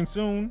Yes. coming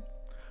soon.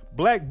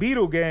 Black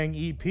Beetle Gang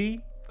EP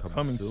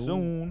coming soon.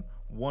 soon.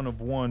 One of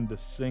One, the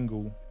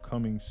single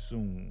coming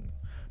soon.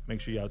 Make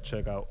sure y'all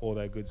check out all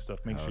that good stuff.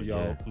 Make Oh, sure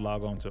y'all yeah.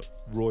 log on to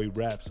Roi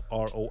Rapx,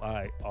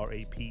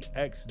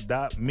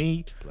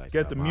 ROIRAPX.me. Black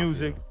Get the Tie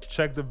music, Mafia.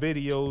 check the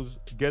videos,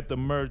 get the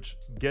merch,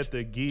 get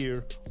the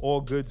gear,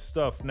 all good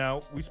stuff.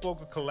 Now, we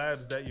spoke of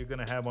collabs that you're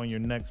going to have on your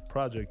next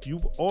project.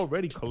 You've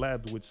already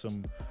collabed with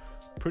some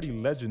pretty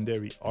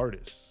legendary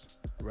artists.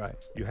 Right.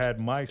 You had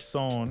my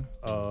song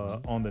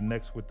on the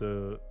Next with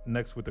the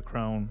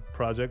Crown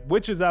project,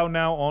 which is out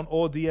now on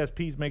all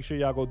DSPs. Make sure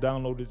y'all go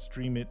download it,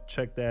 stream it,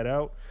 check that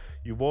out.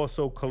 You've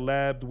also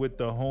collabed with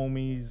the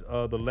homies,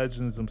 the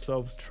legends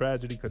themselves,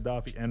 Tragedy,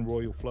 Gaddafi, and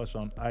Royal Flush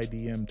on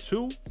IDM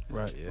 2.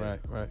 Right. Yeah.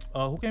 Right.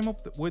 Who came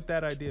up with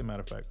that idea?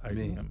 Matter of fact,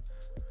 Me. IDM.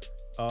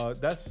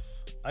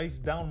 That's Ice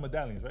Down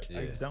Medallions, right? Yeah.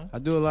 Ice Down. I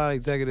do a lot of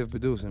executive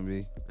producing,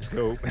 B.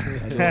 Dope.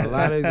 I do a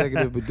lot of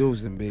executive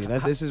producing, B.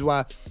 This is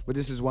why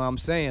I'm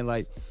saying,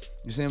 like,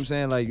 you see what I'm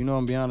saying? Like, you know,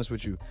 I'm be honest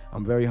with you.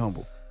 I'm very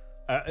humble.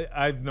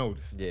 I've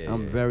noticed. Yeah.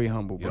 I'm very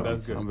humble, Yeah, bro.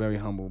 that's good. I'm very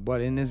humble.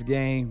 But in this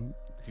game,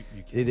 You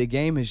can't. the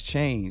game has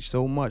changed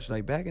so much.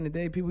 Like back in the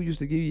day, people used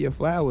to give you your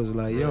flowers,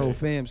 like, yo, Right.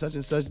 fam, such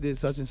and such did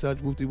such and such,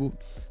 whoop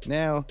whoop.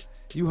 Now,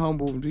 you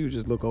humble and people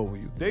just look over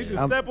you. They just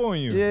I'm- step on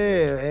you.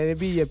 Yeah, and it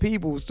be your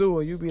peoples too,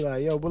 and you be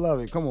like, yo,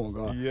 beloved, come on,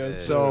 God. Yeah.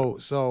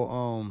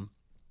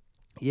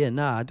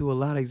 Yeah, I do a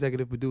lot of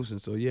executive producing.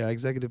 So yeah, I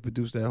executive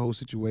produced that whole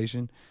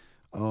situation.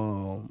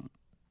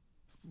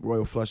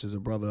 Royal Flush is a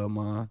brother of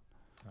mine.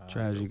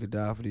 Tragedy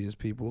Gaddafi is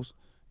people's.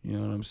 You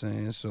know what I'm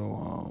saying?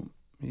 So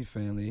he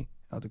family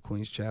out the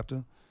Queens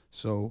chapter.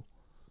 So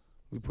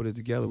We put it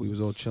together. We was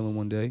all chilling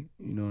one day.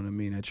 You know what I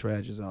mean? At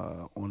Trage's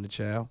on the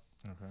Chow.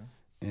 Okay.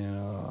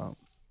 And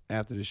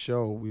after the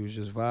show, we was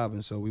just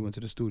vibing. So we went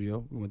to the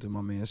studio. We went to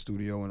my man's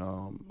studio in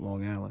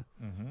Long Island,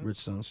 Rich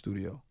Son's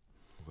studio.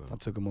 Okay. I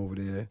took him over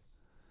there,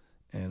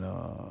 and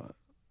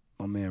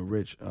my man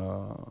Rich,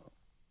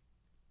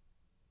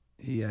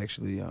 he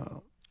actually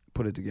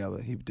put it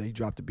together. He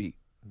dropped the beat.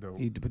 Dope.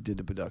 He did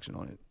the production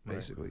on it, Right.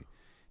 basically.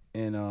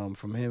 And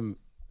from him,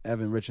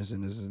 Evan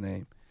Richardson is his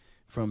name.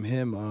 From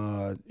him,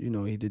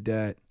 he did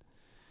that,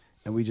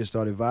 and we just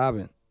started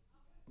vibing.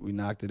 We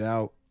knocked it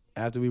out.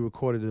 After we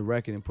recorded the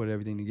record and put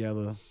everything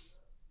together,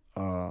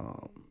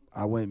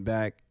 I went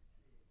back,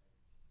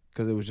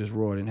 because it was just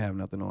raw, it didn't have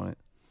nothing on it.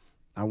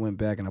 I went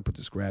back and I put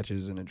the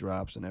scratches and the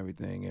drops and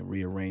everything and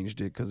rearranged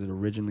it, because it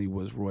originally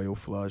was Royal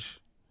Flush,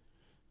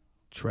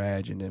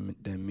 Trage, and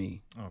then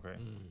me. Okay.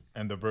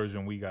 And the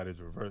version we got is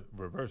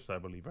reversed, I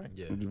believe, right?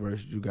 Yeah. The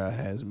version you got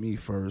has me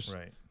first,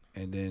 Right.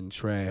 and then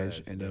Trage, Trage,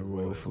 and then then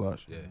Royal Royal.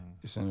 Flush. Yeah.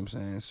 You see what I'm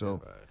saying?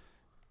 So, Right.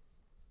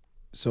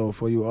 so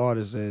for you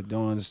artists that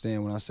don't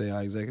understand when I say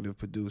I executive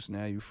produce,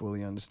 now you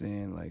fully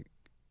understand like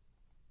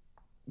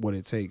what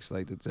it takes,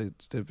 like the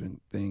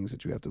different things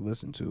that you have to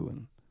listen to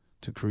and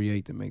to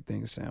create to make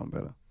things sound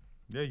better.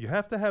 Yeah, you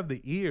have to have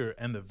the ear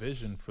and the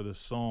vision for the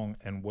song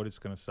and what it's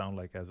gonna sound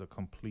like as a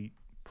complete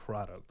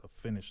product, a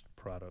finished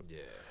product.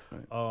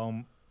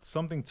 Yeah.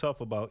 Something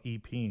tough about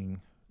EPing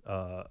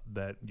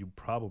that you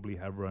probably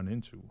have run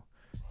into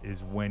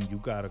is when you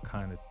gotta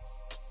kind of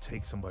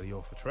take somebody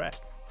off a track.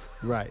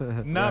 Right.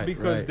 Not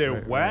because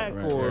they're whack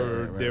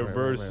or their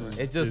verses.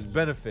 It just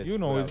benefits. You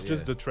know, well, it's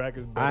just yeah. the track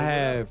is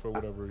better for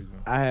whatever reason.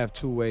 I have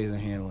two ways of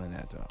handling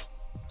that though.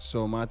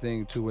 So my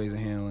thing, two ways of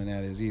handling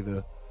that is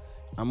either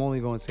I'm only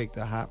going to take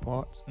the hot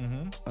parts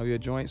of your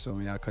joint, so I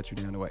mean I'll cut you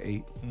down to an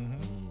 8,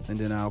 and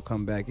then I'll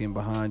come back in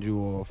behind you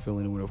or fill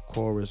in with a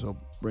chorus or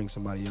bring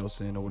somebody else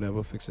in or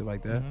whatever, fix it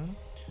like that,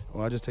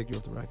 or I'll just take you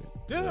off the record.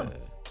 Yeah.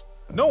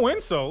 No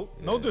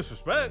insult, no Yeah.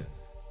 disrespect.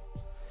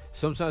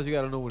 Sometimes you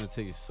gotta know when to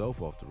take yourself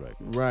off the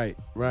record. Right.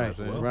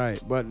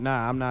 But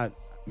nah, I'm not.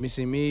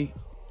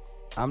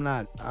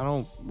 I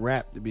don't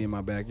rap to be in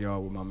my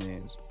backyard with my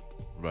mans.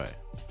 Right.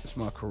 It's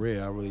my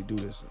career. I really do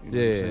this. You know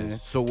what I'm Yeah. saying?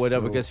 So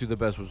whatever So- gets you the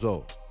best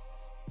result.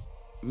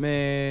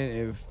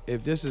 Man,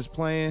 if this is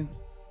playing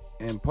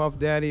and Puff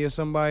Daddy or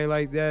somebody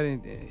like that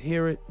and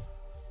hear it,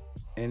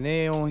 and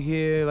they don't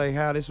hear like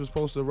how this was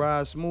supposed to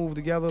ride smooth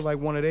together like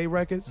one of their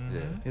records,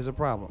 Yeah. it's a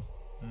problem.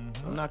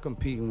 I'm not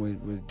competing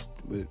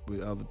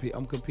with other people.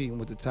 I'm competing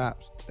with the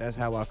tops. That's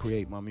how I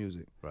create my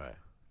music. Right.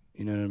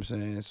 You know what I'm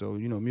saying? So,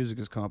 music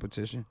is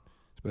competition,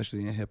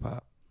 especially in hip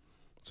hop.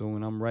 So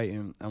when I'm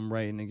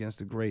writing against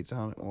the greats,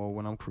 or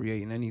when I'm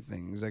creating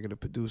anything, executive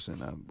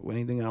producing,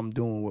 anything that I'm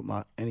doing with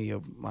any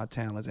of my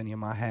talents, any of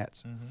my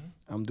hats,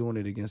 I'm doing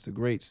it against the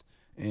greats,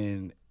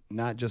 and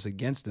not just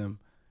against them,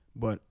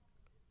 but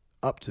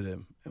up to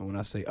them. And when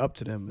I say up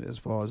to them, as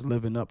far as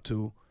living up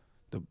to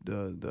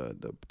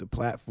the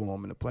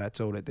platform and the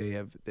plateau that they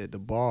have, the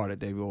bar that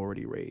they've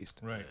already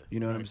raised. Right. You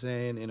know what I'm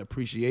saying? And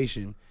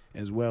appreciation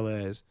as well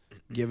as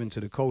giving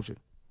to the culture.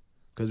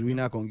 Because we're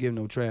not going to give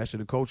no trash to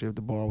the culture if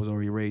the bar was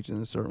already raised in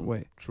a certain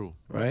way. True.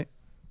 Right?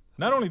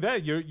 Not only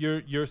that,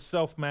 you're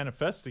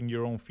self-manifesting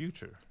your own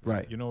future.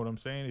 Right. You know what I'm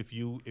saying? If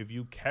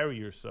you carry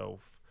yourself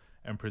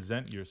and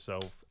present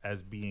yourself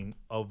as being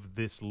of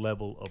this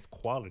level of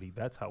quality,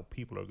 that's how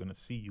people are going to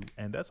see you,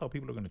 and that's how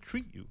people are going to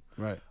treat you.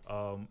 Right.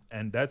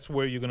 And that's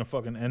where you're going to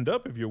fucking end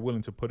up if you're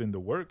willing to put in the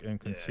work and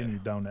continue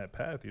down that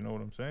path. You know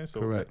what I'm saying? So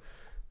Correct.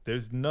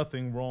 There's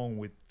nothing wrong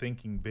with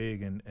thinking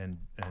big and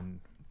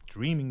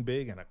dreaming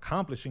big and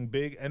accomplishing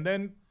big, and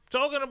then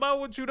talking about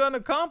what you done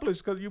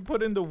accomplished because you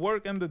put in the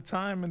work and the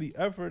time and the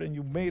effort and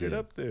you made it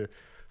up there.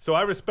 So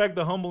I respect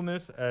the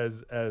humbleness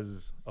as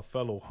a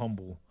fellow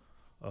humble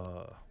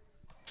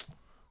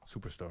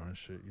superstar and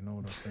shit. You know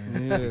what I'm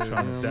saying? Yeah,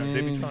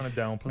 they be trying to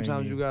downplay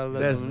Sometimes me. you got to let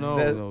That's them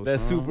know.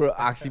 that's son. super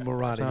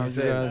oxymoronic. He Sometimes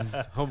you says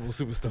guys- humble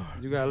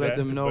superstar. You got to let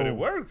them know. But it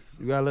works.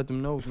 You got to let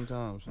them know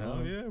sometimes. Oh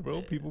son. yeah,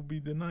 bro. People be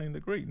denying the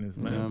greatness,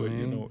 man. know what I But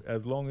you mean? know,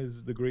 as long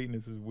as the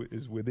greatness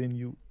is within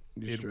you,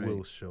 You're it straight.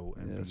 will show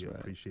and That's be right.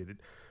 appreciated.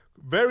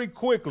 Very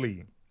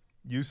quickly,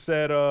 you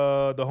said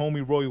the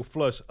homie Royal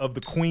Flush of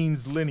the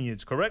Queens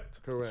lineage,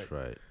 correct? Correct.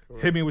 That's right.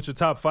 Hit me with your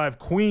top 5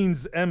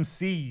 Queens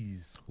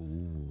MCs.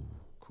 Ooh.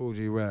 Cool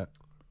G Rap.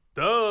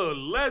 The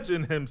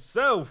legend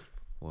himself.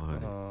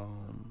 100.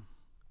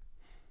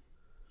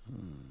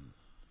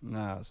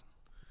 Nas.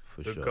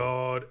 For The sure.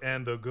 God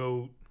and the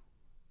GOAT.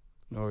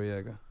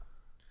 Noriega.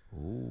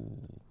 Ooh.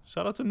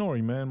 Shout out to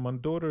Nori, man. My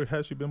daughter,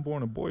 had she been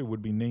born a boy,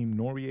 would be named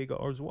Noriega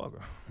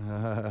Arzwaga.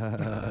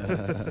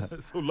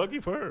 So lucky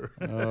for her.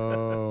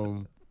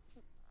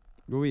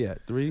 Where we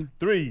at? 3?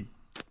 3.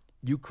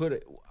 You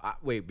could have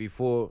wait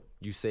before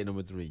you say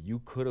number 3.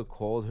 You could have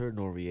called her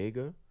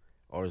Noriega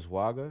or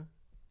Zwaga,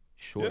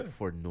 short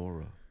for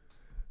Nora.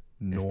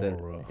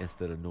 Nora.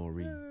 Instead of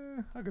Nori.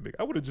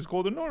 I would have just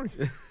called her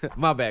Nori.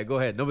 My bad. Go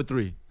ahead. Number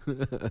 3.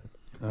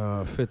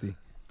 50.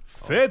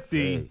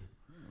 50. Okay.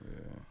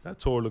 That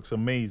tour looks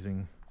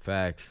amazing.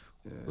 Facts.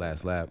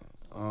 Last Lap.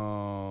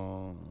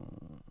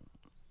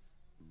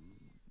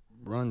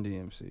 Run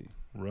DMC.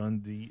 Run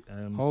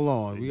DMC. Hold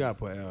on, we gotta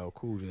put LL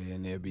Cool J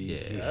in there.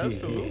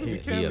 Absolutely. We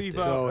can't He up leave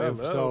there. out LL,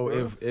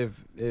 bro.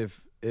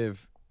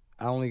 If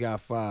I only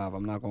got 5,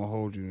 I'm not gonna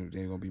hold you.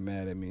 They're gonna be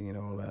mad at me. You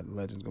know, all that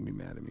legends gonna be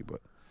mad at me.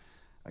 But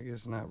I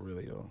guess not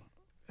really though.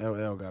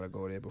 LL gotta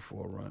go there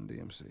before Run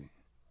DMC.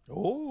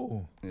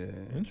 Oh, Yeah.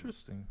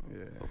 interesting.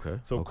 Yeah. Okay.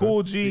 So okay.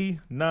 Cool G,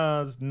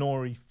 Nas,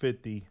 Nori,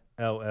 50,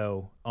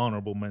 LL,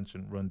 honorable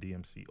mention, Run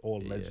DMC,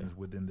 all Yeah. legends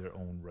within their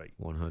own right.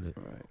 100.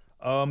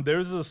 Right.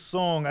 There's a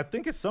song, I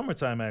think it's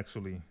summertime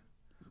actually,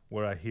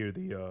 where I hear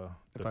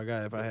If I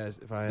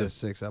had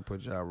 6, I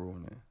put Ja Rule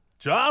in there.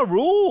 Ja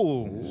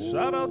Rule.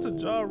 Shout out to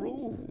Ja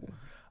Rule.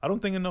 I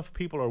don't think enough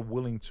people are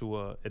willing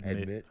to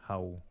admit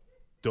how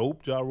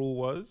dope Ja Rule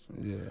was,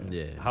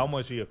 Yeah. how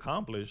much he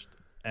accomplished,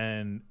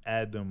 and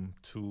add them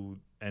to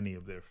any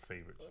of their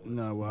favorites.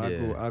 No, well,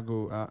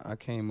 Yeah. I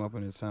came up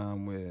in a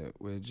time where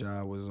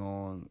Ja was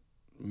on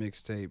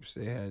mixtapes.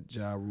 They had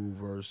Ja Rule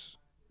verse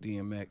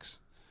DMX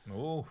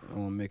Oh,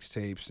 on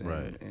mixtapes, and,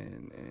 Right.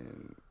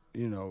 and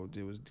you know,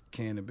 there was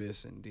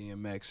Cannabis and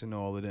DMX and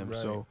all of them. Right.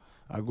 So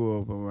I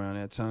grew up around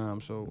that time.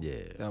 So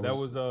Yeah. that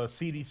was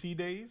CDC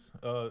days.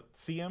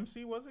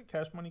 CMC was it?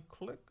 Cash Money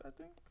Click, I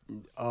think.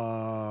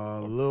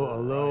 a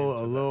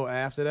little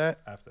after that.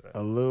 After that,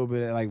 A little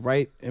bit like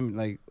right in,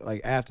 like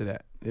after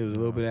that. It was a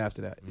little bit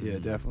after that. Yeah,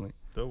 definitely.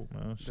 dope,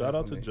 man. Shout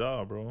out to Definitely.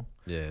 Ja, bro.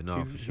 Yeah,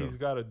 no, for sure. He's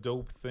got a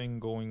dope thing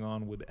going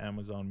on with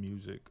Amazon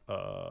Music.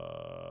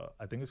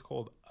 I think it's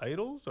called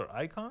Idols or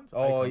Icons.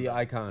 Oh, Icons. yeah,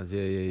 Icons.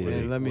 Yeah, yeah, Where yeah.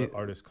 And let me- where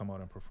artists come out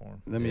and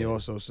perform. Let me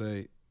also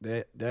say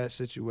that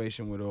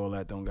situation with all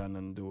that don't got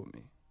nothing to do with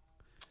me.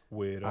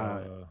 With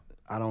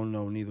I don't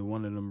know neither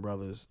one of them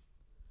brothers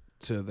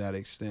to that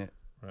extent.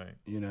 right.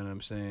 You know what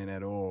I'm saying?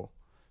 At all.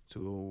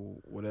 To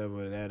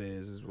whatever that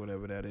is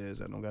whatever that is.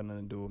 That don't got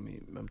nothing to do with me.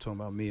 I'm talking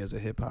about me as a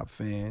hip hop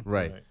fan,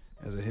 Right.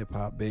 as a hip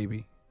hop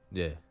baby.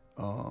 Yeah.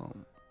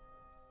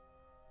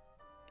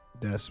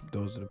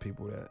 Those are the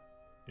people that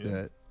Yeah.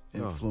 that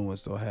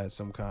influenced or had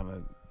some kind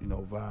of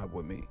vibe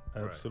with me.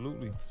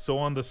 Absolutely. So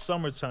on the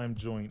summertime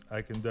joint,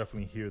 I can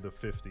definitely hear the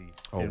 50.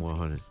 Oh,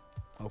 100.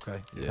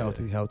 Okay, Yeah.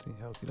 healthy. That's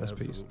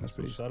peace. Absolutely. That's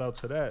So peace. shout out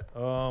to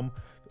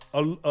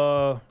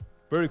that.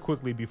 Very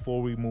quickly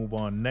before we move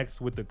on,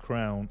 Next with the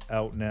Crown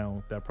out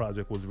now. That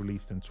project was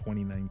released in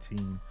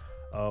 2019.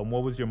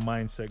 What was your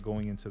mindset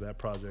going into that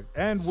project?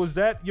 And was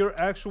that your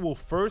actual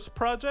first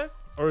project,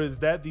 or is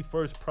that the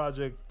first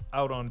project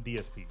out on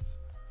DSPs?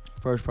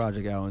 First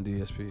project out on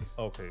DSP.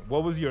 Okay.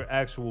 What was your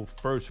actual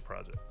first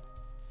project,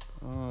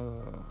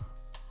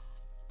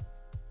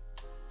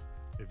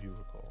 if you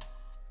recall?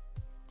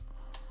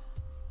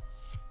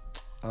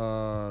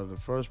 The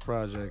first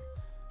project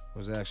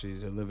was actually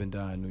To Live and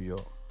Die in New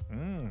York,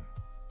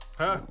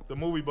 The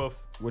movie buff.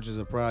 which is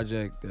a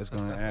project that's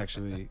gonna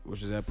actually,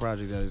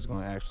 that is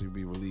gonna actually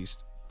be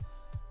released,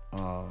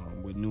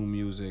 with new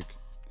music,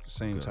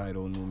 same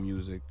title, new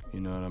music. You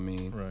know what I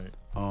mean? Right.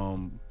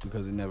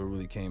 Because it never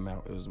really came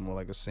out. It was more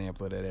like a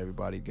sampler that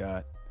everybody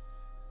got,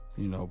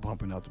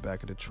 bumping out the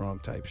back of the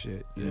trunk type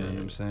shit. You know what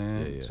I'm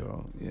saying? Yeah.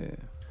 So yeah.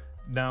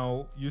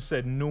 Now, you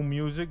said new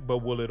music, but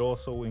will it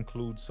also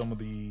include some of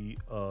the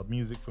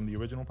music from the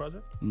original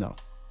project? No,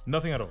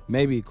 Nothing at all.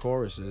 maybe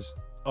choruses,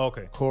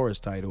 Okay. chorus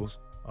titles,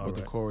 All but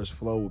the right. chorus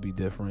flow will be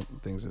different,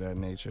 things of that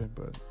nature.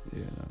 But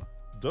yeah,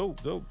 no.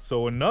 Dope.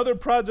 So another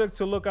project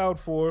to look out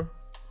for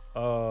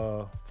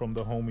from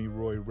the homie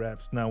Roi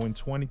Rapx. Now in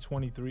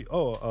 2023.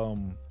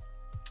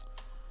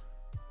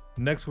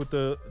 Next with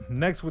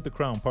the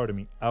Crown, pardon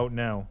me, out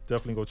now.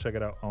 Definitely go check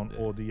it out on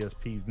all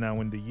DSPs.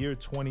 Now in the year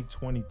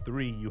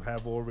 2023, you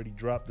have already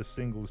dropped the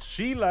singles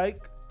She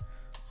Like,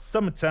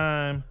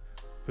 Summertime,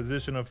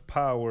 Position of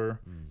Power,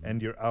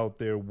 and you're out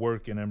there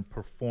working and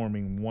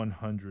performing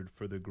 100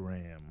 for the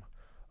gram.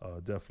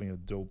 Definitely a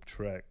dope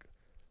track.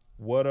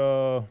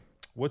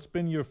 What's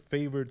been your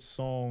favorite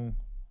song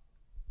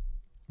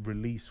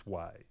release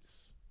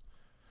wise?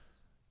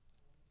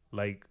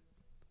 Like,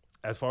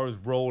 as far as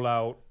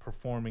rollout,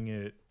 performing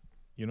it,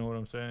 you know what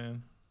I'm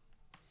saying?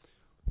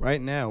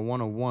 Right now,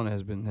 101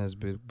 has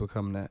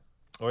become that.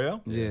 Oh yeah?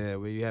 Yeah,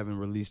 where you haven't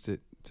released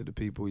it to the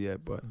people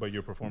yet, but But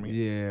you're performing it?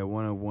 yeah,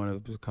 101 has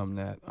become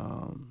that.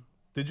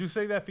 Did you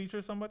say that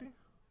features somebody?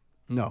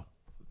 No.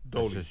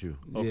 That's Dolly. just you.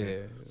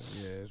 Okay.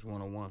 Yeah, it's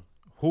 101.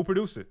 Who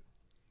produced it?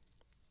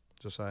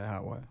 Josiah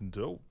Hotwire.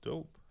 Dope.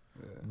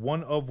 Yeah.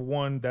 One of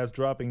one that's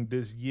dropping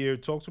this year.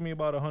 Talk to me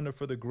about 100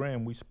 for the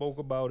gram. We spoke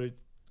about it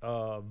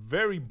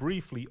very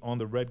briefly on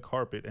the red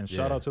carpet. And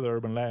shout Yeah. out to the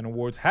Urban Latin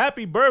Awards.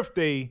 Happy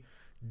birthday,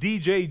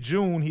 DJ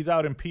June. He's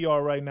out in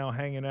PR right now,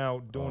 hanging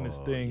out, doing his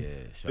thing. Yeah,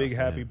 shout Big out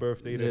to happy him.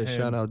 birthday to Yeah, him.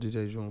 shout out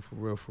DJ June for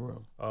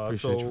real.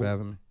 Appreciate you for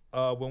having me.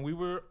 When we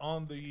were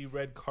on the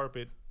red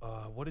carpet,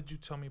 what did you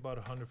tell me about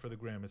 100 for the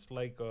gram? It's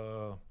like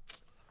not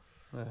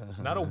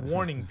a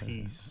warning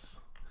piece.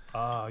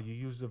 You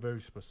used a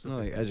very specific No,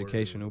 like word.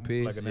 educational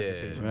piece. Like an Yeah,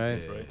 educational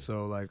Right? piece, right?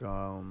 So like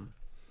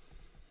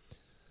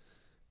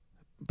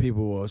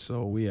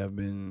we have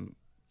been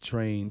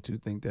trained to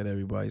think that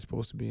everybody's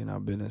supposed to be in our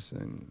business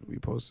and we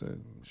supposed to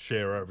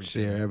Share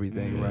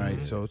everything.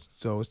 right? So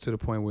it's to the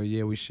point where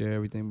we share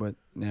everything, but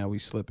now we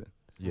slipping.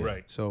 Yeah.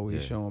 Right. So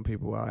we're showing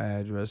people our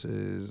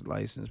addresses,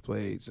 license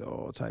plates,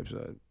 all types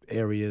of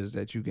areas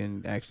that you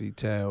can actually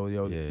tell,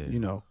 you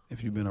know,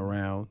 if you've been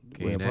around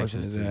where a Gain person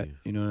access is to at. you.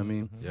 You know what I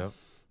mean? Yep.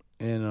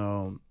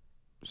 And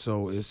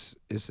so it's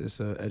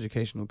a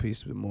educational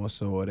piece, but more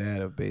so of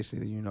that of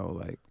basically, you know,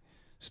 like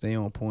stay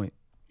on point.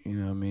 You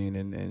know what I mean?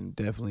 And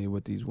definitely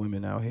with these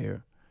women out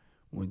here,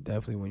 when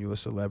you're a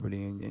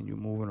celebrity and you're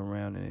moving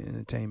around in the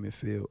entertainment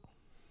field,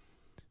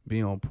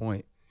 be on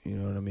point. You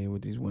know what I mean,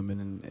 with these women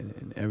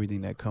and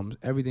everything that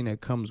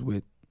comes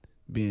with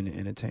being an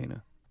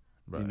entertainer.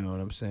 Right. You know what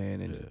I'm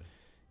saying?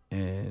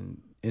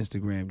 And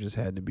Instagram just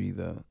had to be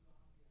the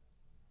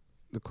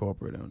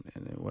corporate and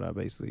what I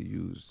basically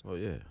used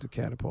to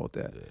catapult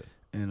that.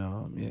 Yeah.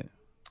 And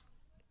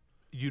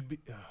You'd be.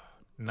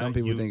 some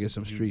people think it's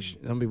some street.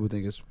 Some people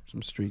think it's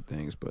some street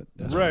things, but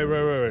that's right.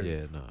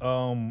 Yeah,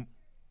 no.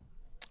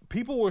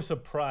 People were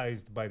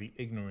surprised by the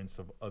ignorance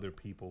of other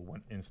people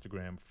when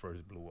Instagram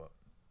first blew up.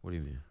 What do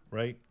you mean?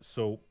 Right?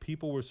 So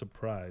people were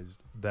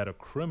surprised that a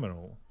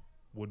criminal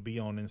would be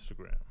on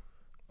Instagram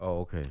Oh,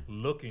 okay.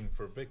 looking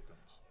for victims.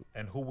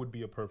 And who would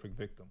be a perfect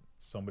victim?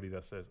 Somebody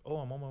that says, oh,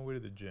 I'm on my way to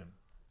the gym.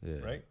 Yeah.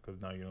 Right?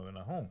 Because now you know they're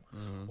not home.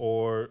 Mm-hmm.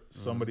 Or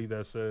somebody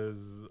that says,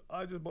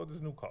 I just bought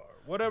this new car.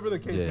 Whatever the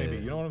case may be.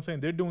 You know what I'm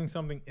saying? They're doing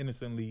something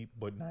innocently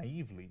but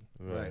naively.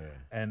 Right.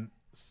 And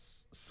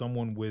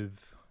someone with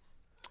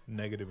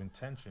negative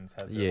intentions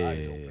has their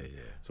eyes open.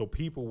 Yeah. So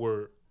people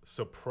were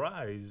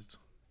surprised,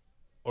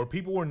 or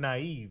people were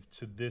naive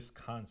to this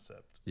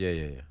concept. Yeah.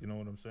 You know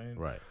what I'm saying?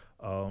 Right.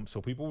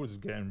 So people were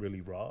just getting really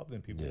robbed,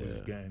 and people were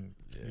just getting,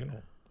 Yeah.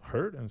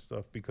 hurt and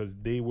stuff because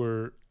they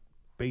were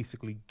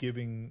basically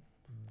giving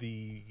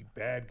the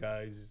bad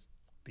guys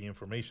the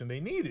information they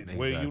needed,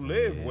 where you Exactly,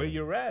 live, where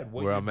you're at,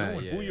 what Where you're I'm at,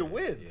 doing, who you're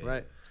with.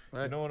 right.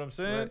 You know what I'm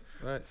saying?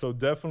 Right. So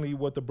definitely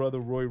what the brother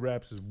Roi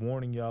Rapx is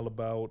warning y'all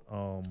about,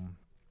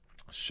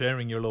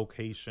 sharing your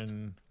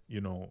location,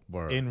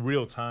 Word. in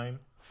real time.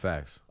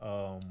 Facts.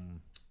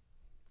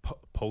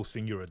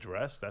 Posting your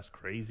address, that's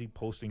crazy.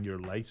 Posting your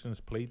license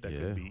plate that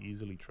could be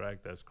easily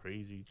tracked, that's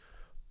crazy.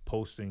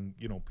 Posting,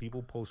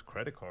 people post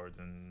credit cards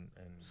and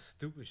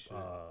Stupid shit.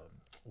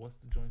 What's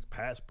the joints?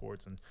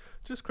 Passports and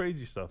just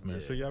crazy stuff,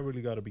 man. So y'all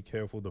really got to be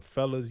careful. The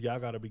fellas, y'all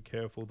got to be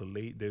careful.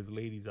 There's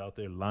ladies out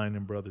there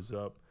lining brothers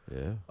up.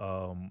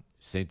 Yeah.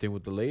 Same thing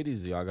with the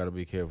ladies. Y'all got to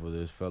be careful.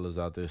 There's fellas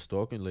out there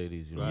stalking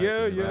ladies. You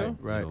know,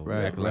 Right.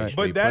 acting like But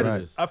straight that's,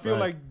 predators. I feel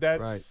like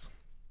that's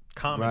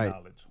common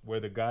knowledge,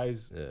 where the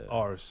guys Yeah.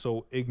 are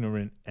so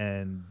ignorant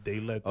and they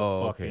let the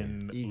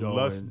fucking Ego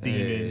lust and-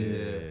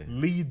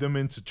 demon lead them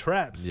into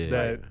traps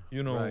that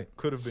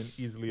could have been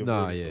easily avoided.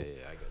 Nah, So I get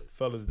it.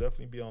 fellas,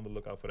 definitely be on the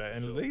lookout for that,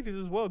 and ladies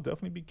as well.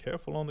 Definitely be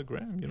careful on the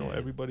gram.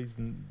 Everybody's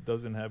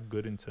doesn't have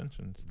good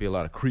intentions. Be a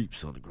lot of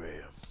creeps on the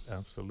gram.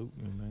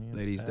 Absolutely, man.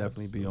 Ladies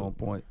definitely be on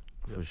point.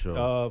 For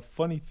sure.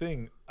 Funny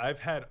thing, I've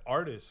had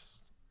artists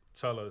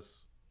tell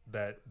us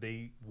that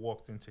they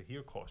walked into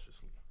here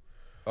cautiously,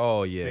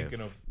 Oh, yeah.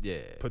 thinking of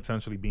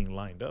potentially being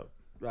lined up.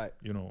 Right.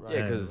 Yeah, and-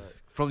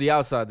 because from the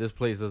outside, this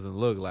place doesn't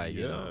look like,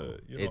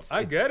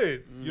 I get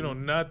it.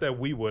 Not that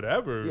we would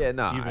ever even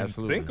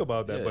absolutely. think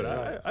about that, Yeah, but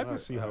right, I can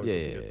see how it Yeah,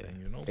 could be yeah, a thing,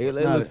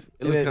 It Nah, looks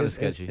kind of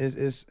sketchy.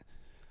 It's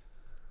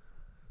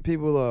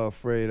people are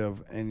afraid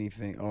of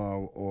anything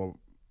or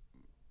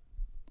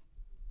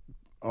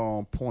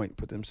on point,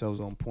 put themselves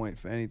on point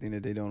for anything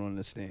that they don't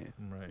understand.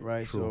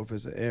 Right. True. So if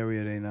it's an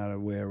area they're not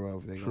aware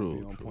of, they're gonna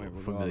be on point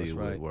regardless. Familiar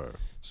Right. with word.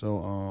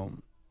 So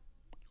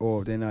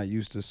or if they're not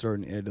used to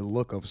the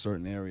look of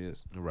certain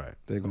areas, Right.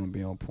 they're gonna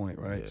be on point.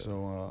 Right. Yeah.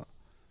 So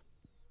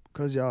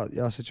cause y'all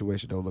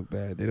situation don't look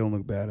bad. They don't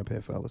look bad up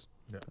here, fellas.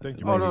 Yeah, thank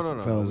you. Oh, Ladies,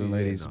 no. fellas and Yeah,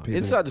 ladies, no. people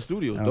Inside the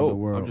studio is out in the dope.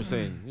 world. I'm just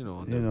saying,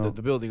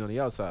 the building on the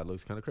outside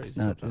looks kind of crazy. It's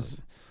not.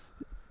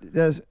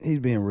 sometimes. He's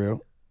being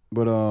real,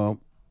 but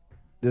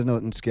there's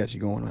nothing sketchy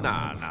going on.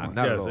 Nah, Yes,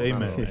 not at all.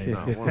 amen.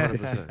 Nah,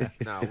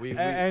 100%. Nah, we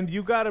And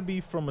you got to be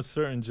from a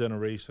certain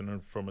generation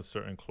and from a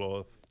certain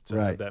cloth to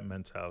have that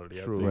mentality.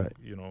 True. I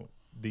think,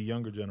 the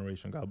younger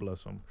generation, God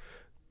bless them,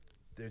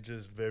 they're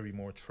just very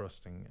more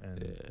trusting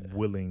and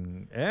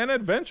willing and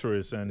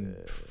adventurous and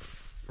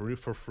free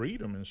for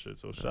freedom and shit.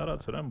 So shout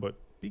out to them, but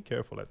be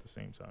careful at the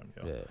same time,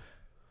 yo. Yeah.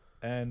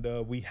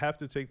 And we have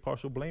to take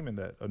partial blame in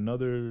that.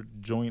 Another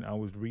joint I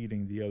was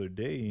reading the other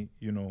day,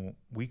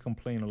 we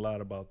complain a lot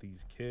about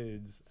these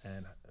kids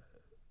and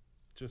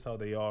just how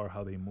they are,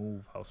 how they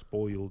move, how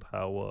spoiled,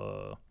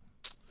 how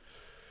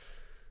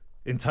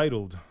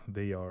entitled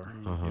they are.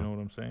 Uh-huh. You know what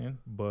I'm saying?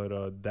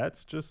 But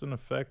that's just an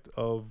effect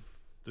of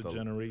the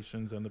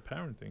generations and the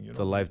parenting.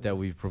 The life that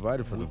we've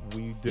provided for them.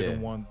 We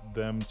didn't want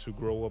them to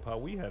grow up how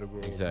we had to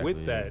grow up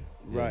with that.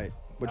 Right.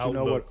 But you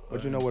know what?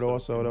 But you know what?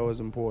 Also, though, is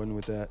important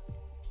with that.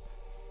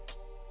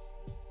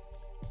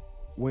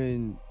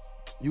 When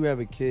you have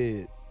a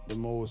kid,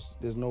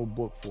 there's no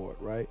book for it,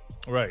 right?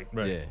 Right.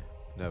 Yeah,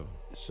 never.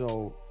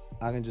 So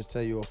I can just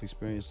tell you off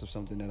experience of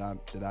something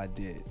that I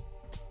did.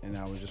 and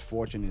I was just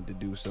fortunate to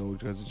do so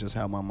because it's just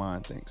how my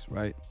mind thinks,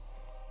 right?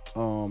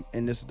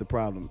 And this is the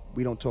problem.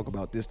 We don't talk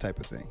about this type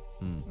of thing.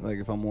 Like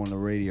if I'm on the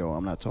radio,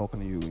 I'm not talking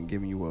to you and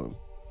giving you a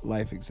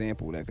life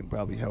example that can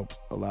probably help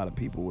a lot of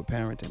people with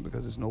parenting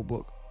because there's no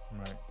book.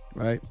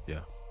 Right? Yeah.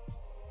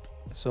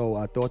 So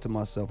I thought to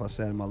myself, I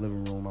sat in my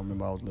living room. I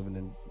remember I was living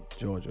in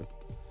Georgia.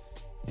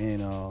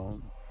 And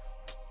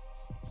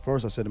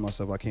first I said to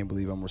myself, I can't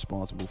believe I'm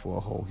responsible for a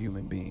whole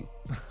human being.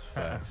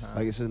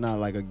 Like it's just not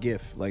like a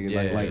gift. Like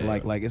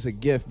it's a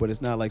gift, but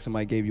it's not like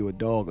somebody gave you a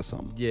dog or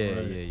something. Yeah.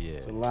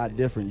 It's a lot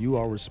different. You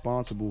are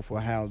responsible for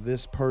how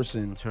this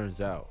person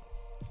turns out.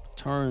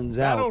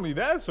 Not only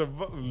that,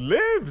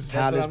 lives.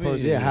 How this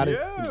person,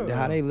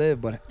 how they live,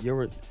 but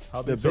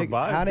how they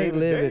survive. How they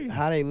live.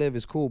 How they live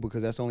is cool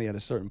because that's only at a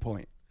certain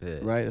point,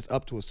 right? It's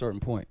up to a certain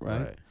point,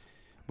 right?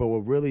 But what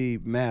really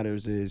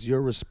matters is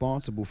you're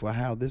responsible for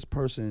how this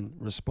person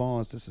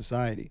responds to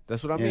society.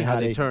 That's what I mean.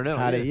 How they turn out.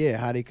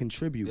 How they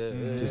contribute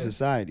to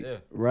society,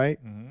 right?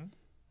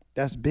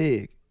 That's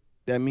big.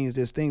 That means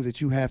there's things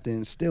that you have to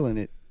instill in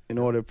it in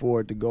order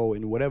for it to go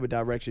in whatever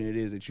direction it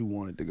is that you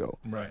want it to go.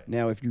 Right.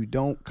 Now, if you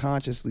don't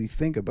consciously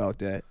think about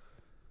that,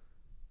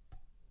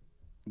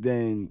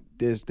 then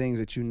there's things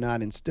that you're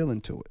not instilling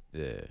to it.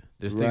 Yeah.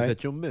 There's things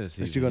that you'll miss.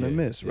 That you're going to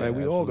miss, right?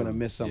 We're all going to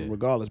miss something Yeah.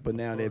 regardless, but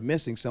now they're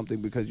missing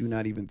something because you're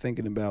not even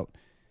thinking about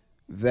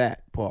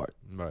that part,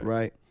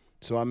 right?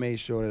 So I made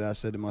sure that I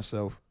said to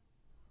myself,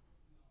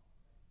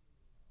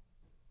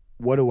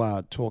 what do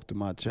I talk to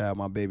my child,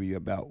 my baby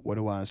about? What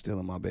do I instill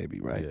in my baby,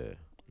 right?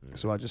 Yeah.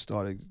 So I just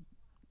started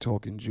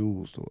talking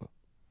jewels to her.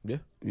 Yeah.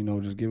 You know,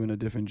 just giving her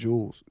different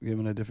jewels,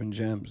 giving her different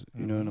gems.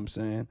 You know what I'm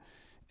saying?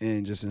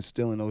 And just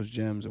instilling those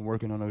gems and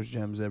working on those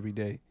gems every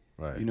day.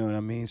 Right. You know what I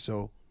mean?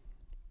 So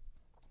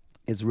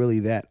it's really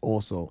that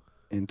also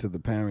into the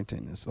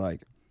parenting. It's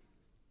like,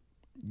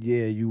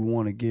 yeah, you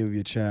want to give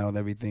your child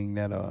everything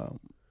that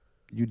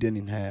you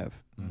didn't have,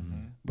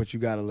 but you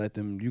got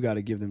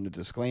to give them the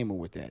disclaimer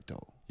with that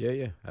though.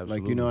 Yeah,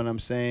 absolutely. Like, you know what I'm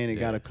saying? It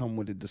got to come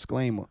with a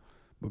disclaimer,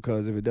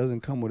 because if it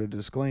doesn't come with a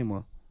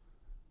disclaimer,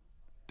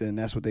 then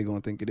that's what they're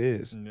going to think it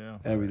is. Yeah.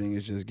 Everything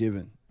is just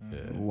given. Yeah.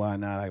 Why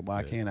not?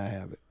 Why can't I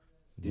have it?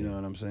 You know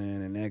what I'm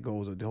saying? And that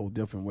goes a whole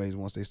different ways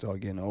once they start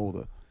getting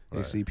older.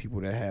 They see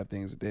people that have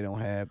things that they don't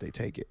have, they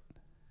take it.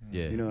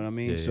 Yeah. You know what I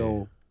mean?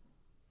 So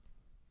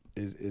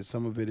is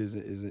some of it is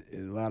a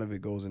lot of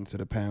it goes into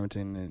the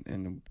parenting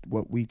and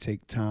what we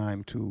take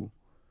time to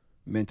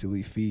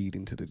mentally feed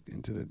into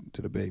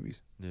the babies.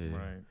 Yeah.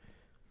 Right.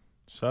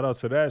 Shout out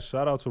to that.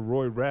 Shout out to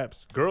Roi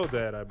Rapx, girl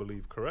dad, I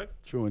believe,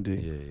 correct? True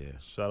indeed. Yeah.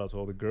 Shout out to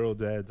all the girl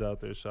dads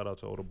out there. Shout out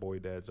to all the boy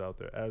dads out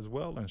there as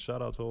well. And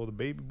shout out to all the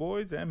baby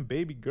boys and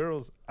baby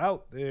girls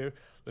out there.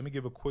 Let me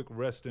give a quick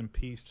rest in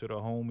peace to the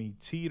homie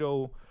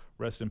Tito.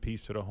 Rest in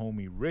peace to the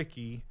homie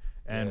Ricky.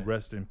 And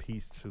rest in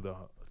peace to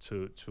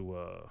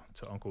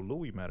Uncle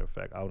Louie, matter of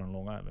fact, out in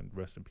Long Island.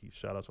 Rest in peace.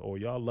 Shout out to all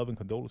y'all. Love and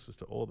condolences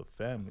to all the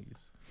families.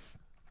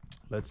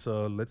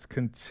 Let's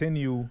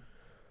continue.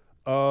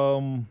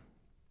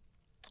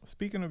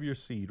 Speaking of your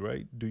seed,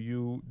 right?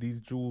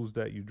 These jewels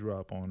that you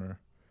drop on her,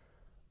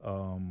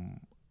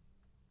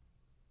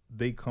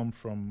 they come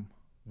from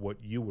what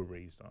you were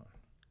raised on.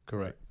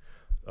 Correct.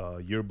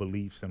 Your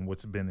beliefs and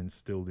what's been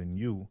instilled in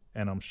you.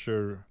 And I'm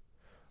sure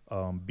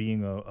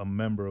being a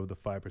member of the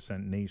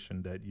 5%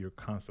 Nation that you're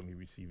constantly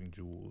receiving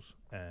jewels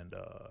and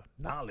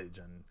knowledge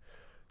and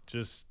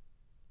just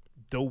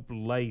dope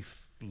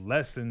life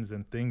lessons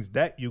and things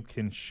that you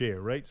can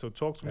share, right? So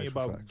talk to me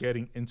about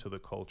getting into the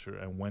culture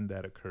and when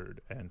that occurred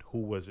and who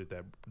was it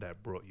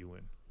that brought you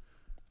in?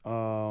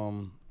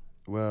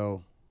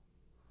 Well,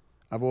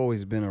 I've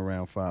always been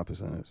around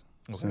 5%ers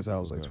since I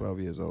was like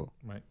 12 years old.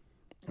 Right.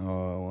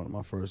 One of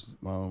my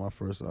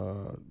first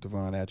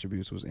divine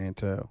attributes was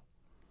Antel.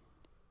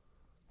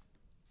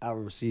 I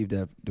received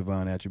that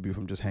divine attribute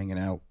from just hanging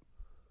out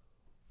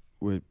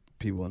with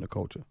people in the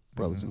culture,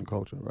 brothers in the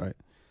culture, right?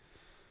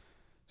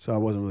 So I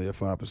wasn't really a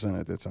 5%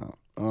 at that time.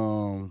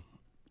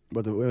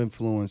 But the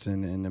influence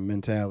and the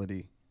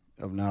mentality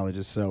of knowledge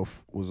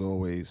itself was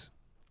always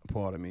a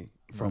part of me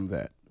from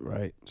that,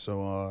 right?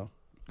 So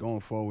going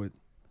forward,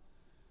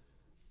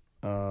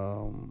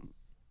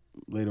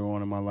 later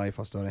on in my life,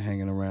 I started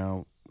hanging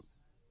around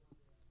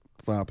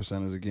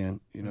 5%ers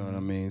again, you know what I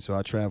mean? So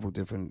I traveled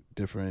different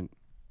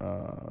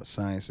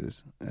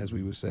sciences, as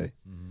we would say.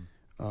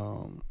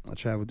 I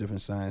traveled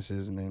different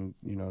sciences and then,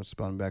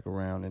 spun back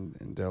around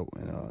and dealt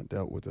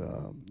with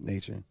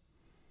nature.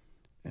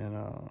 And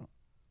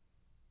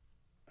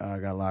I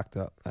got locked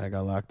up. I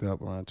got locked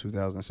up around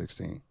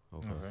 2016.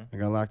 Okay. I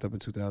got locked up in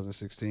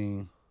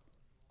 2016.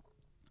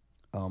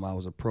 I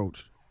was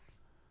approached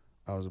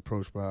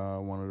by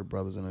one of the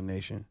brothers in the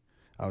nation.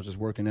 I was just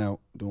working out,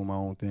 doing my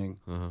own thing.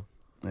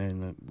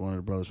 And one of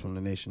the brothers from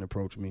the nation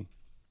approached me.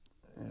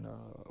 And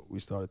we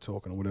started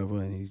talking or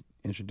whatever, and he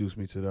introduced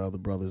me to the other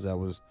brothers that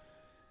was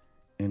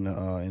in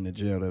the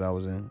jail that I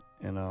was in.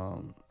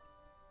 And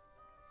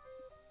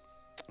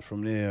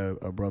from there,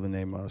 a brother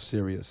named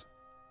Sirius,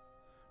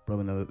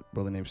 brother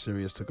named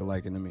Sirius took a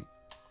liking to me.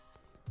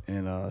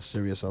 And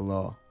Sirius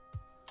Allah,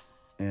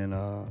 and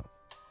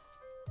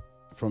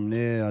from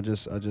there I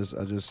just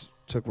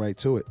took right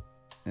to it,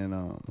 and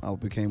I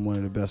became one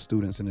of the best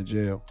students in the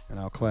jail in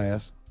our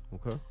class.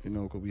 Okay. You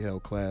know, because we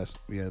held class,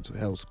 we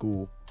held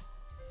school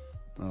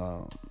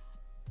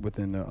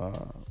within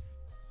the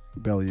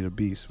belly of the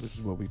beast, which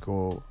is what we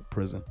call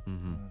prison.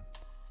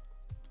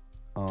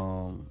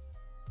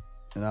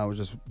 And I was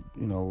just,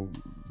 you know,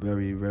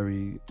 very,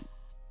 very,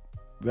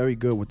 very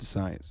good with the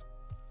science.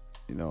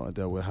 You know, I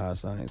dealt with high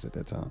science at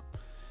that time.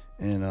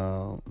 And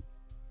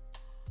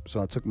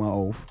so I took my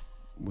oath,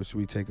 which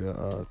we take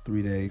a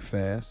 3-day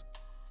fast.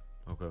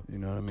 Okay. You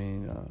know what I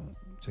mean?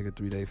 Take a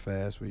 3-day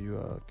fast where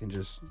you can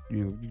just,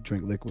 you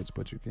drink liquids,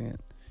 but you can't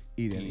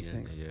eat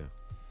anything. Yeah.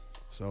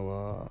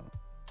 So,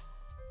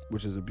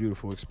 which is a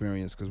beautiful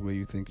experience, because where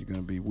you think you're going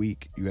to be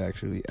weak, you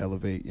actually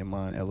elevate, your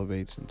mind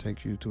elevates and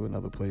takes you to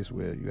another place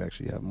where you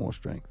actually have more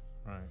strength.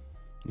 Right.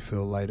 You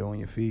feel lighter on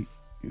your feet,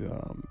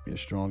 you're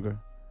stronger.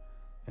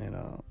 And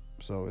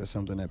so it's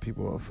something that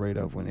people are afraid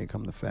of when they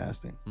come to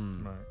fasting.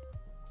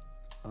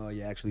 Right.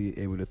 You're actually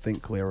able to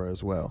think clearer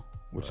as well,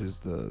 which is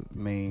the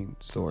main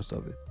source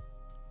of it.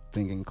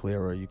 Thinking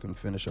clearer, you can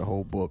finish a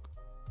whole book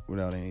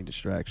without any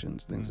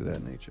distractions, things of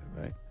that nature,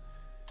 right?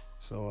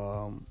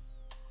 So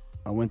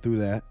I went through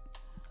that.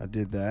 I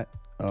did that.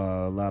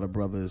 A lot of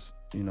brothers,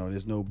 you know,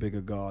 there's no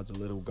bigger gods or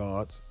little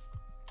gods.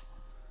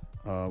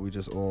 We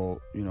just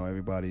all, you know,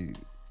 everybody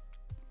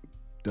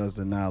does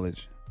the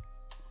knowledge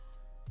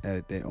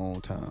at their own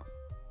time.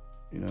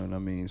 You know what I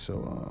mean?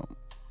 So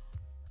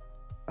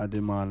I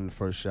did mine in the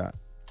first shot.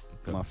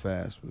 Okay. My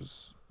fast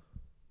was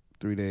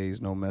 3 days,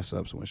 no mess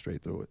ups, went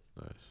straight through it.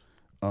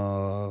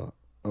 Nice.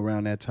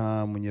 Around that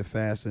time when you're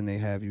fasting, they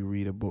have you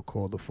read a book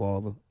called The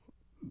Father.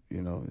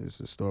 You know, it's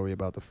a story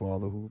about the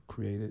father who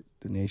created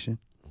the nation.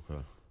 Okay.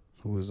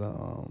 Who was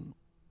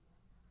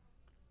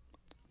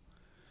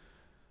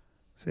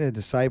say a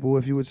disciple,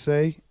 if you would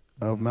say,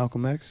 of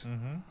Malcolm X,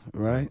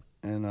 right?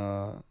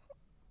 And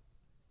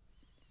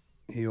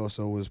he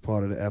also was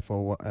part of the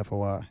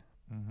FOI,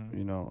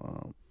 you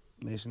know,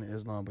 Nation of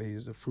Islam, but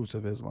he's the Fruits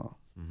of Islam.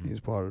 He was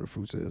part of the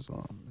Fruits of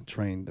Islam and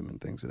trained them and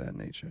things of that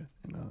nature.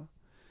 And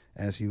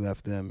as he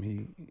left them,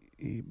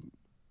 he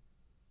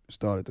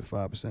started the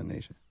 5%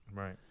 Nation.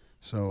 Right.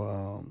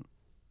 So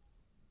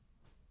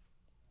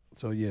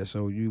so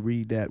you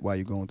read that while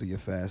you're going through your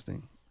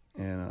fasting,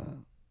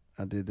 and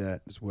I did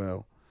that as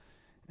well.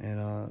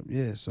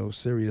 And so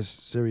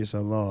Sirius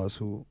Allah is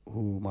who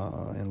my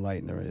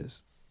enlightener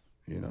is.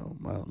 You know,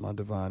 my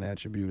divine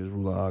attribute is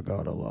ruler our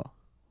God Allah.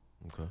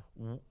 Okay.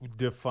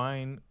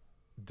 Define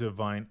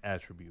divine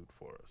attribute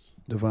for us.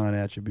 Divine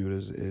attribute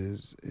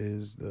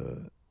is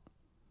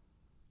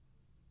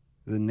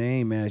the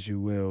name, as you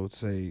will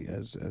say,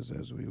 as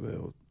we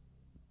will,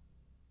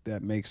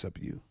 that makes up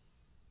you.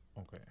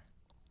 Okay.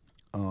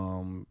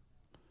 In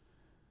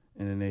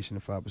the Nation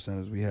of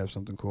 5%ers, we have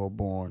something called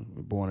born.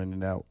 We're born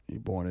it out. You're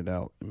born it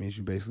out. It means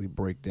you basically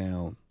break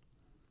down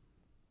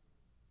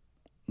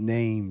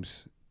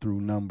names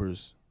through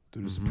numbers,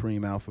 through the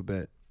supreme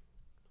alphabet.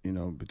 You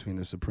know, between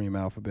the supreme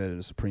alphabet and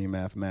the supreme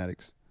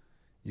mathematics,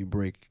 you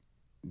break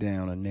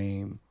down a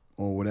name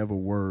or whatever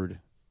word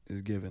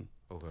is given.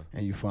 Okay.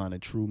 And you find a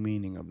true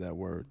meaning of that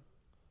word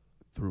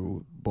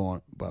through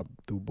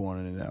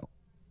borning it out,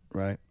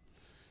 right?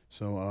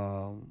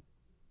 So,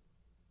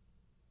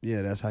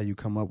 that's how you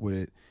come up with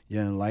it.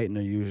 Your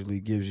enlightener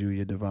usually gives you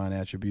your divine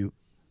attribute.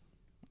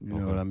 You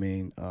know what I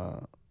mean?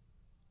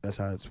 That's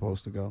how it's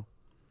supposed to go.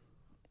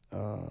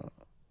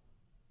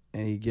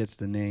 And he gets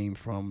the name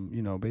from,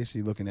 you know,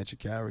 basically looking at your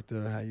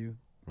character, how you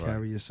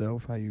carry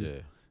yourself, how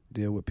you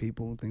deal with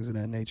people, things of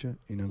that nature.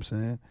 You know what I'm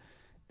saying?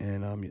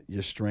 And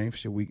your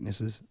strengths, your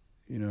weaknesses.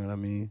 You know what I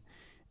mean?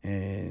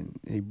 And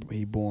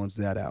he borns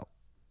that out.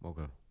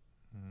 Okay.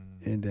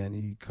 And then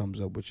he comes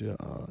up with your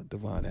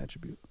divine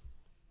attribute.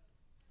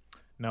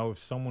 Now, if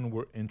someone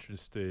were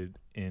interested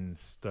in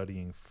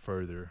studying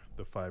further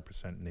the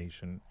 5%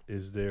 Nation,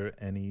 is there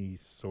any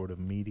sort of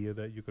media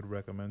that you could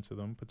recommend to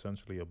them?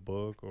 Potentially a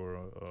book or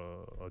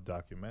a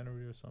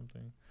documentary or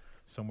something?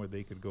 Somewhere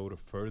they could go to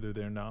further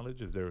their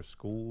knowledge? Is there a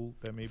school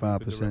that maybe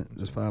 5%?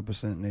 There's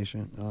 5%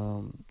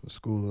 Nation, the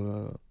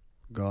School of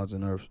Gods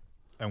and Earths.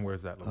 And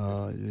where's that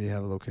located? You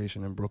have a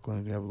location in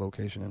Brooklyn. You have a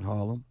location in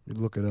Harlem. You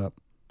look it up.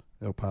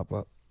 It'll pop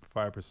up.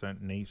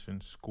 5%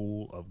 Nation,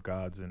 School of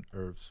Gods and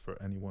Earths, for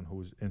anyone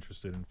who is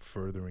interested in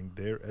furthering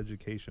their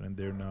education and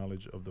their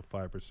knowledge of the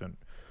 5%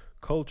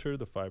 culture,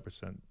 the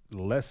 5%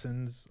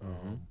 lessons.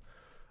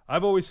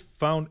 I've always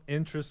found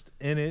interest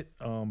in it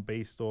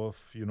based off,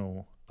 you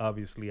know,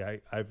 obviously I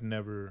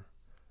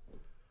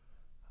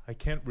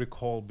can't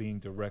recall being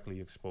directly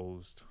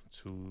exposed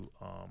to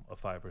a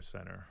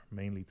 5%er,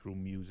 mainly through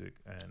music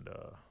and,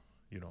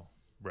 you know,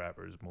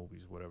 rappers,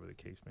 movies, whatever the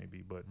case may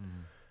be. But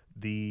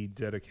the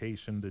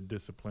dedication, the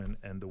discipline,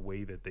 and the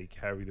way that they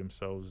carry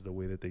themselves, the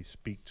way that they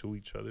speak to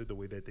each other, the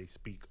way that they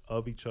speak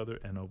of each other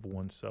and of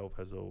oneself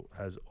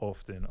has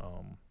often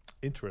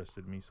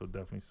interested me. So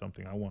definitely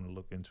something I want to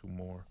look into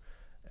more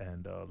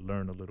and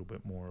learn a little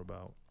bit more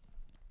about.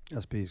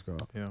 That's peace, Carl.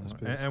 Yeah, That's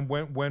man. And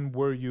when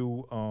were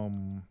you?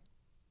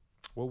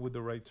 What would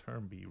the right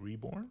term be?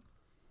 Reborn?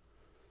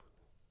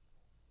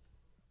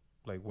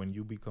 Like when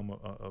you become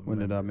a when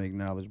did I member? make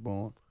Knowledge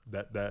born?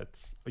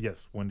 That's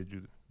yes. When did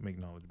you make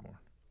Knowledge born?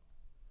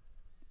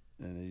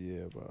 In the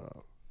year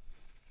of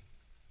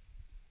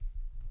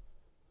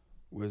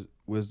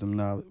wisdom,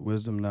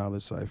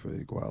 knowledge, cipher,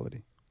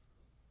 equality.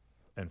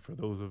 And for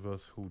those of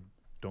us who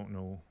don't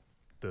know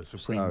the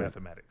supreme Sorry.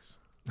 mathematics,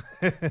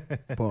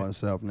 Paul and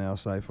self, now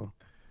cipher.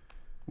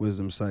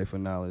 Wisdom, cipher,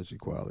 knowledge,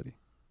 equality.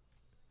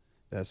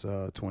 That's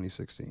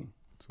 2016.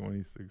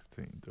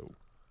 2016,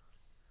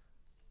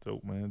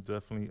 dope, man.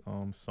 Definitely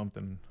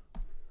something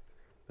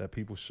that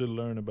people should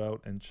learn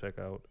about and check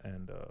out,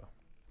 and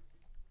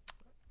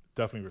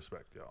definitely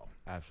respect y'all.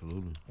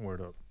 Absolutely.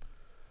 Word up.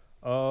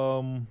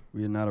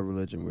 We are not a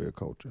religion, we're a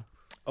culture.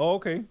 Oh,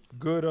 okay.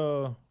 Good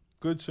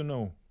to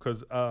know,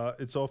 because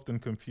it's often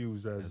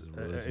confused as As a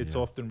religion, it's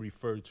yeah. often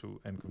referred to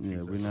and confused.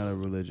 Yeah, we're as- not a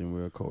religion,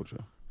 we're a culture.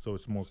 So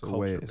it's more It's a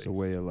way, culture. it's a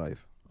way of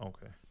life.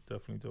 Okay,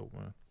 definitely dope,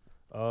 man.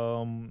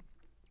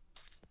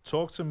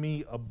 Talk to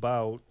me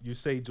about, you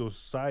say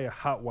Josiah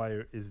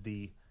Hotwire is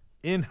the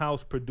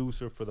in-house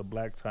producer for the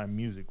Black Time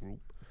Music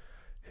Group.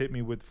 Hit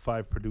me with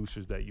 5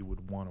 producers that you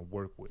would want to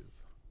work with.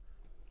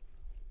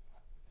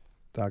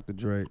 Dr.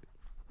 Dre,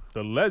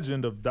 The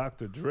legend of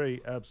Dr. Dre,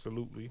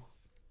 absolutely.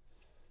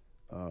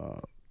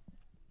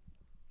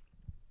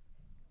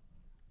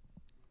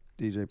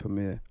 DJ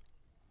Premier,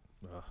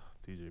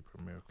 DJ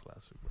Premier,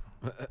 classic,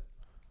 bro.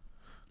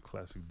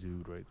 Classic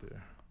dude right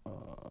there.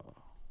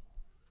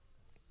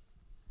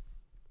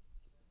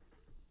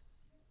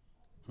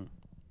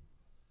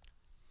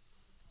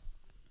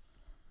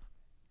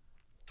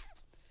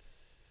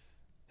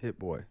 Hit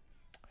Boy.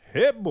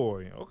 Hit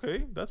Boy,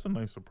 okay, that's a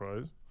nice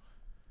surprise.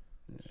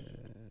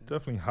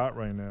 Definitely hot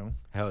right now.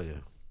 Hell yeah.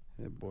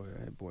 Hit Boy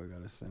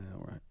got a sound,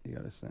 right? He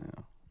got a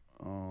sound.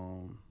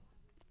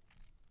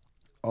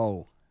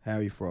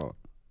 Harry Fraud.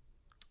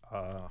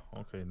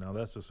 Okay, now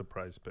that's a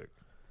surprise pick.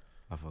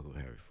 I fuck with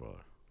Harry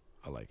Fraud.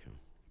 I like him.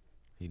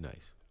 He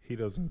nice. He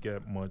doesn't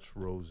get much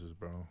roses,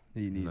 bro.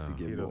 He needs No. to He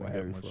get doesn't more get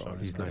Harry much Fraud. shine.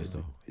 He's nice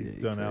though. Yeah, He's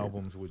he done crazy.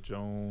 albums with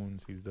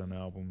Jones. He's done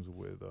albums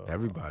with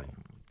Everybody.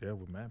 Yeah,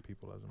 with mad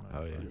people, as a matter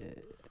Oh of fact. yeah.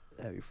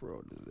 Yeah, Harry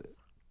Fraud is it.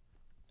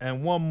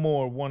 And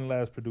one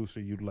last producer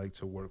you'd like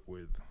to work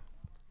with.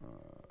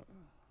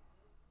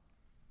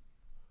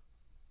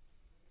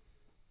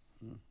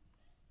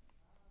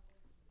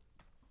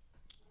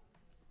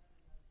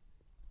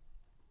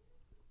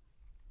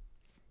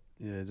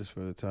 Yeah, just for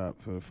the 5,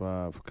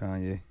 for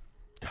Kanye.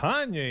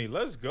 Kanye,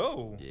 let's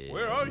go.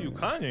 Where are you,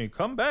 Kanye?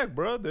 Come back,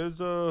 bro.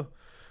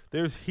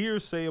 There's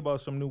hearsay about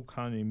some new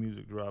Kanye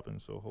music dropping,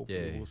 so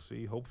hopefully Yeah. we'll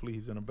see. Hopefully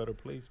he's in a better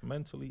place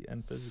mentally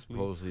and physically.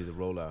 Supposedly the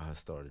rollout has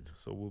started.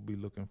 So we'll be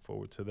looking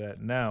forward to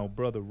that. Now,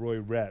 brother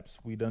Roi Rapx,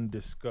 we done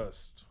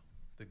discussed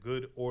the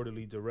Good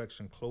Orderly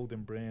Direction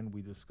clothing brand.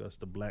 We discussed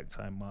the Black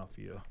Time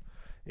Mafia,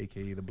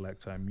 aka the Black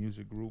Time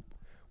Music Group.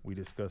 We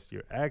discussed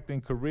your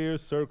acting career.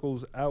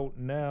 Circles out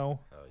now.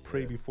 Hell yeah.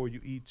 Pray Before You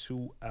Eat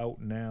 2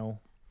 out now.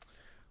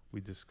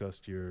 We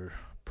discussed your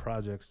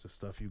projects, the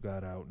stuff you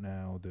got out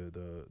now,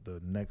 the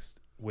next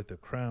With the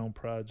Crown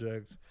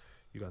projects.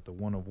 You got the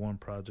One of One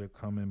project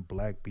coming,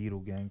 Black Beetle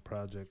Gang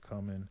project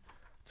coming,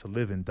 To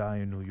Live and Die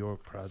in New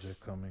York project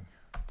coming.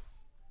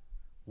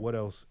 What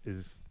else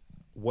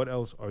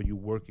are you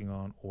working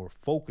on or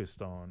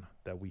focused on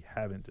that we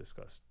haven't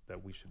discussed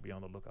that we should be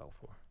on the lookout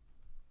for?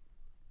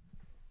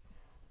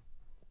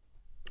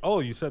 Oh,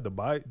 you said the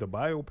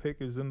biopic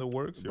is in the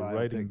works. You're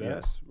writing that.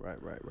 Yes, right.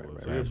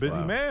 So you're a busy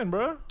Wow. man,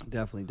 bro.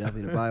 Definitely.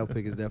 The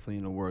biopic is definitely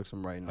in the works.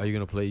 I'm writing. Are you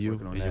gonna play you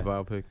Working on in your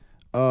that.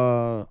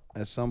 biopic?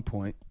 At some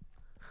point.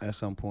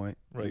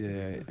 Right. Yeah.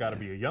 It's got to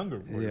be a younger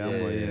voice. Yeah,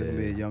 it's gonna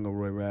be a younger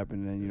Roi Rapx,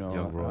 and then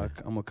Young Roi.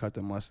 I'm gonna cut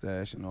the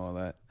mustache and all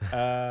that,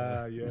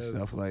 and Yes.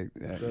 stuff like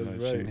that.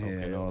 That's Chin right. hair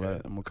Okay, and all okay.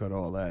 that. I'm gonna cut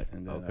all that,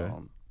 and then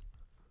Okay.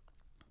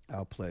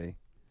 I'll play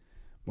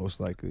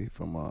most likely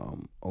from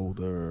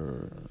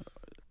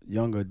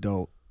young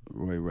adult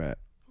Roi Rapx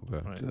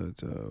Okay. Right.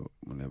 to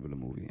whenever the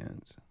movie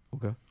ends.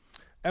 Okay.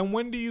 And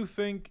when do you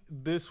think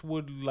this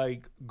would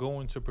go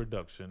into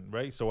production?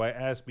 Right. So I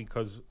asked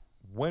because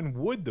when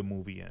would the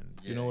movie end?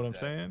 You Yeah, know what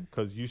exactly. I'm saying?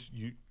 Because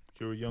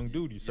you're a young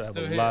dude. You still have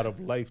still a here. lot of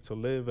life to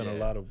live and a Yeah.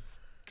 lot of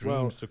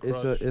dreams to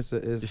crush. It's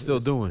You're still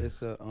doing.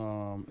 It's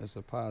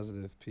a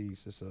positive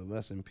piece. It's a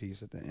lesson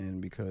piece at the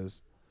end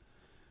because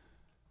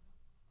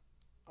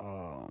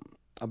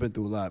I've been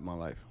through a lot in my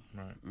life.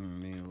 Right. I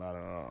mean, a lot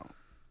of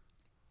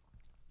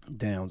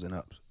downs and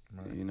ups.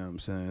 Right. You know what I'm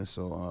saying?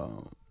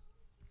 So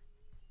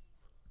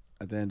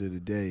at the end of the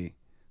day,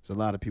 there's a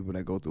lot of people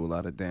that go through a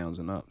lot of downs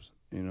and ups.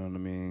 You know what I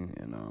mean?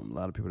 And a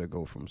lot of people that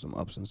go from some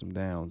ups and some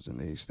downs, and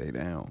they stay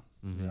down.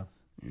 Mm-hmm. Yeah.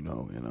 You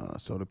know,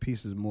 and so the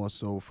piece is more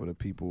so for the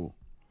people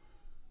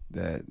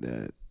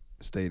that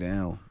stay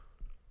down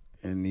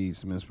and need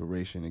some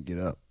inspiration to get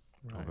up.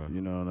 Right. Okay.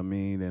 You know what I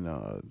mean? And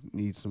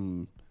need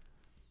some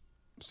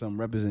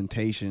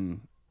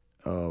representation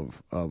of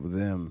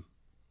them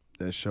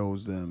that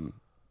shows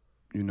them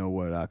you know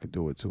what, I could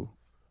do it too.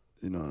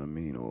 You know what I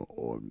mean?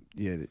 Or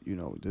yeah, you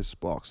know, this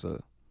sparks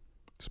a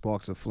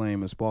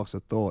flame, and sparks a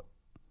thought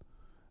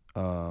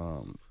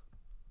for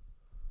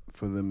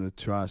them to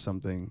try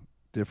something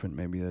different,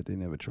 maybe that they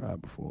never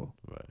tried before.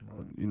 Right.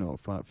 Or, you know,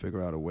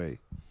 figure out a way.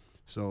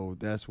 So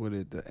that's what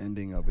the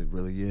ending of it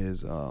really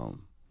is.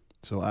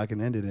 So I can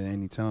end it at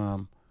any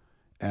time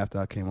after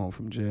I came home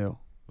from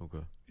jail.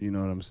 Okay. You know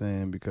what I'm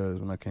saying? Because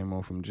when I came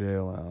home from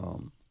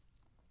jail,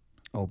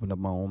 I opened up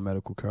my own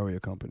medical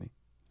courier company.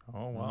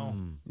 Oh, wow.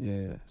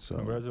 Yeah. So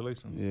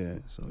Congratulations. Yeah.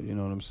 So you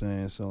know what I'm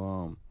saying?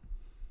 So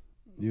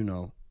you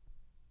know,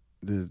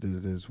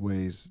 there's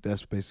ways.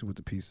 That's basically what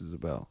the piece is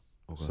about.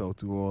 Okay. So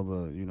through all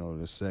the, you know,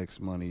 the sex,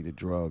 money, the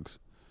drugs,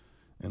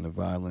 and the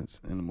violence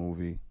in the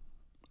movie,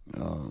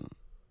 the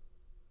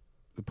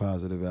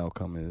positive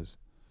outcome is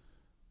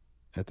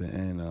at the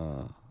end,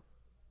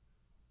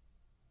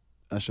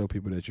 I show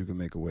people that you can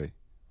make a way.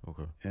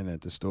 Okay. And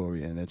that your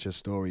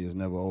story is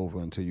never over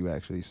until you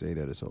actually say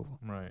that it's over.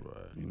 Right.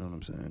 You know what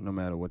I'm saying? No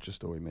matter what your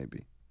story may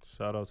be.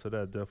 Shout out to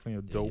that. Definitely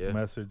a dope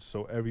message.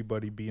 So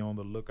everybody be on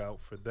the lookout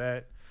for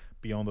that.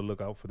 Be on the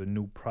lookout for the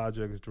new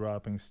projects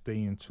dropping.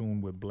 Stay in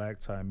tune with Black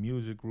Tie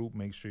Music Group.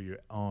 Make sure you're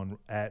on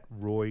at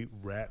Roi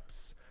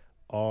Rapx,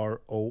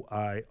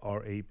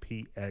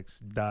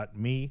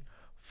 ROIRAPX.me.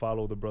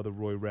 Follow the brother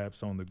Roi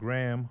Rapx on the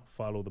gram.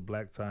 Follow the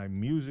Black Tie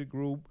Music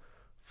Group.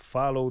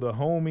 Follow the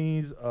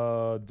homies,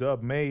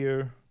 Dub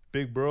Mayer,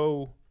 Big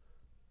Bro,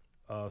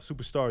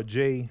 Superstar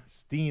J,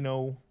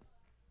 Stino.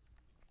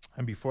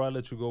 And before I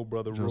let you go,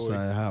 brother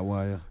Josiah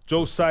Hotwire.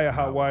 Josiah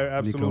Hotwire,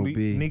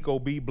 absolutely. Nico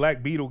B,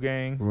 Black Beetle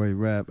Gang. Roi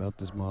Rapx, out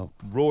this mouth.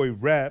 Roi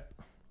Rapx,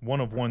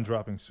 1 of 1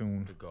 dropping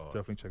soon. God.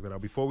 Definitely check that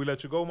out. Before we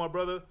let you go, my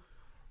brother,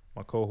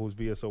 my co-host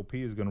VSOP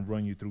is going to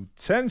run you through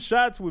 10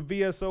 shots with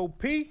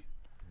VSOP.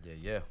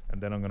 Yeah.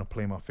 And then I'm going to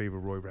play my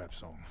favorite Roi Rapx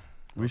song.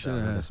 We should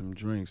have had some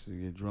drinks to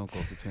get drunk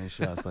off the 10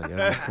 shots, like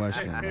every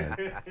question.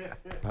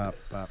 Like, pop,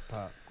 pop,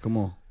 pop. Come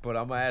on. But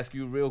I'm going to ask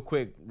you real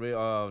quick,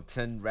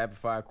 10 rapid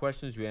fire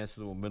questions. You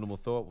answer them with minimal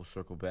thought. We'll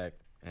circle back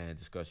and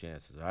discuss your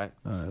answers, all right?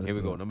 Here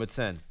we go. Number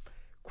 10.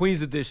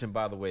 Queens Edition,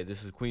 by the way.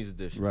 This is Queens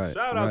Edition. Right.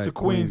 Shout out to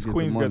Queens.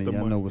 Queens get the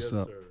money. I know what's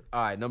up. Sir.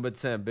 All right, number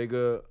 10.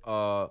 Bigger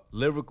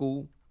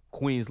lyrical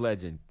Queens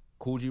legend.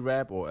 Cool G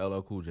Rap or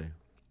LL Cool J?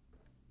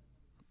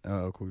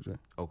 Cool J.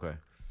 Okay.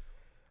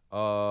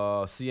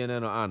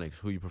 CNN or Onyx?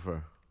 Who you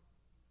prefer?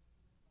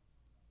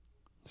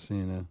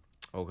 CNN.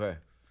 Okay.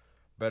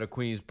 Better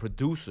Queens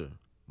producer,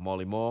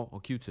 Marley Marl or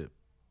Q-Tip?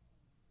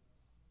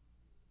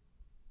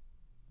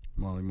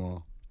 Marley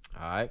Marl.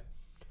 All right.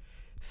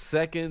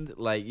 Second,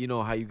 like, you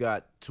know how you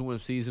got 2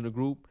 MCs in a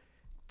group?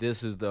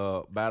 This is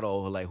the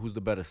battle of, like, who's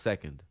the better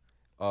second?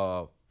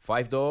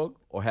 Fife Dog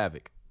or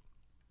Havoc?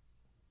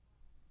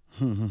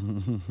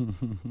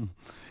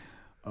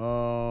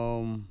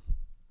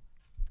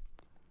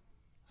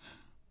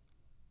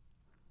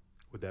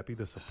 Would that be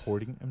the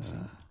supporting MC?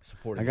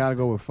 Supporting. I gotta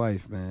go with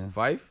Fife, man.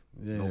 Fife?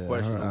 Yeah, No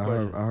question. I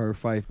heard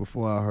Fife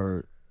before I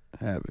heard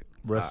Havoc.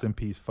 Rest in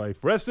peace,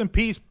 Fife. Rest in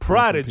peace,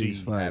 Prodigy. Rest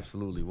in peace, Fife.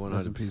 Absolutely, 100%.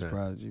 Rest in peace,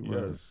 Prodigy.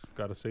 Word. Yes,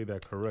 got to say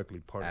that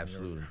correctly. Pardon me.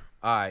 Absolutely.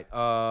 All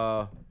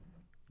right.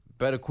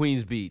 Better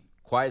Queens beat,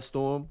 Quiet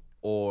Storm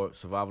or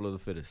Survival of the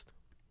Fittest?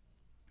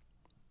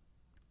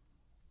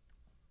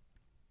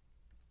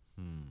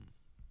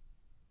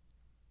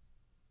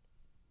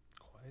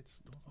 Quiet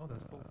Storm. Oh,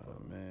 that's both.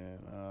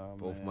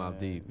 Both Mobb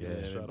Deep, yeah.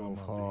 They're Shout out both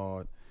Mobb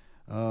hard.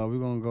 We're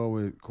gonna go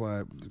with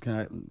Quiet.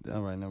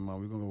 All right, never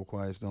mind. We're gonna go with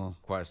Quiet Storm.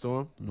 Quiet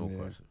Storm? No Yeah.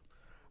 question.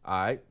 All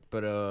right.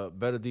 But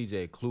better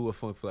DJ, Clue or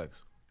Funk Flex?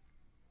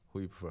 Who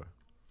you prefer?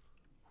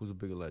 Who's a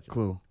bigger legend?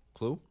 Clue.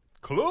 Clue?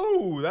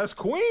 Clue. That's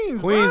Queens.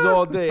 Queens bruh.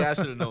 all day. I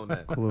should have known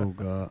that. Clue,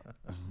 God.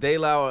 De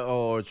La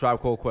or Tribe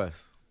Called Quest?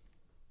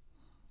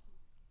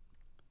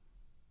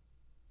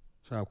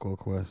 Tribe Called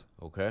Quest.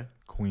 Okay.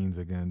 Queens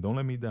again. Don't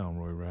let me down,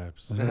 Roi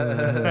Rapx.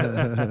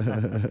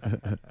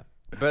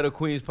 Better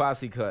Queens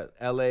posse cut,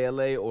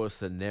 LA or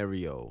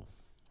Scenario?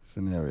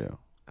 Scenario.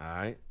 All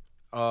right.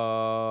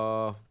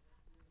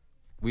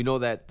 We know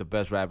that the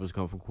best rappers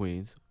come from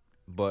Queens,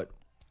 but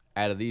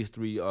out of these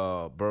 3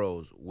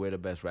 boroughs, where the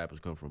best rappers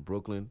come from?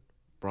 Brooklyn,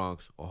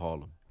 Bronx, or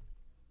Harlem?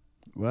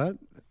 What?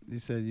 You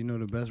said you know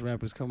the best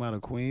rappers come out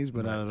of Queens,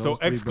 but out of those So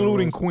 3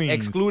 excluding boroughs- Queens.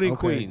 Excluding Okay.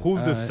 Queens.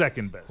 Who's the All right.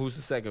 second best? Who's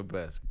the second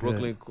best?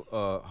 Brooklyn,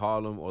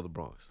 Harlem, or the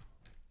Bronx?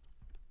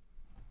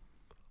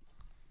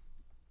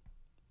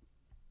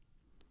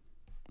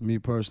 Me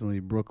personally,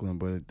 Brooklyn,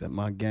 but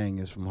my gang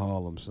is from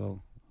Harlem,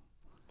 so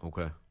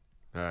Okay.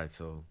 All right,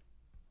 so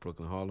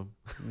Brooklyn, Harlem.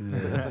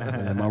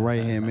 yeah, my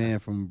right hand man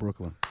from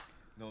Brooklyn.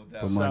 No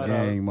But doubt. my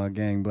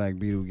gang, Black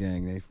Beetle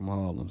gang, they from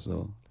Harlem,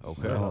 so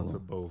Okay. Shout out Harlem. to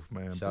both,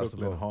 man. Shouts to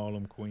Brooklyn, both.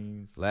 Harlem,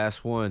 Queens.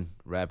 Last one,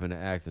 rapping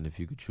and acting, if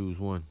you could choose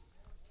one.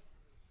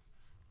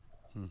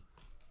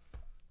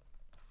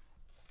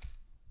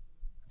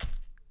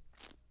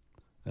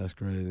 That's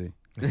crazy.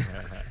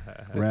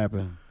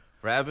 Rapping,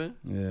 Rapping?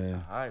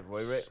 yeah. All right,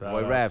 Roi Shout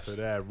Rapx. out to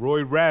that.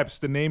 Roi Rapx.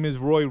 The name is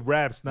Roi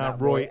Rapx, not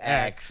Not Roi Roi Axe.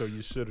 Axe. So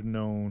you should have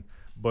known.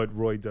 But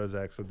Roy does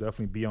act, so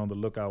definitely be on the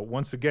lookout.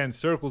 Once again,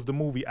 Circles, the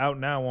movie, out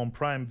now on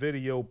Prime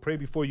Video. Pray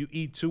Before You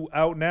Eat 2,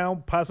 out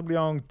now, possibly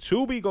on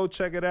Tubi. Go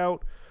check it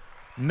out.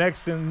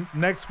 Next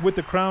with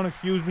the Crown,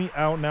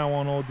 out now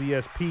on all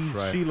DSPs.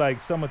 Right. She Like,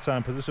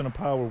 Summertime, Position of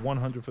Power,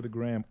 100 for the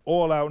gram.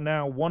 All out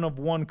now. One of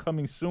One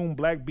coming soon.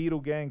 Black Beetle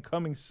Gang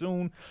coming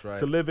soon. Right.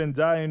 To Live and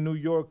Die in New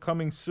York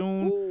coming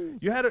soon. Ooh.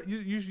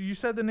 You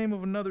said the name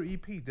of another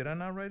EP. Did I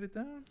not write it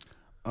down?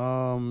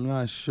 I'm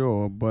not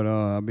sure, but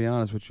I'll be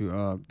honest with you.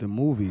 The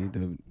movie,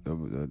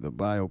 the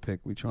biopic,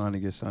 we trying to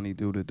get Sonny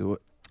Do to do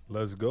it.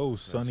 Let's go,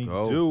 Sonny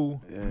go.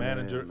 Do, Yeah,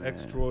 manager man.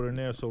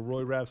 extraordinaire. So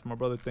Roi Rapx, my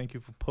brother, thank you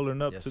for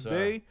pulling up Yes,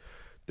 today. sir.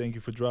 Thank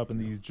you for dropping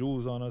these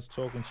jewels on us,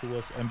 talking to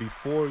us. And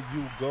before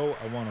you go,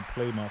 I want to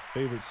play my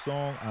favorite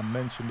song. I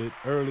mentioned it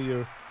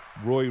earlier.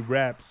 Roi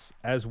Rapx,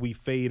 As We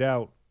Fade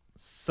Out,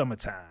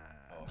 Summertime.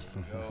 Oh, here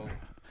we go.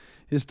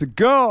 It's the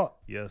God.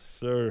 Yes,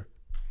 sir.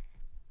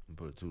 Don't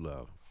put it too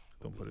loud.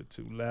 Don't put it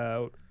too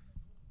loud.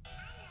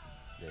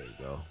 There you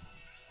go.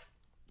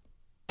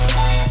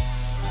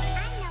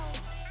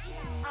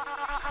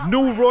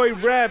 New Roi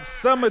Rapx,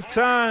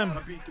 Summertime.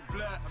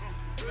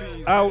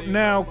 Out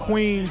now,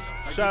 Queens.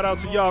 Shout out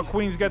to y'all,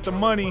 Queens. Get the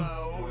money.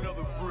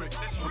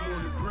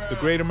 The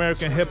Great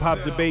American Hip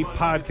Hop Debate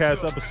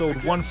Podcast, episode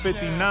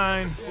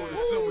 159.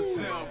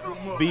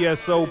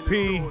 VSOP.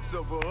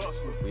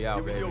 We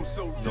out, baby.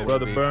 No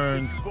Brother baby.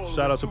 Burns.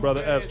 Shout out to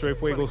Brother F. Straight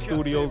Fuego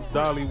Studios.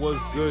 Dolly was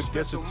good.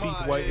 Get your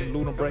teeth whitening.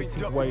 Luna Bright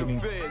teeth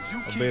whitening.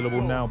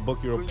 Available now. Book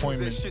your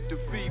appointment.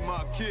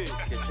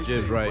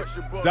 Jizz right.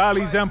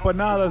 Dolly's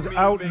Empanadas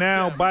out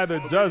now by the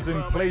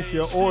dozen. Place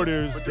your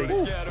orders. They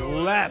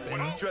slapping.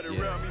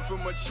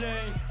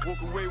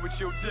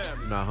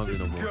 Not hungry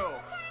no more.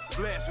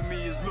 Blasphemy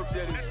is looked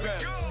at as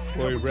facts.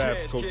 Roi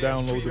Rapx, go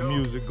download the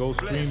music. Go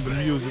stream the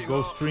music.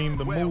 Go stream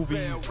the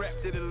movies.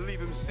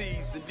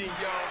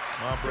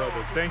 My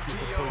brother, thank you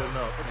for pulling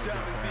up.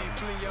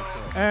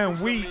 And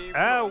we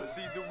out.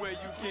 See the way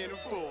you can't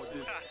afford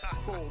this.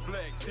 Whole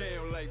black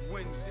down like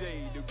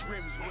Wednesday. The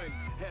Grims win.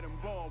 Had them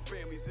bomb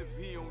families if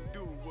he don't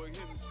do what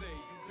him say.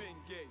 You been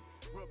gay.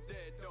 Rub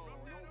that on.